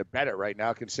a hurry to bet it right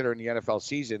now, considering the NFL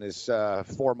season is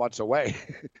 4 months away.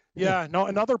 Yeah, no.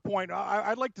 Another point.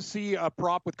 I'd like to see a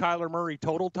prop with Kyler Murray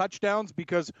total touchdowns,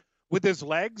 because with his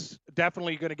legs,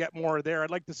 definitely going to get more there.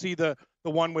 I'd like to see the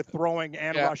one with throwing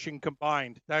and rushing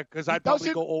combined, because I'd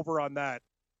probably go over on that.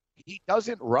 He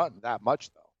doesn't run that much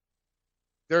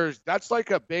though. That's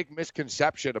like a big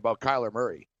misconception about Kyler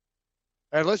Murray.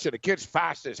 And listen, the kid's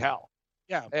fast as hell.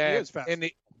 Yeah, and he is fast.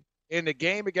 In the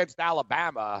game against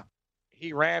Alabama,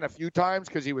 he ran a few times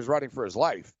because he was running for his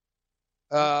life,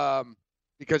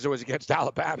 because it was against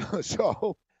Alabama.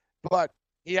 But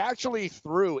he actually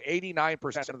threw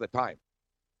 89% of the time.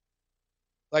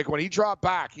 Like when he dropped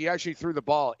back, he actually threw the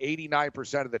ball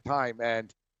 89% of the time.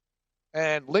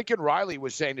 And Lincoln Riley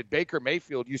was saying that Baker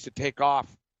Mayfield used to take off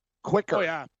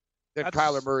quicker than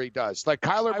Kyler Murray does. Like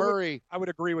Kyler Murray, I would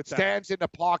agree with that. Stands in the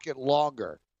pocket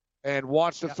longer and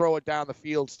wants to throw it down the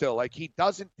field still. Like he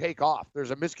doesn't take off.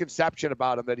 There's a misconception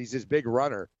about him that he's this big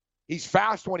runner. He's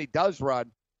fast when he does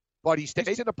run, but he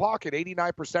stays in the pocket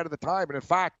 89% of the time. And in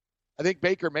fact, I think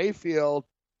Baker Mayfield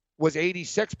was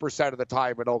 86% of the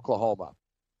time in Oklahoma.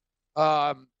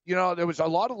 There was a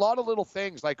lot of little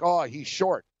things like, he's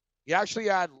short. He actually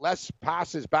had less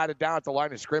passes batted down at the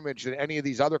line of scrimmage than any of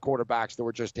these other quarterbacks that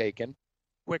were just taken.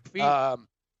 Quick feet.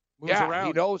 Moves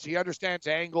around. He understands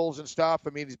angles and stuff.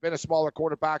 I mean, he's been a smaller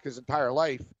quarterback his entire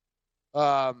life.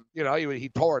 He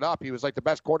tore it up. He was like the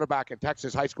best quarterback in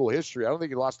Texas high school history. I don't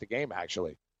think he lost a game,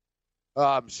 actually.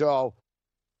 So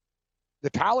the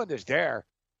talent is there.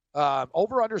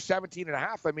 Over under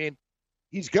 17.5. I mean,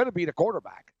 he's going to be the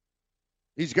quarterback.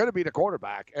 He's going to be the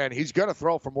quarterback, and he's going to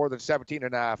throw for more than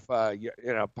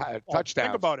 17.5, touchdowns.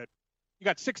 Think about it. You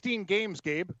got 16 games,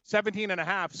 Gabe,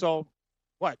 17.5. So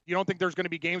what? You don't think there's going to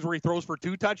be games where he throws for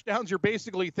 2 touchdowns? You're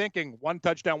basically thinking 1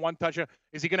 touchdown, 1 touchdown.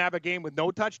 Is he going to have a game with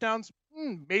no touchdowns?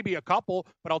 Maybe a couple,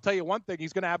 but I'll tell you one thing.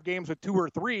 He's going to have games with 2 or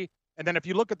 3. And then if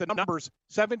you look at the numbers,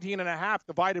 17.5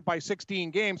 divided by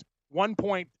 16 games,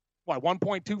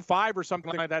 1.25 or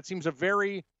something like that seems a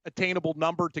very attainable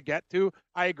number to get to.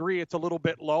 I agree it's a little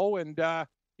bit low, and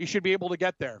he should be able to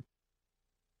get there.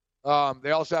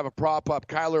 They also have a prop up.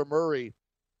 Kyler Murray,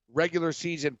 regular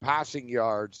season passing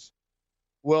yards.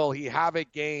 Will he have a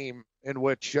game in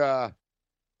which, all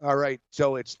right,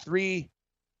 so it's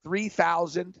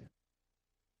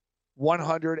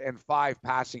 3,105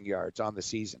 passing yards on the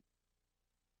season.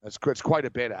 It's quite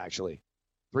a bit, actually.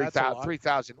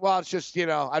 3,000. Well, it's just,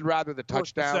 I'd rather the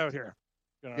touchdown. Out here.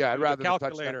 I'd rather the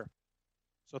touchdown.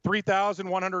 So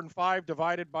 3,105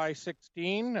 divided by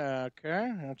 16.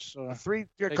 Okay, that's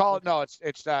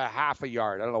it's half a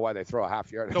yard. I don't know why they throw a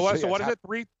half yard. So what is it?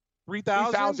 3,000?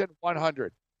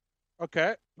 3,100.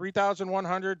 Okay,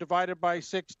 3,100 divided by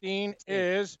 16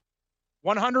 is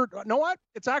 100. You know what?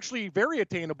 It's actually very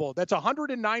attainable. That's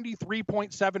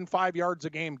 193.75 yards a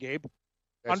game, Gabe.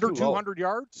 That's under 200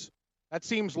 yards. That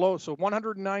seems low. So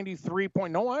 193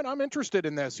 point. No, I'm interested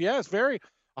in this. Yes, very.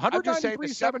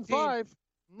 193.75.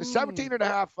 The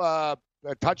 17.5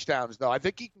 touchdowns, though, I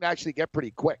think he can actually get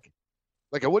pretty quick.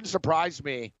 Like, it wouldn't surprise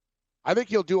me. I think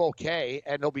he'll do okay,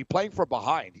 and he'll be playing from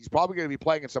behind. He's probably going to be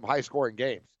playing in some high-scoring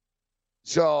games.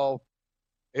 So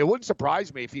it wouldn't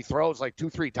surprise me if he throws like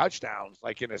 2-3 touchdowns,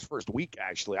 like in his first week,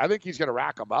 actually. I think he's going to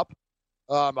rack them up.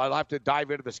 I'll have to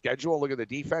dive into the schedule and look at the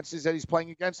defenses that he's playing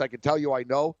against. I can tell you I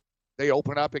know they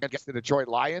open up against the Detroit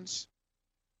Lions.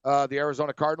 The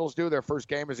Arizona Cardinals do. Their first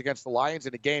game is against the Lions,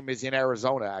 and the game is in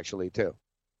Arizona, actually, too.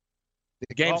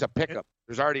 The game's a pickup.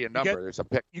 There's already a number. There's a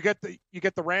pick. You get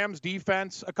the Rams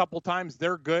defense a couple times.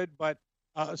 They're good, but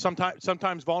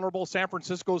sometimes vulnerable. San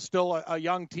Francisco's still a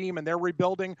young team, and they're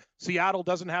rebuilding. Seattle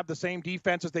doesn't have the same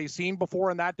defense as they've seen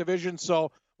before in that division.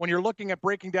 So when you're looking at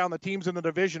breaking down the teams in the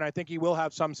division, I think he will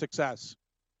have some success.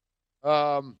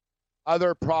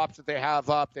 Other props that they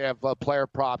have up, they have player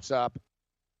props up.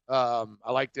 I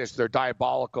like this. They're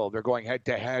diabolical. They're going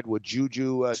head-to-head with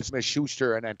Juju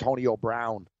Smith-Schuster and Antonio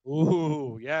Brown.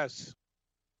 Ooh, yes.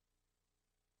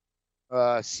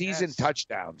 Season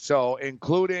touchdowns. So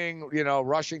including,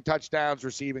 rushing touchdowns,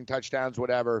 receiving touchdowns,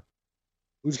 whatever.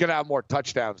 Who's going to have more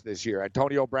touchdowns this year,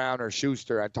 Antonio Brown or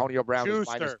Schuster? Antonio Brown is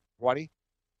minus 20.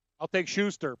 I'll take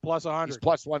Schuster plus 100. He's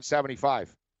plus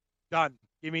 175. Done.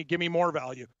 Give me more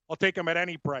value. I'll take him at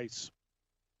any price.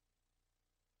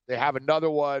 They have another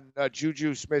one,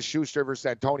 Juju Smith-Schuster versus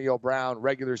Antonio Brown,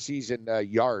 regular season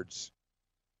yards.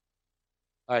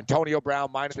 Antonio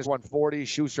Brown minus 140,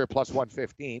 Schuster plus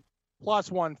 115. Plus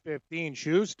 115,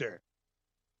 Schuster.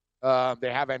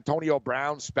 They have Antonio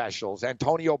Brown specials.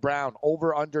 Antonio Brown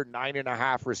over under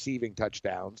 9.5 receiving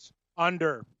touchdowns.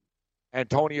 Under.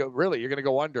 Antonio, really, you're going to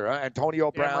go under, huh?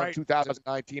 Antonio Brown, right.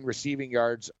 2019 receiving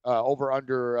yards, over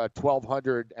under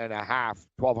 1,200 and a half,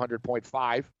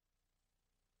 1,200.5.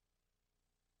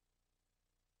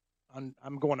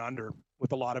 I'm going under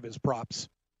with a lot of his props.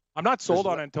 I'm not sold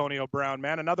on Antonio Brown,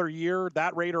 man. Another year,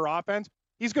 that Raider offense,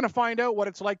 he's going to find out what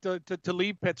it's like to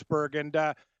leave Pittsburgh and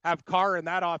have Carr in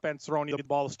that offense throwing you the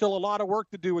ball. Still a lot of work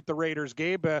to do with the Raiders,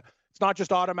 Gabe. It's not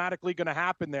just automatically going to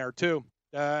happen there, too.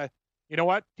 You know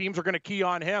what? Teams are going to key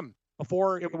on him.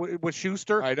 Before it was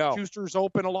Schuster. I know. Schuster's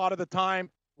open a lot of the time.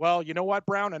 Well, you know what,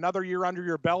 Brown? Another year under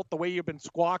your belt, the way you've been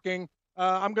squawking,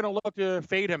 I'm going to look to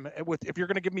fade him. If you're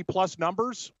going to give me plus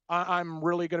numbers, I'm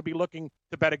really going to be looking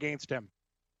to bet against him.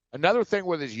 Another thing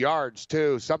with his yards,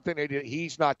 too, something that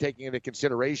he's not taking into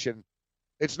consideration,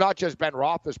 it's not just Ben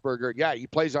Roethlisberger. Yeah, he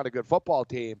plays on a good football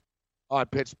team on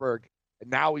Pittsburgh, and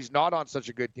now he's not on such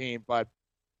a good team, but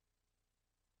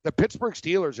the Pittsburgh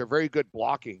Steelers are very good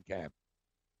blocking, Cam.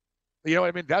 You know what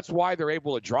I mean? That's why they're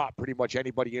able to drop pretty much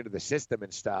anybody into the system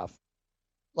and stuff.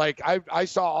 Like, I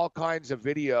saw all kinds of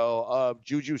video of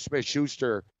Juju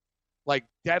Smith-Schuster, like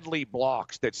deadly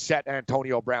blocks that set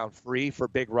Antonio Brown free for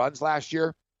big runs last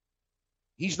year.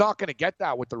 He's not going to get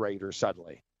that with the Raiders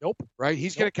suddenly. Nope. Right?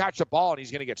 He's going to catch the ball, and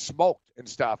he's going to get smoked and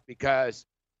stuff because,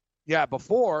 yeah,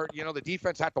 before, the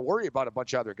defense had to worry about a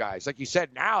bunch of other guys. Like you said,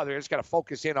 now they're just going to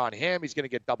focus in on him. He's going to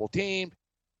get double-teamed.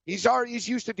 He's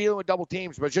used to dealing with double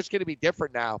teams, but it's just going to be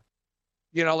different now.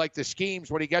 Like the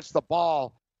schemes, when he gets the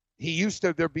ball,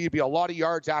 there'd be a lot of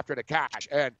yards after the catch.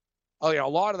 And, a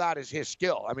lot of that is his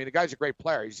skill. I mean, the guy's a great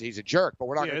player. He's a jerk, but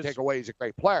we're not going to take away he's a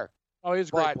great player. Oh, he's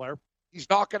a great player. He's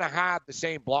not going to have the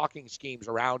same blocking schemes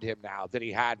around him now that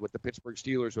he had with the Pittsburgh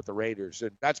Steelers with the Raiders,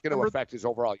 and that's going to affect his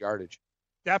overall yardage.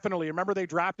 Definitely. Remember, they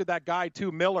drafted that guy,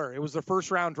 too, Miller. It was the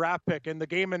first-round draft pick. In the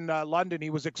game in London, he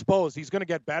was exposed. He's going to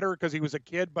get better because he was a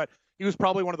kid, but he was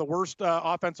probably one of the worst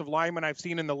offensive linemen I've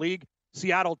seen in the league.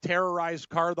 Seattle terrorized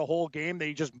Carr the whole game.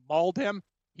 They just mauled him.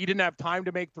 He didn't have time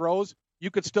to make throws.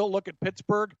 You could still look at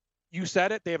Pittsburgh. You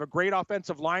said it. They have a great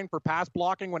offensive line for pass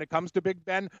blocking when it comes to Big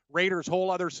Ben. Raiders,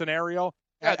 whole other scenario.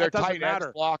 Yeah, they're tight ends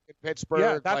block in Pittsburgh.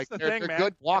 Yeah, that's the thing, man.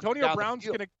 Good Antonio Brown's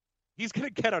going to he's going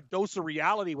to get a dose of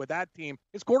reality with that team.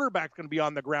 His quarterback's going to be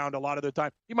on the ground a lot of the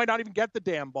time. He might not even get the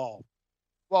damn ball.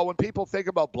 Well, when people think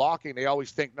about blocking, they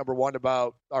always think, number one,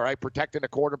 about, all right, protecting the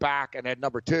quarterback, and then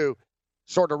number two,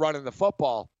 sort of running the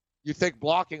football. You think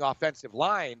blocking offensive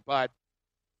line, but,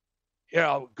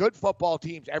 good football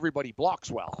teams, everybody blocks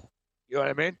well. You know what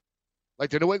I mean? Like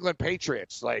the New England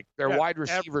Patriots, like their wide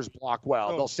receivers block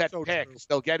well. They'll set picks. True.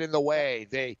 They'll get in the way.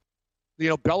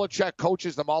 Belichick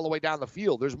coaches them all the way down the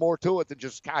field. There's more to it than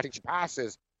just catching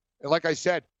passes. And like I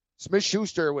said,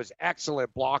 Smith-Schuster was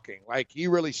excellent blocking. Like, he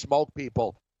really smoked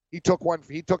people. He took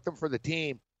them for the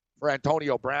team for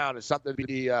Antonio Brown. It's something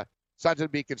to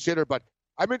be considered. But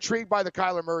I'm intrigued by the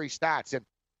Kyler Murray stats. And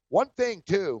one thing,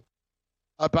 too,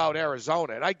 about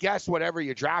Arizona, and I guess whatever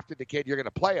you drafted the kid, you're going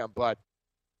to play him, but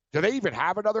do they even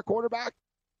have another quarterback?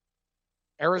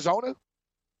 Arizona?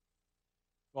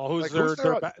 Well,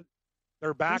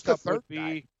 their backup would be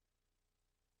guy?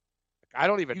 I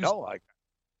don't even know.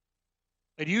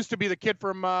 It used to be the kid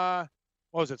from what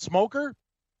was it, Smoker?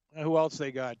 Who else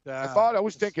they got? I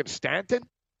was thinking Stanton.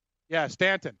 Yeah,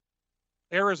 Stanton.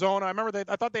 Arizona.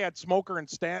 I thought they had Smoker and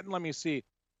Stanton. Let me see.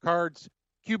 Cards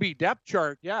QB depth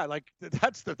chart. Yeah, like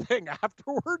that's the thing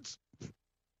afterwards.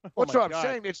 What's what I'm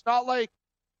saying? It's not like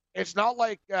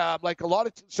a lot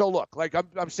of so look, like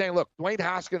I'm saying, look, Dwayne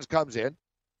Haskins comes in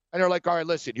and they're like, all right,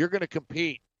 listen, you're going to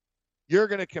compete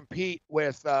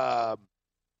with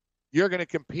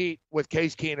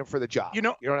Case Keenum for the job. You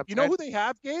know who they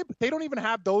have, Gabe? They don't even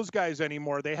have those guys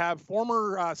anymore. They have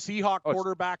former Seahawk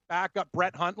quarterback backup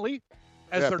Brett Huntley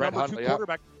as their Brett number Huntley, 2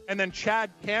 quarterback, and then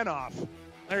Chad Canoff.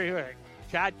 There you go.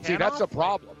 Chad Canoff. See, that's a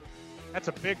problem. That's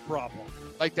a big problem.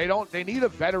 Like they need a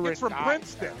veteran. It's from guy.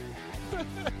 Princeton.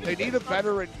 They need a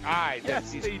veteran guy that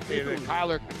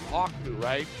Kyler can talk to,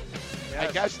 right? Yes.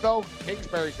 I guess, though,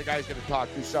 Kingsbury's the guy he's going to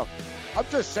talk to. So I'm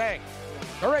just saying,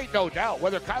 there ain't no doubt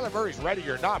whether Kyler Murray's ready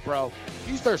or not, bro.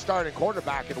 He's their starting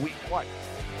quarterback in week 1.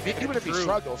 Even if he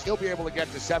struggles, he'll be able to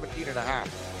get to 17.5.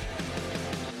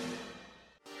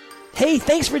 Hey,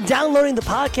 thanks for downloading the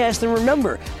podcast. And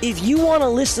remember, if you want to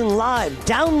listen live,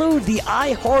 download the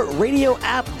iHeartRadio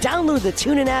app, download the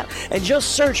TuneIn app, and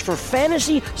just search for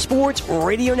Fantasy Sports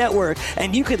Radio Network,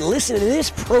 and you can listen to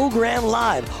this program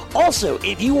live. Also,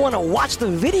 if you want to watch the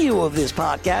video of this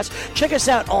podcast, check us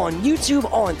out on YouTube,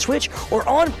 on Twitch, or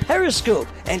on Periscope,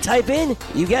 and type in,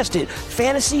 you guessed it,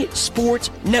 Fantasy Sports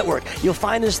Network. You'll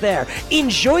find us there.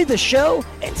 Enjoy the show,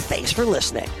 and thanks for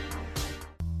listening.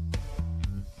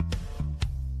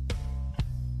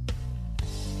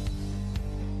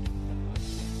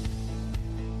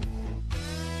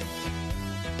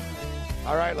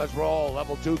 All right, let's roll.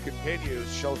 Level 2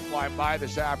 continues. Show's flying by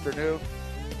this afternoon.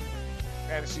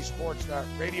 Fantasy Sports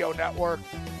Radio Network,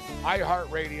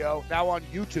 iHeartRadio, now on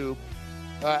YouTube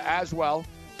as well.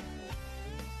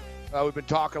 We've been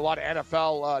talking a lot of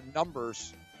NFL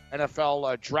numbers,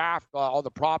 NFL draft. All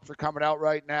the props are coming out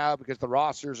right now because the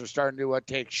rosters are starting to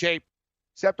take shape.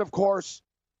 Except, of course,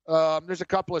 there's a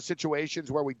couple of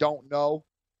situations where we don't know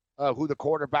who the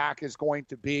quarterback is going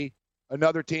to be.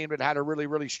 Another team that had a really,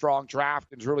 really strong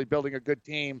draft and is really building a good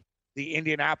team, the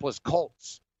Indianapolis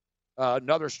Colts.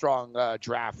 Another strong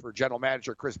draft for general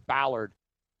manager Chris Ballard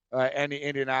and the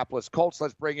Indianapolis Colts.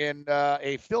 Let's bring in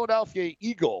a Philadelphia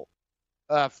Eagle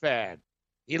fan.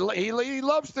 He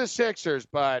loves the Sixers,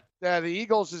 but the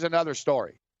Eagles is another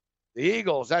story. The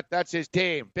Eagles, that's his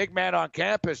team. Big man on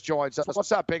campus joins us.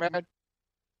 What's up, big man?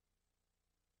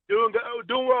 Doing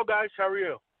well, guys. How are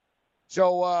you?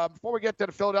 So before we get to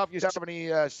the Philadelphia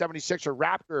 76er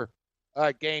Raptor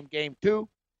game 2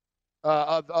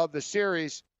 of the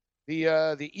series,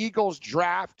 the Eagles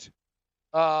draft,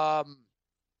 a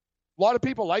lot of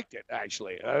people liked it,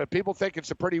 actually. People think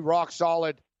it's a pretty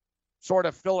rock-solid sort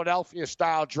of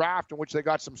Philadelphia-style draft in which they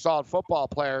got some solid football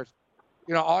players.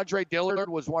 You know, Andre Dillard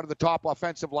was one of the top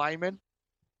offensive linemen.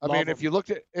 If you looked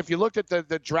at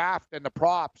the draft and the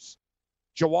props,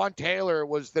 Jawan Taylor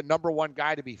was the number one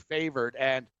guy to be favored.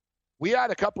 And we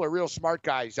had a couple of real smart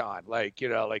guys on, like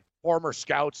former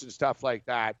scouts and stuff like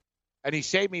that. And he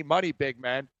saved me money, big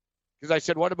man. Because I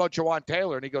said, what about Jawan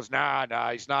Taylor? And he goes, nah,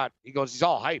 he's not. He goes, he's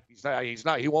all hype. He's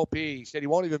not. He won't be. He said he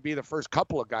won't even be the first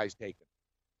couple of guys taken.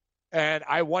 And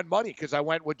I won money because I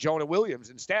went with Jonah Williams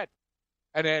instead.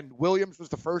 And then Williams was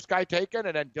the first guy taken,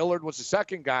 and then Dillard was the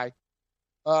second guy.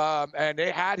 And they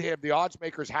had him, the odds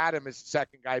makers had him as the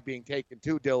second guy being taken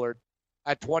to Dillard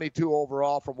at 22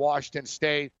 overall from Washington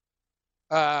State.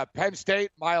 Penn State,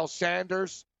 Miles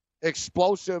Sanders,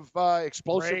 explosive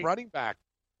running back.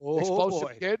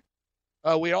 Explosive kid.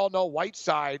 We all know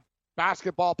Whiteside,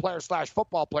 basketball player /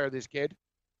 football player, this kid.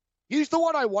 He's the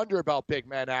one I wonder about, big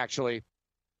man, actually.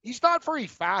 He's not very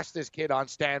fast, this kid on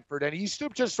Stanford, and he used to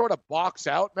just sort of box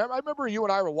out. I remember you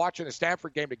and I were watching a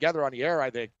Stanford game together on the air, I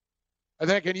think,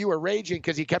 and you were raging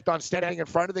because he kept on standing in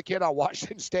front of the kid on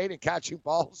Washington State and catching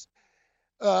balls.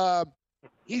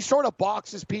 He sort of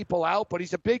boxes people out, but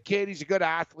he's a big kid. He's a good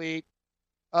athlete.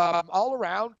 All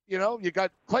around, you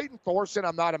got Clayton Thorson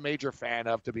I'm not a major fan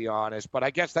of, to be honest, but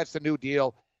I guess that's the new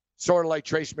deal. Sort of like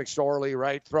Trace McSorley,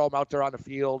 right? Throw him out there on the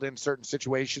field in certain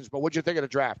situations. But what'd you think of the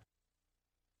draft?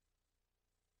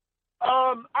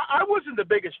 I wasn't the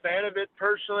biggest fan of it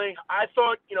personally. I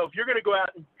thought, if you're going to go out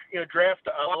and draft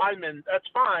a lineman, that's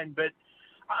fine. But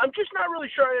I'm just not really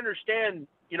sure I understand,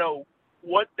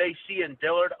 what they see in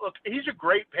Dillard. Look, he's a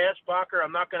great pass blocker.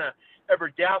 I'm not going to ever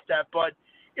doubt that. But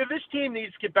if this team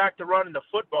needs to get back to running the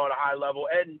football at a high level,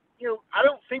 and I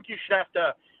don't think you should have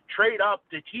to trade up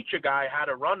to teach a guy how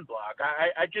to run block.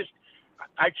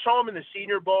 I saw him in the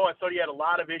Senior Bowl. I thought he had a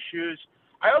lot of issues.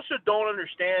 I also don't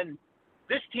understand.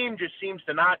 This team just seems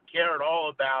to not care at all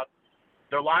about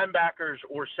their linebackers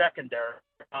or secondary.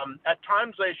 At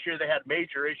times last year, they had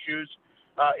major issues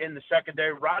in the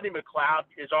secondary. Rodney McLeod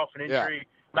is off an injury.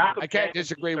 Yeah. I can't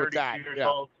disagree with that.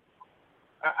 Yeah.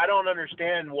 I don't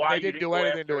understand why they didn't do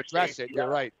anything to address it. You're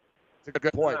right. It's a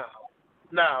good point.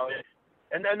 No.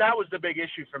 And that was the big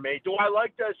issue for me. Do I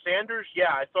like Sanders?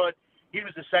 Yeah, I thought he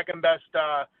was the second best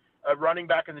running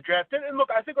back in the draft. And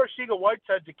look, I think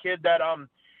Arcega-Whiteside's a kid that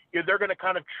they're going to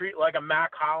kind of treat like a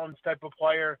Mac Hollins type of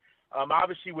player.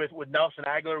 Obviously, with Nelson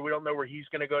Aguilar, we don't know where he's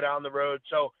going to go down the road.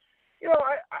 So,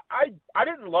 I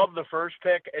didn't love the first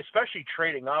pick, especially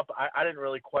trading up. I didn't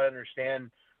really quite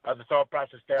understand the thought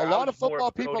process there. A lot of football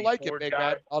people like it, big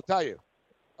man. I'll tell you.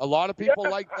 A lot of people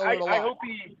like Dillard a lot. I hope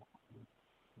he.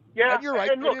 Yeah, and you're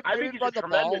right. And look, I think he's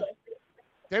tremendous.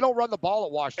 They don't run the ball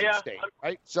at Washington State,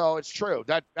 right? So it's true.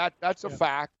 That's a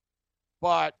fact.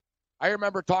 But I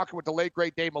remember talking with the late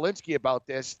great Dave Malinsky about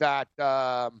this. That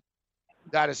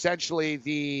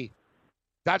essentially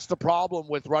That's the problem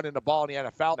with running the ball in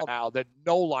the NFL now, that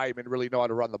no linemen really know how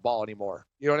to run the ball anymore.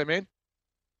 You know what I mean?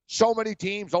 So many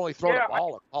teams only throw the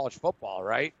ball in college football,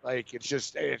 right? Like, it's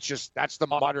just that's the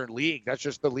modern league. That's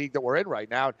just the league that we're in right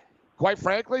now. Quite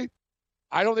frankly,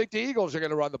 I don't think the Eagles are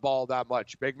going to run the ball that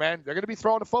much, big man. They're going to be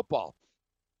throwing the football.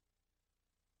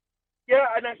 Yeah,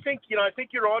 and I think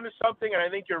you're onto something, and I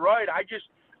think you're right. I've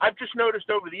just noticed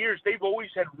over the years they've always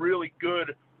had really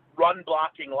good run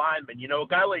blocking linemen. You know, a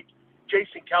guy like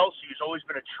Jason Kelsey, who's always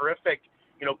been a terrific,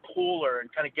 pooler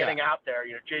and kind of getting out there.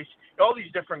 You know, Jason, all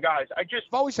these different guys. I've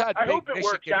always had I big hope it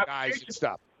works out. guys and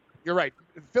stuff. You're right.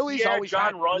 Philly's always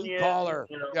John had Runyon,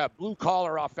 blue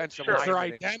collar offensive Sure. linemen. Their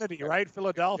identity, right?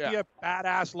 Philadelphia,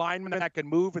 badass linemen that can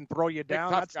move and throw you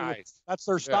down. That's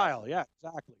their style. Yeah,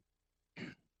 exactly.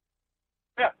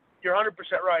 Yeah, you're 100%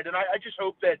 right. And I just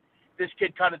hope that this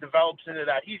kid kind of develops into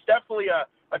that. He's definitely a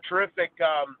terrific,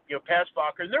 pass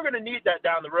blocker, and they're going to need that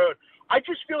down the road. I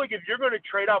just feel like if you're going to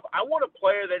trade up, I want a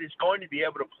player that is going to be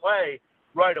able to play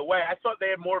right away. I thought they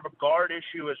had more of a guard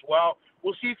issue as well.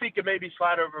 We'll see if he can maybe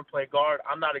slide over and play guard.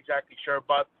 I'm not exactly sure,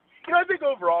 but I think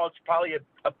overall it's probably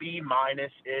a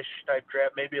B-ish type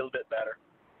draft, maybe a little bit better.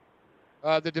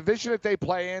 The division that they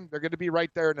play in, they're going to be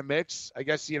right there in the mix. I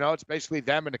guess, it's basically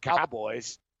them and the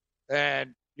Cowboys.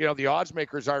 And, the odds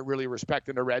makers aren't really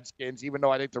respecting the Redskins, even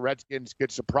though I think the Redskins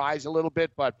could surprise a little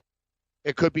bit, but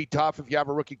it could be tough if you have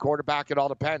a rookie quarterback. It all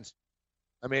depends.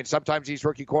 I mean, sometimes these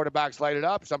rookie quarterbacks light it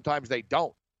up. Sometimes they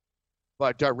don't.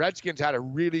 But Redskins had a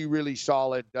really, really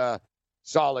solid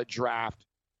draft.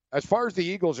 As far as the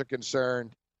Eagles are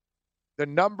concerned, the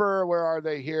number, where are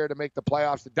they here to make the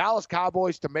playoffs? The Dallas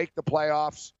Cowboys to make the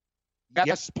playoffs.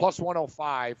 Yes, plus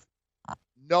 105.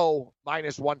 No,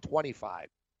 minus 125.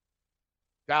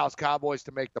 Dallas Cowboys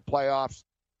to make the playoffs.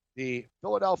 The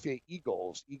Philadelphia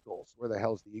Eagles, where the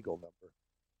hell's the Eagle number?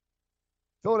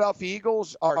 Philadelphia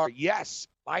Eagles are, yes,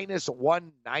 minus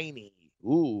 190.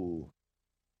 Ooh.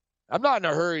 I'm not in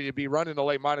a hurry to be running the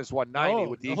late minus 190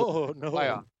 with the Eagles in the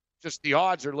playoff. Just the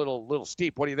odds are a little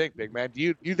steep. What do you think, big man? Do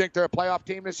you think they're a playoff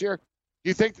team this year?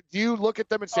 Do you look at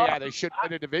them and say, they should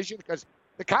win a division? Because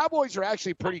the Cowboys are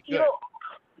actually pretty good.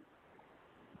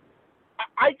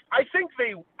 I think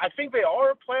they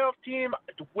are a playoff team.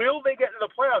 Will they get into the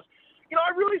playoffs?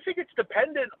 I really think it's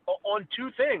dependent on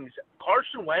two things.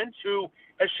 Carson Wentz, who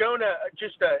has shown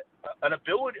an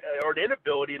ability or an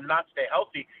inability to not stay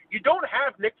healthy. You don't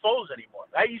have Nick Foles anymore.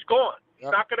 He's gone.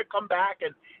 He's not going to come back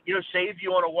and save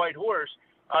you on a white horse.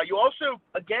 You also,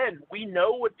 again, we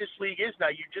know what this league is now.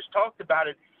 You just talked about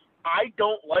it. I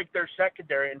don't like their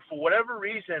secondary, and for whatever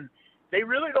reason, they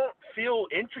really don't feel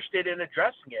interested in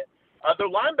addressing it. Their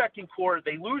linebacking core,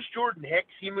 they lose Jordan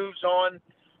Hicks. He moves on.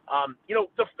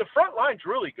 The front line's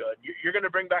really good. You're going to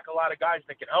bring back a lot of guys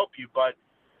that can help you. But,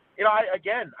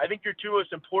 I think your two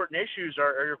most important issues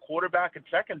are your quarterback and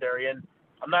secondary. And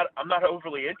I'm not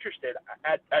overly interested.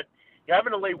 At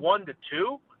having to lay 1 to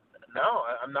 2, no,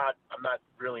 I'm not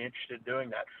really interested in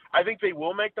doing that. I think they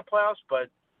will make the playoffs, but,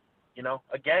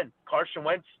 again, Carson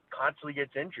Wentz constantly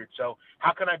gets injured. So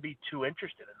how can I be too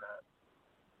interested in that?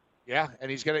 Yeah, and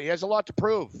he has a lot to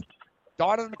prove.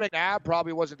 Donovan McNabb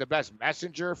probably wasn't the best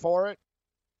messenger for it.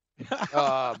 He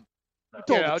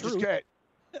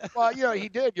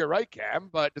did. You're right, Cam.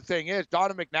 But the thing is,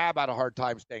 Donovan McNabb had a hard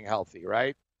time staying healthy,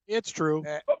 right? It's true.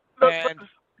 But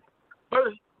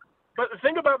the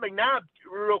thing about McNabb,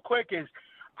 real quick, is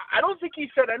I don't think he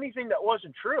said anything that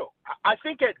wasn't true. I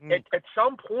think at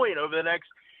some point over the next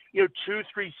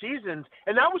 2-3 seasons,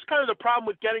 and that was kind of the problem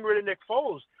with getting rid of Nick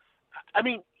Foles. I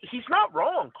mean, he's not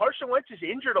wrong. Carson Wentz is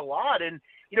injured a lot, and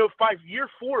by year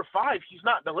 4 or 5, he's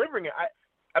not delivering it.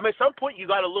 I mean, at some point you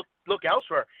got to look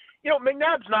elsewhere.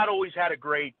 McNabb's not always had a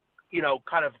great,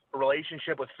 kind of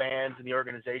relationship with fans and the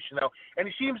organization, though, and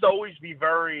he seems to always be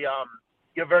very,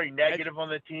 very negative on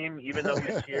the team, even though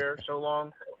he's here so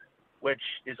long, which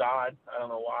is odd. I don't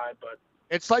know why, but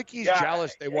it's like he's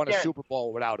jealous they won a Super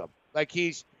Bowl without him. Like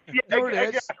he's, exactly.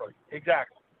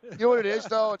 You know what it is,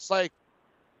 though? It's like,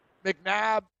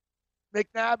 McNabb,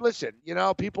 listen,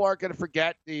 people aren't going to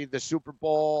forget the Super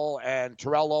Bowl and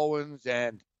Terrell Owens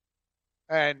and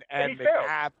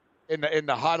McNabb in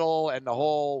the huddle and the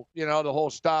whole, the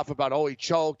whole stuff about, he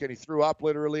choked and he threw up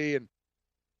literally. And,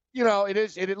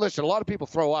 listen, a lot of people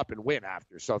throw up and win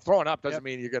after. So throwing up doesn't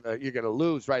mean you're going to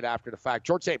lose right after the fact.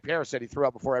 George St. Pierre said he threw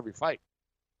up before every fight.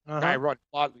 Guy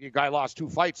lost 2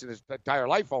 fights in his entire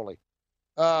life only.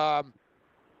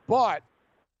 But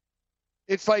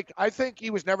it's like, I think he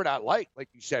was never that liked, like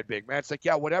you said, big man. It's like,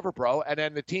 yeah, whatever, bro. And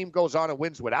then the team goes on and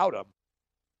wins without him.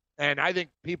 And I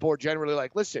think people are generally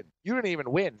like, listen, you didn't even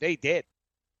win. They did.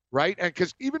 right? And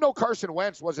because even though Carson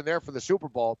Wentz wasn't there for the Super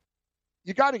Bowl,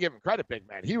 you got to give him credit, big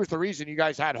man. He was the reason you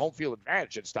guys had home field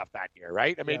advantage and stuff that year,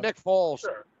 right? I mean, Nick Foles,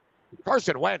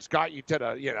 Carson Wentz got you to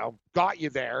the, got you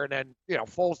there, and then,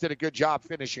 Foles did a good job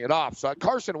finishing it off. So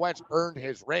Carson Wentz earned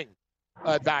his ring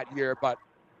that year, but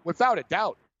without a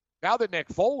doubt, now that Nick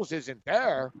Foles isn't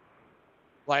there,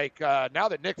 and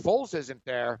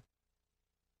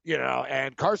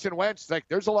Carson Wentz,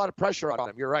 there's a lot of pressure on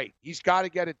him. You're right. He's got to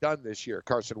get it done this year,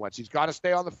 Carson Wentz. He's got to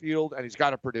stay on the field, and he's got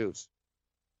to produce.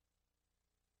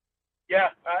 Yeah,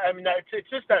 I mean, it's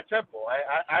just that simple.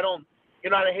 I don't,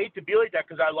 and I hate to be like that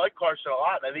because I like Carson a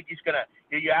lot, and I think he's going to,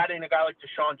 you add in a guy like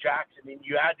Deshaun Jackson, and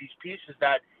you add these pieces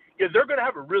that, they're going to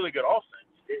have a really good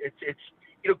offense. It's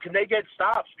can they get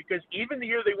stops? Because even the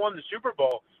year they won the Super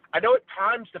Bowl, I know at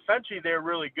times defensively they're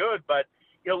really good, but,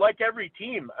 like every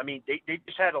team, I mean, they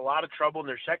just had a lot of trouble in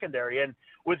their secondary. And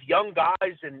with young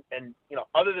guys and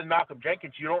other than Malcolm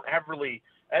Jenkins, you don't have really,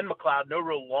 and McLeod, no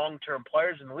real long-term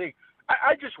players in the league.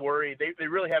 I just worry. They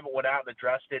really haven't went out and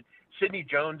addressed it. Sidney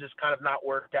Jones has kind of not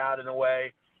worked out in a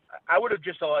way. I would have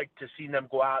just liked to see them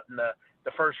go out in the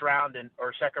first round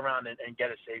or second round and get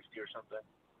a safety or something.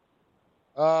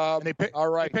 All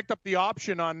right. They picked up the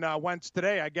option on Wentz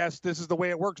today. I guess this is the way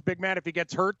it works. Big man, if he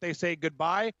gets hurt, they say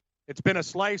goodbye. It's been a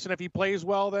slice, and if he plays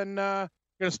well, then going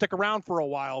to stick around for a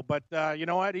while. But you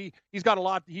know what? He's got a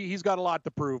lot. He's got a lot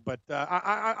to prove. But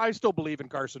I still believe in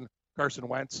Carson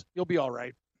Wentz. He'll be all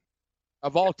right.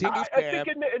 Of all teams, I think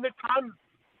in the time.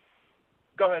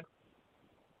 Go ahead.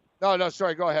 No,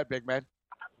 sorry. Go ahead, big man.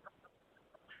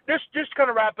 Just kind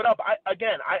of wrap it up.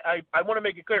 I want to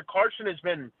make it clear. Carson has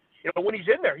been, when he's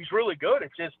in there, he's really good.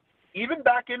 It's just even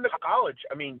back into college.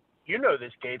 I mean,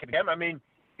 this game. I mean,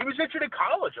 he was injured in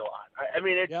college a lot. I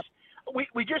mean, it's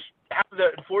we just have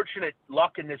the unfortunate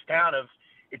luck in this town of.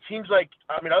 It seems like,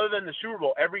 I mean, other than the Super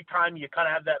Bowl, every time you kind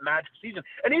of have that magic season,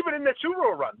 and even in the Super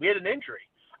Bowl run, we had an injury.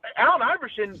 Allen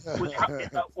Iverson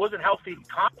wasn't healthy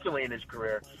constantly in his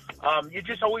career. You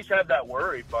just always have that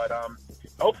worry, but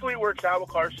hopefully it works out with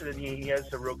Carson and he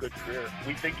has a real good career.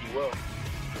 We think he will.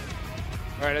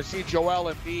 All right, I see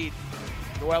Joel Embiid.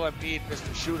 Joel Embiid missed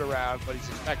a shoot-around, but he's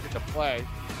expected to play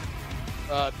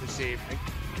this evening.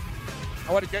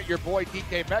 I want to get your boy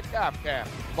DK Metcalf Cam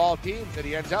of all teams that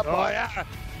he ends up on. Oh, yeah.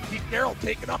 Pete Carroll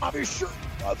taking off his shirt,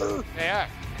 brother. Yeah.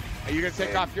 Are you going to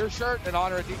take off your shirt in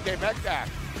honor of DK Metcalf?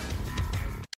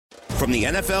 From the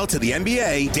NFL to the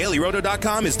NBA,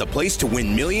 DailyRoto.com is the place to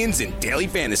win millions in daily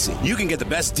fantasy. You can get the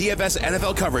best DFS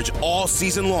NFL coverage all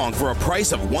season long for a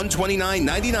price of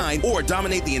 $129.99 or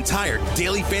dominate the entire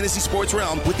daily fantasy sports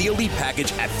realm with the Elite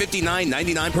Package at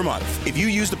 $59.99 per month. If you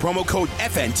use the promo code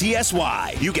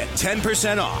FNTSY, you get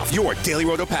 10% off your Daily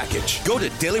Roto package. Go to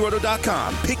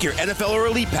DailyRoto.com, pick your NFL or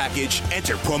Elite Package,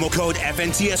 enter promo code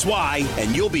FNTSY,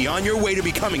 and you'll be on your way to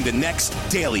becoming the next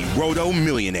Daily Roto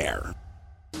millionaire.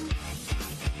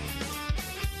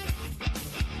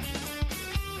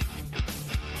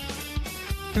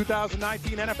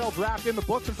 2019 NFL Draft in the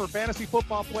books, and for fantasy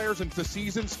football players, and the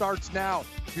season starts now.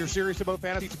 If you're serious about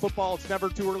fantasy football, it's never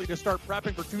too early to start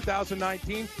prepping for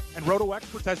 2019, and Roto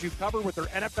Experts has you covered with their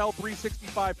NFL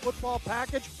 365 football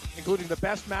package, including the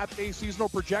best math-based seasonal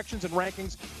projections and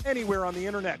rankings anywhere on the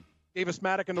internet. Davis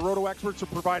Maddock and the Roto Experts are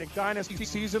providing dynasty,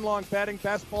 season-long betting,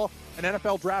 best ball, and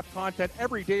NFL draft content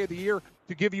every day of the year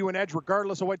to give you an edge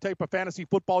regardless of what type of fantasy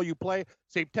football you play.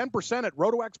 Save 10% at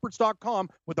rotoexperts.com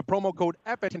with the promo code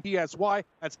FNTSY.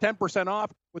 That's 10%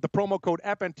 off with the promo code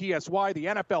FNTSY, the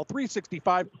NFL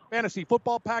 365 fantasy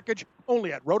football package,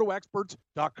 only at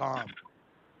rotoexperts.com.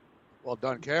 Well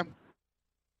done, Cam.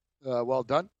 Well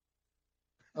done.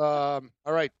 All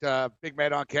right, big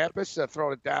man on campus,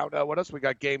 throwing it down. What else? We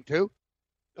got game 2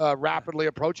 rapidly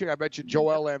approaching. I mentioned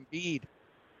Joel Embiid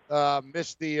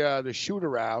missed the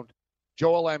shoot-around.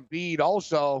 Joel Embiid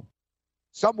also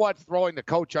somewhat throwing the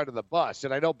coach under the bus.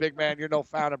 And I know, big man, you're no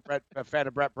fan of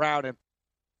Brett Brown, and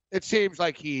it seems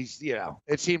like he's not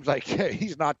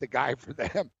the guy for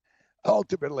them.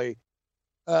 Ultimately,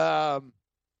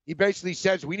 he basically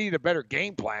says we need a better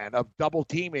game plan of double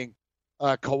teaming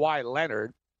Kawhi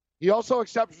Leonard. He also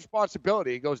accepts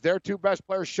responsibility. He goes, their 2 best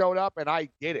players showed up, and I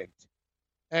didn't.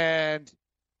 And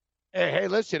hey,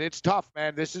 listen, it's tough,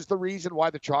 man. This is the reason why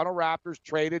the Toronto Raptors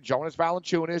traded Jonas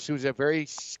Valanciunas, who's a very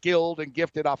skilled and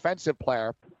gifted offensive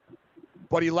player,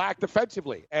 but he lacked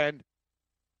defensively. And,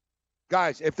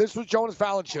 guys, if this was Jonas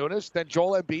Valanciunas, then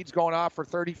Joel Embiid's going off for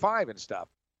 35 and stuff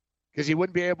because he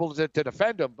wouldn't be able to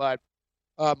defend him. But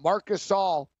Marc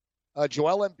Gasol,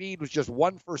 Joel Embiid was just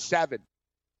 1 for 7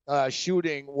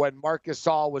 shooting when Marc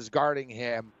Gasol was guarding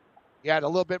him. He had a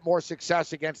little bit more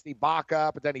success against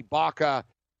Ibaka, but then Ibaka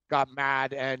got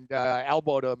mad and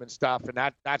elbowed him and stuff, and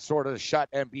that sort of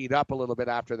shut Embiid up a little bit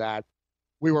after that.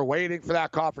 We were waiting for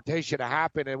that confrontation to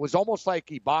happen. It was almost like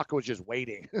Ibaka was just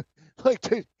waiting.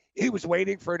 He was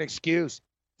waiting for an excuse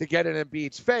to get in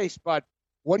Embiid's face. But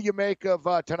what do you make of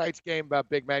tonight's game,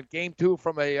 big man? Game 2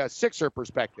 from a Sixer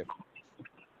perspective.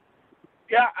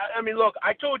 Yeah, I mean, look,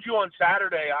 I told you on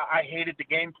Saturday I hated the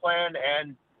game plan,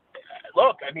 and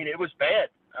look, I mean, it was bad.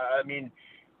 I mean,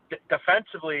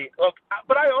 defensively, look,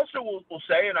 but I also will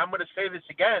say, and I'm going to say this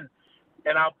again,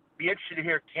 and I'll be interested to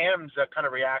hear Cam's kind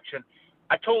of reaction.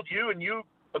 I told you, and you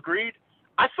agreed.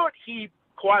 I thought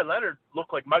Kawhi Leonard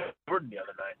looked like Michael Jordan the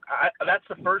other night. That's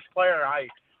the first player I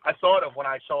thought of when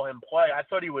I saw him play. I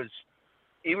thought he was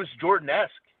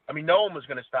Jordan-esque. I mean, no one was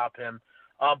going to stop him.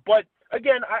 But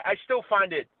again, I still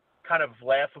find it kind of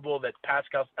laughable that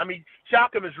Pascal. I mean,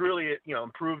 Siakam has really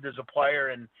improved as a player,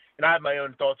 and I have my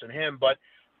own thoughts on him. But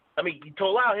I mean, to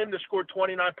allow him to score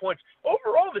 29 points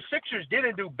overall, the Sixers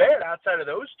didn't do bad outside of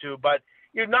those two. But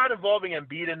you're not involving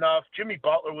Embiid enough. Jimmy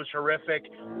Butler was horrific,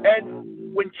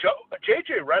 and when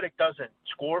JJ Redick doesn't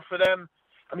score for them,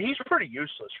 I mean, he's pretty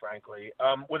useless, frankly.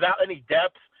 Without any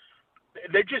depth,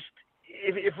 they just.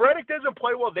 If Redick doesn't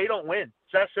play well, they don't win.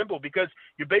 It's that simple because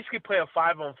you're basically playing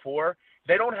 5-on-4.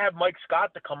 They don't have Mike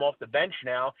Scott to come off the bench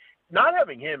now. Not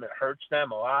having him, it hurts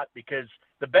them a lot because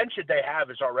the bench that they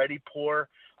have is already poor.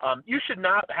 You should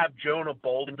not have Jonah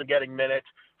Bolden getting minutes.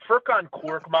 Furkan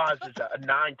Korkmaz is a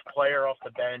ninth player off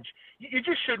the bench. You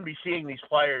just shouldn't be seeing these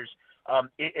players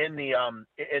in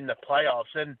the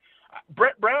playoffs. And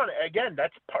Brett Brown, again,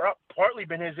 that's partly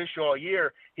been his issue all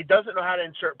year. He doesn't know how to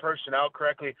insert personnel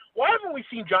correctly. Why haven't we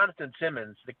seen Jonathan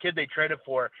Simmons, the kid they traded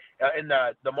for in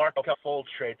the Markel Fultz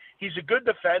trade? He's a good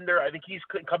defender. I think he's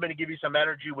coming to give you some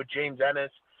energy with James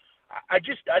Ennis. I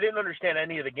didn't understand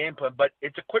any of the game plan, but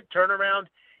it's a quick turnaround.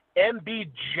 MB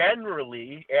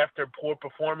generally, after poor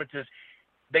performances,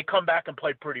 they come back and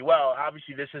play pretty well.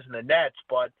 Obviously, this isn't the Nets,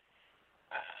 but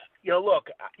look,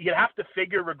 you have to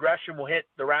figure regression will hit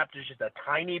the Raptors just a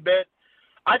tiny bit.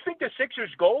 I think the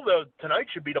Sixers' goal, though, tonight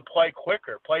should be to play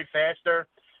quicker, play faster.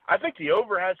 I think the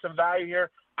over has some value here.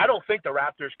 I don't think the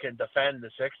Raptors can defend the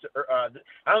Sixers. I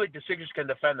don't think the Sixers can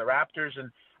defend the Raptors.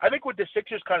 And I think with the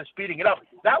Sixers kind of speeding it up,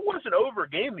 that was an over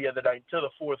game the other night until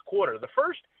the fourth quarter. The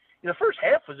first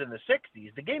half was in the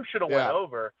 60s. The game should have went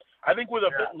over. I think with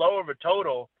a bit lower of a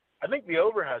total, I think the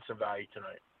over has some value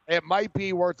tonight. It might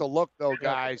be worth a look, though,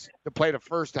 guys, to play the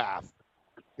first half.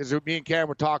 Because me and Cam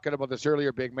were talking about this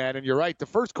earlier, big man. And you're right. The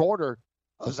first quarter,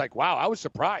 I was like, wow, I was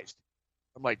surprised.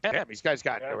 I'm like, damn, these guys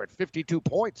they were at 52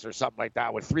 points or something like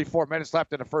that with 3-4 minutes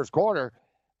left in the first quarter.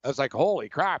 I was like, holy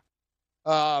crap.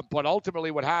 But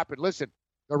ultimately what happened, listen,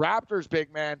 the Raptors,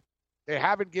 big man, they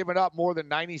haven't given up more than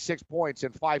 96 points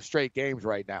in 5 straight games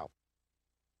right now.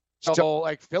 So,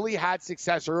 like, Philly had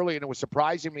success early, and it was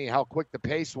surprising me how quick the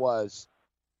pace was.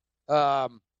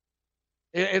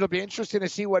 It'll be interesting to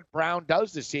see what Brown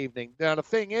does this evening. Now, the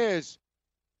thing is,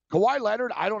 Kawhi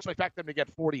Leonard, I don't expect them to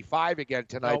get 45 again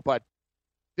tonight, but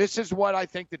this is what I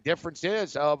think the difference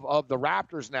is of the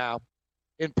Raptors now.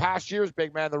 In past years,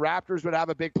 big man, the Raptors would have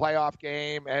a big playoff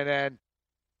game, and then,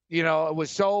 it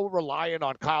was so reliant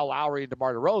on Kyle Lowry and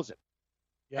DeMar DeRozan.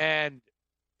 Yep. And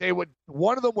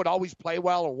one of them would always play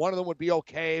well, or one of them would be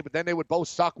okay, but then they would both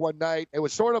suck one night. It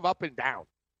was sort of up and down.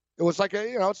 It was like,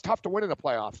 it's tough to win in the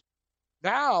playoffs.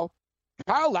 Now,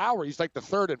 Kyle Lowry's like the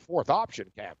third and fourth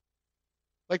option, Cam.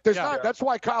 Like, that's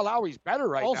why Kyle Lowry's better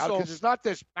now, because there's not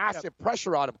this massive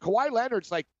pressure on him. Kawhi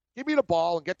Leonard's like, give me the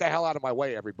ball and get the hell out of my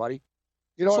way, everybody.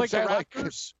 You know what I'm saying?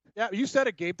 Raptors, yeah, you said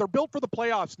it, Gabe. They're built for the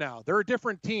playoffs now. They're a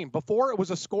different team. Before, it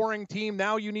was a scoring team.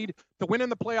 Now you need to win in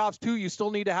the playoffs, too. You still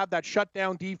need to have that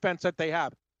shutdown defense that they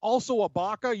have. Also,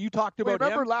 Ibaka, you talked about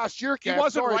remember him. last year, Cam? He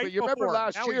wasn't Sorry, right but you before. remember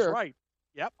last now year? He's right.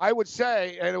 Yep. I would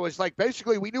say, and it was like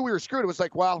basically we knew we were screwed. It was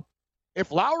like, well,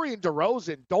 if Lowry and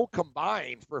DeRozan don't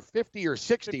combine for 50 or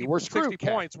 60, we're screwed. 60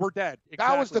 points, we're dead.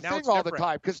 Exactly. That was the now thing all the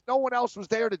time because no one else was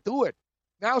there to do it.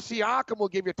 Now Siakam will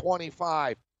give you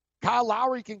 25. Kyle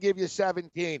Lowry can give you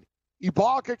 17.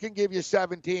 Ibaka can give you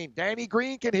 17. Danny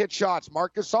Green can hit shots.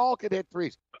 Marc Gasol can hit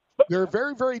threes. They're a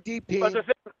very, very deep team. But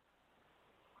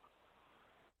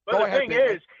the thing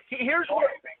is, here's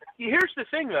the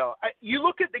thing, though. You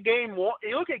look at game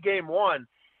one.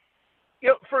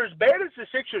 For as bad as the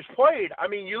Sixers played, I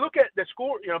mean, you look at the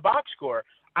score, box score.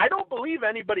 I don't believe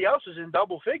anybody else is in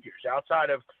double figures outside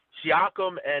of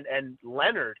Siakam and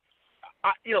Leonard.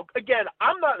 Again,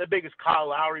 I'm not the biggest Kyle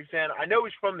Lowry fan. I know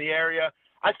he's from the area.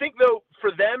 I think, though,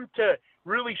 for them to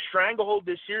really stranglehold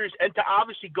this series and to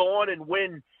obviously go on and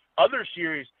win other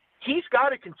series, he's got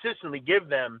to consistently give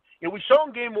them. We saw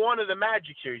in game 1 of the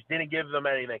Magic series, didn't give them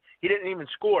anything. He didn't even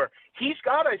score. He's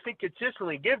got to, I think,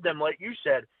 consistently give them, like you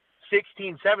said,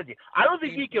 16, 17. I don't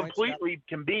think he completely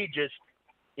can be just,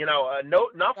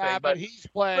 nothing. Yeah, but he's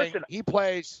playing. Listen, he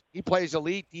plays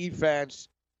elite defense.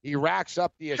 He racks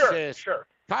up the assists. Sure.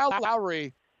 Kyle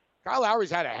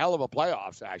Lowry's had a hell of a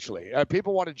playoffs, actually.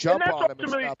 People want to jump on him and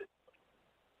stuff.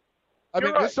 I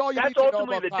mean, right. This is all you That's need to know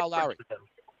ultimately about the Kyle Lowry.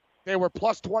 They were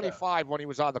plus 25 when he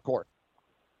was on the court.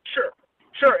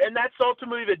 Sure, and that's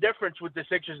ultimately the difference with the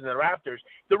Sixers and the Raptors.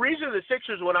 The reason the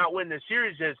Sixers will not win this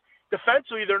series is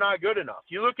defensively they're not good enough.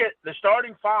 You look at the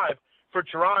starting 5 for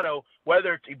Toronto,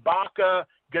 whether it's Ibaka,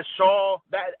 Gasol,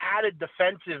 that added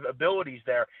defensive abilities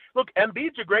there. Look,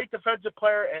 Embiid's a great defensive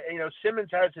player, and Simmons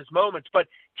has his moments, but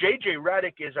J.J.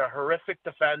 Redick is a horrific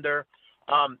defender.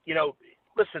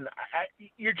 Listen,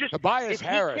 you're just Tobias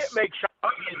Harris. He can't make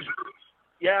shots.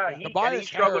 He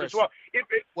struggled as well.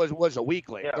 Was a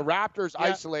weakling. Yeah. The Raptors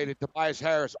isolated Tobias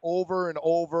Harris over and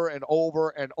over and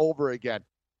over and over again.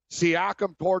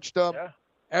 Siakam torched him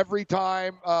every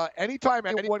time. Anytime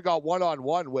anyone got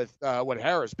one-on-one with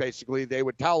Harris, basically, they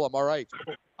would tell him, all right,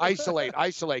 isolate,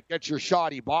 get your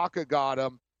shot. Ibaka got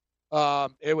him.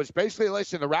 It was basically,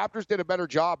 listen, the Raptors did a better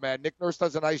job, man. Nick Nurse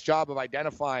does a nice job of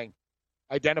identifying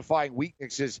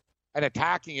weaknesses and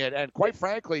attacking it. And quite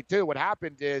frankly, too, what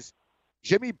happened is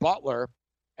Jimmy Butler,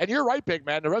 and you're right, big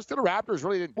man, the rest of the Raptors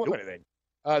really didn't do anything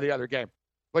the other game.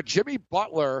 But Jimmy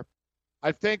Butler,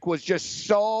 I think, was just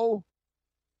so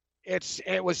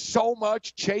it was so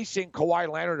much chasing Kawhi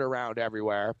Leonard around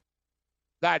everywhere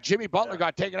that Jimmy Butler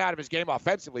got taken out of his game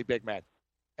offensively, big man.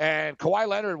 And Kawhi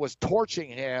Leonard was torching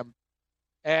him.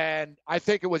 And I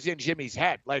think it was in Jimmy's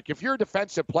head. Like, if you're a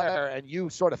defensive player and you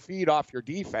sort of feed off your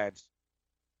defense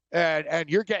and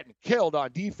you're getting killed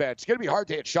on defense, it's going to be hard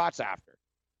to hit shots after.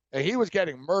 And he was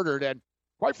getting murdered. And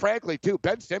quite frankly, too,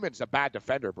 Ben Simmons is a bad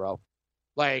defender, bro.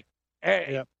 Like,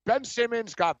 Ben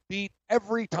Simmons got beat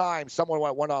every time someone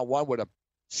went one-on-one with him.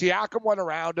 Siakam went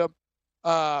around him.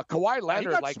 Kawhi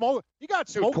Leonard, he got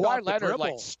smoked Kawhi off Leonard, the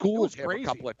dribble. schooled him crazy. a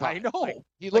couple of times. I know. Like,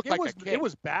 he looked like a kid. It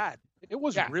was bad. It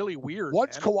was really weird.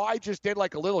 Once man. Kawhi just did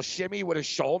like a little shimmy with his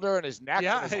shoulder and his neck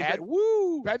and his head.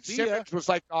 Woo! Ben Simmons was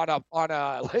like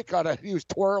he was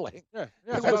twirling. Yeah,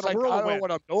 He was like, I don't know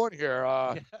what I'm doing here.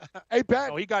 Hey,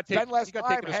 Ben, Ben last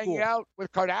time hanging out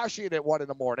with Kardashian at 1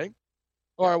 a.m.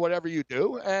 or whatever you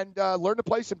do, and learn to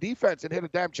play some defense and hit a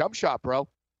damn jump shot, bro.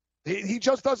 He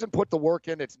just doesn't put the work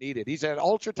in that's needed. He's an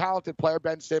ultra-talented player,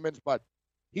 Ben Simmons, but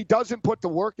he doesn't put the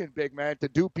work in, big man,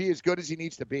 to be as good as he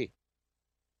needs to be.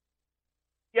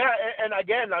 Yeah, and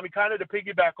again, I mean, kind of to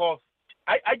piggyback off,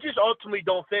 I just ultimately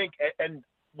don't think, and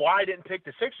why I didn't pick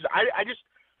the Sixers, I just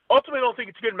ultimately don't think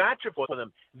it's a good matchup for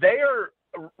them. They are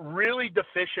really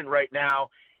deficient right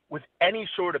now with any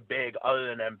sort of big other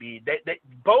than Embiid.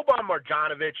 Boban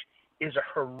Marjanovic is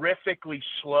a horrifically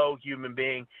slow human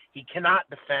being. He cannot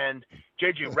defend.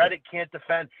 J.J. Redick can't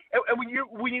defend. And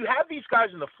when you have these guys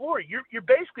on the floor, you're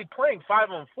basically playing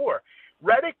 5-on-4.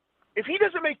 Redick, if he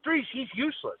doesn't make threes, he's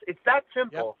useless. It's that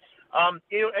simple. Yep.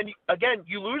 And again,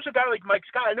 you lose a guy like Mike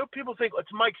Scott. I know people think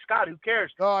it's Mike Scott. Who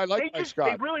cares? No, I like Mike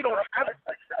Scott. They really don't have it.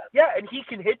 Yeah, and he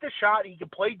can hit the shot. He can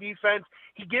play defense.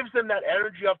 He gives them that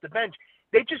energy off the bench.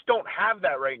 They just don't have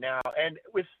that right now. And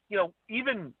with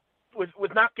even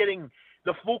with not getting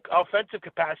the full offensive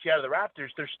capacity out of the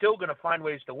Raptors, they're still going to find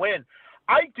ways to win.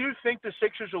 I do think the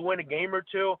Sixers will win a game or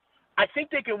two. I think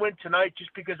they can win tonight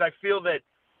just because I feel that.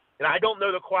 And I don't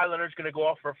know that Kawhi Leonard's going to go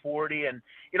off for 40. And,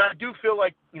 I do feel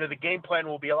like, the game plan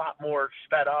will be a lot more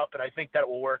sped up, and I think that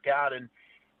will work out and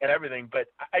everything. But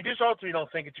I just ultimately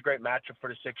don't think it's a great matchup for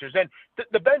the Sixers. And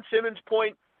the Ben Simmons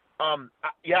point, I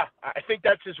think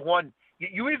that's just one.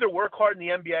 You either work hard in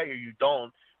the NBA or you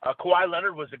don't. Kawhi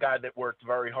Leonard was a guy that worked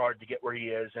very hard to get where he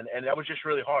is, and that was just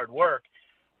really hard work.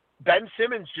 Ben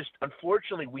Simmons just,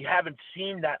 unfortunately, we haven't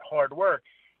seen that hard work.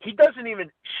 He doesn't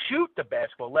even shoot the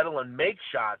basketball, let alone make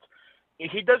shots.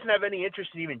 He doesn't have any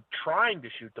interest in even trying to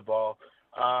shoot the ball.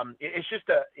 It's just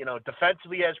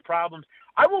defensively he has problems.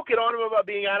 I won't get on him about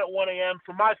being out at 1 a.m.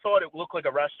 From my thought, it looked like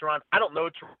a restaurant. I don't know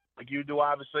it's like you do,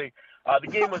 obviously. The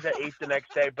game was at 8 the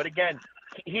next day. But, again,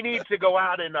 he needs to go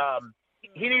out and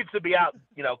he needs to be out,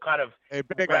 kind of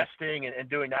resting and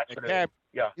doing that sort of thing.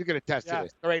 Yeah. You can attest to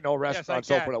this. There ain't no restaurants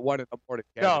open at 1 in the morning.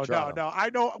 No. I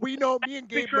know. We know. Me and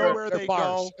Gabe know where they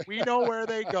go. We know where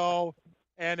they go.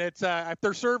 And it's if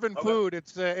they're serving food,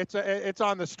 it's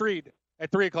on the street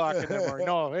at 3:00 in the morning.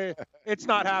 No, it's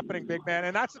not happening, big man.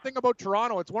 And that's the thing about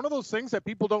Toronto. It's one of those things that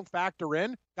people don't factor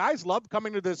in. Guys love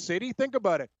coming to this city. Think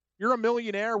about it. You're a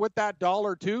millionaire with that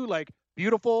 $1 too. Like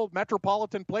beautiful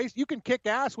metropolitan place. You can kick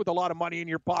ass with a lot of money in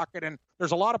your pocket, and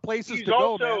there's a lot of places to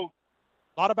go, man.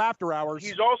 A lot of after hours.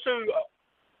 He's also,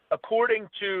 according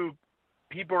to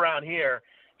people around here,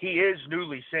 he is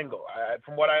newly single.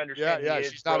 From what I understand, yeah,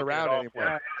 she's not around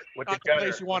anymore. With not the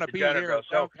place you want to be here.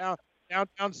 So,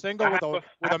 downtown single with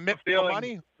a mitt full of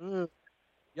money.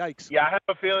 Yikes. Yeah, I have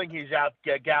a feeling he's out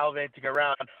gallivanting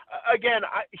around. Again,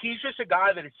 he's just a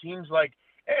guy that it seems like,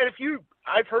 and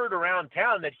I've heard around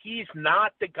town that he's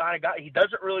not the kind of guy. He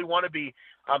doesn't really want to be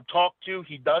talked to.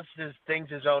 He does his things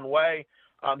his own way.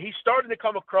 He's starting to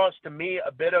come across to me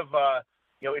a bit of,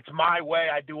 it's my way.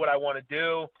 I do what I want to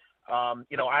do. I'm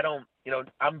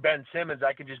Ben Simmons.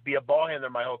 I can just be a ball handler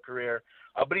my whole career.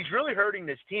 But he's really hurting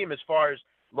this team as far as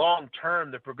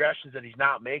long-term, the progressions that he's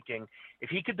not making. If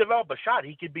he could develop a shot,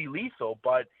 he could be lethal.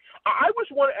 But I was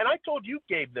one, and I told you,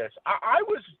 Gabe, this. I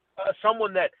was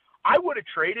someone that I would have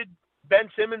traded Ben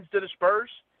Simmons to the Spurs.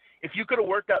 If you could have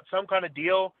worked out some kind of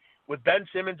deal with Ben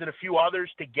Simmons and a few others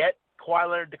to get Kawhi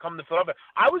Leonard to come to Philadelphia,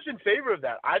 I was in favor of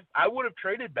that. I would have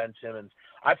traded Ben Simmons.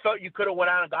 I felt you could have went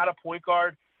out and got a point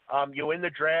guard, in the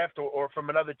draft or from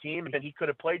another team, and he could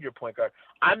have played your point guard.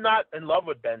 I'm not in love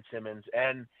with Ben Simmons,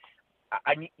 and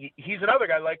he's another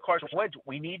guy like Carson Wentz.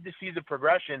 We need to see the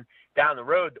progression down the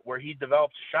road where he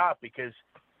develops a shot, because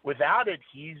without it,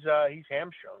 he's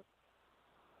hamstrung.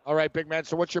 All right, big man.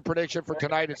 So what's your prediction for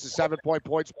tonight? It's a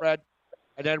 7-point spread,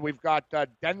 and then we've got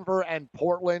Denver and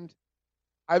Portland.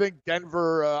 I think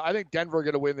Denver are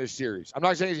going to win this series. I'm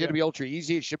not saying it's going to be ultra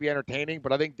easy. It should be entertaining,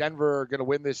 but I think Denver are going to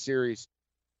win this series.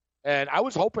 And I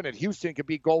was hoping that Houston could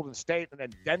beat Golden State, and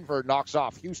then Denver knocks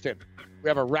off Houston. We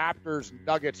have a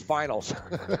Raptors-Nuggets finals.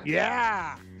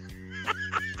 Yeah.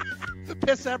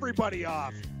 Piss everybody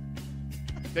off.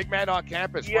 Big man on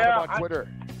campus. Find him on Twitter.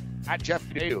 At Jeff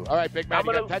Nadu. All right, big man,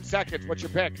 you got 10 seconds. What's your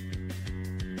pick?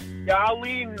 Yeah, I'll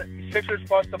lean Sixers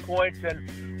plus the points,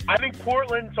 and I think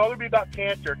Portland's all going to be about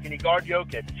Cantor. Can he guard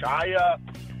Jokic?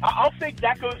 I'll think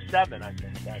that goes 7, I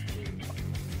think. That's it.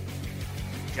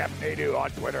 Jeff Nadu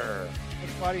on Twitter.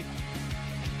 Thanks, buddy.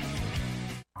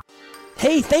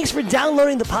 Hey, thanks for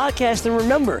downloading the podcast. And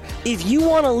remember, if you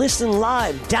want to listen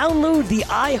live, download the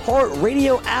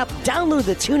iHeartRadio app, download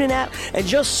the TuneIn app, and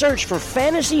just search for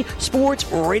Fantasy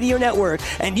Sports Radio Network,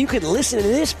 and you can listen to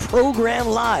this program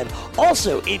live.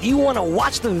 Also, if you want to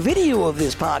watch the video of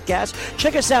this podcast,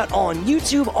 check us out on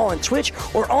YouTube, on Twitch,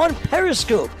 or on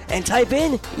Periscope, and type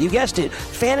in, you guessed it,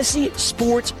 Fantasy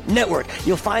Sports Network.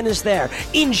 You'll find us there.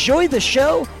 Enjoy the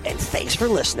show, and thanks for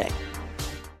listening.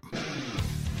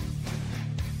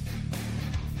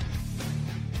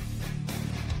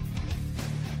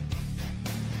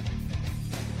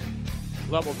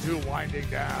 Level 2 winding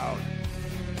down.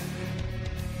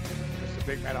 This is the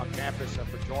big man on campus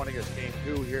for joining us. Game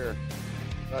 2 here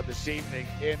this evening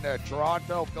in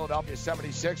Toronto. Philadelphia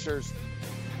 76ers.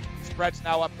 Spread's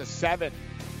now up to 7.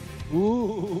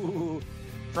 Ooh,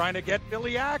 trying to get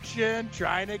Philly action.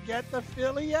 Trying to get the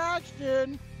Philly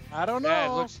action. I don't know.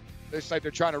 Yeah, it looks like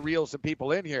they're trying to reel some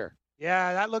people in here.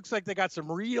 Yeah, that looks like they got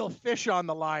some real fish on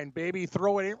the line, baby.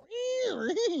 Throw it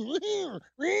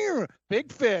in. Big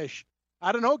fish.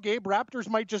 I don't know, Gabe. Raptors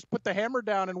might just put the hammer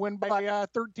down and win by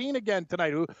 13 again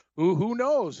tonight. Who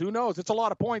knows? Who knows? It's a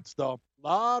lot of points, though. A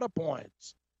lot of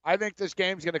points. I think this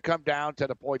game's going to come down to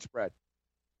the point spread.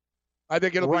 I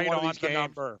think it'll be one of these games.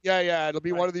 Number. Yeah. It'll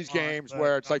be one of these games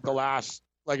where it's like the last,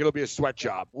 like it'll be a sweat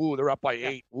job. Ooh, they're up by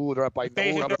 8. Ooh, they're up by 9.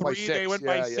 They hit 3, 6. they went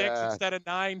by 6 instead of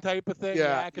 9 type of thing.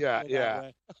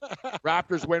 Yeah.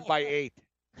 Raptors win by 8.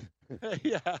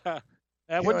 Yeah.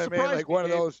 That wouldn't surprise me. Like one of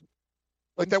those.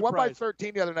 Like they won by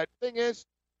 13 the other night. Thing is,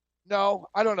 no,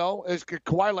 I don't know. Is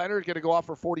Kawhi Leonard going to go off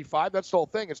for 45? That's the whole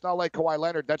thing. It's not like Kawhi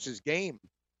Leonard. That's his game,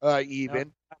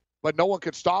 even. No. But no one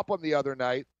could stop him the other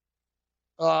night.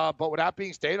 But with that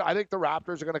being stated, I think the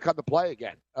Raptors are going to come to play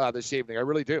again this evening. I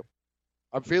really do.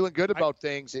 I'm feeling good about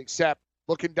things, except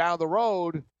looking down the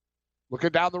road,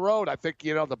 I think,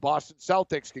 the Boston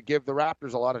Celtics could give the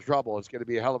Raptors a lot of trouble. It's going to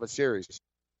be a hell of a series.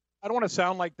 I don't want to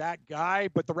sound like that guy,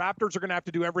 but the Raptors are going to have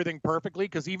to do everything perfectly,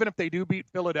 because even if they do beat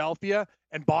Philadelphia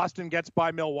and Boston gets by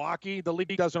Milwaukee, the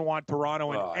league doesn't want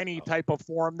Toronto in any type of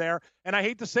form there. And I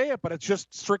hate to say it, but it's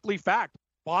just strictly fact.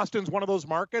 Boston's one of those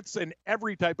markets in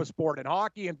every type of sport, in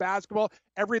hockey and basketball,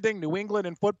 everything, New England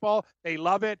and football. They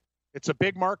love it. It's a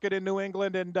big market in New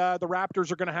England, and the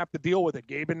Raptors are going to have to deal with it,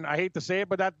 Gabe. And I hate to say it,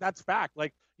 but that's fact.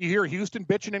 Like, you hear Houston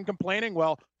bitching and complaining.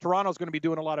 Well, Toronto's going to be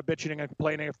doing a lot of bitching and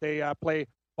complaining if they play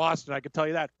Boston. I can tell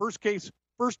you that. First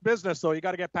business, though, you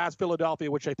got to get past Philadelphia,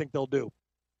 which I think they'll do.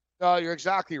 No, you're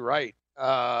exactly right.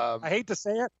 I hate to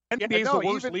say it. NBA is the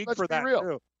worst league for that.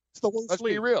 Too. It's the worst league. Let's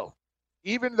be real.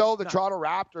 even though the Toronto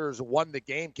Raptors won the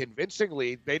game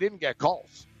convincingly, they didn't get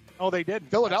calls. Oh, they didn't.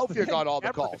 Philadelphia got all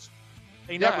the calls.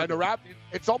 They never and the did.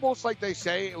 it's almost like they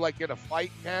say, like in a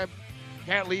fight,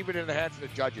 can't leave it in the hands of the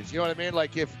judges. You know what I mean?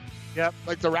 Like if,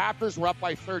 like the Raptors were up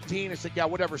by 13, it's like, yeah,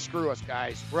 whatever, screw us,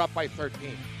 guys. We're up by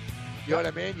 13. You know what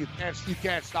I mean? You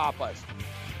can't stop us.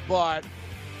 But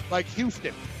like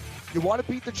Houston, you want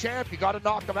to beat the champ, you got to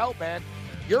knock them out, man.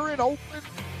 You're in Oakland.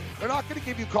 They're not going to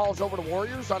give you calls over the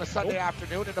Warriors on a Sunday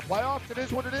afternoon in the playoffs. It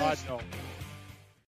is what it is. No.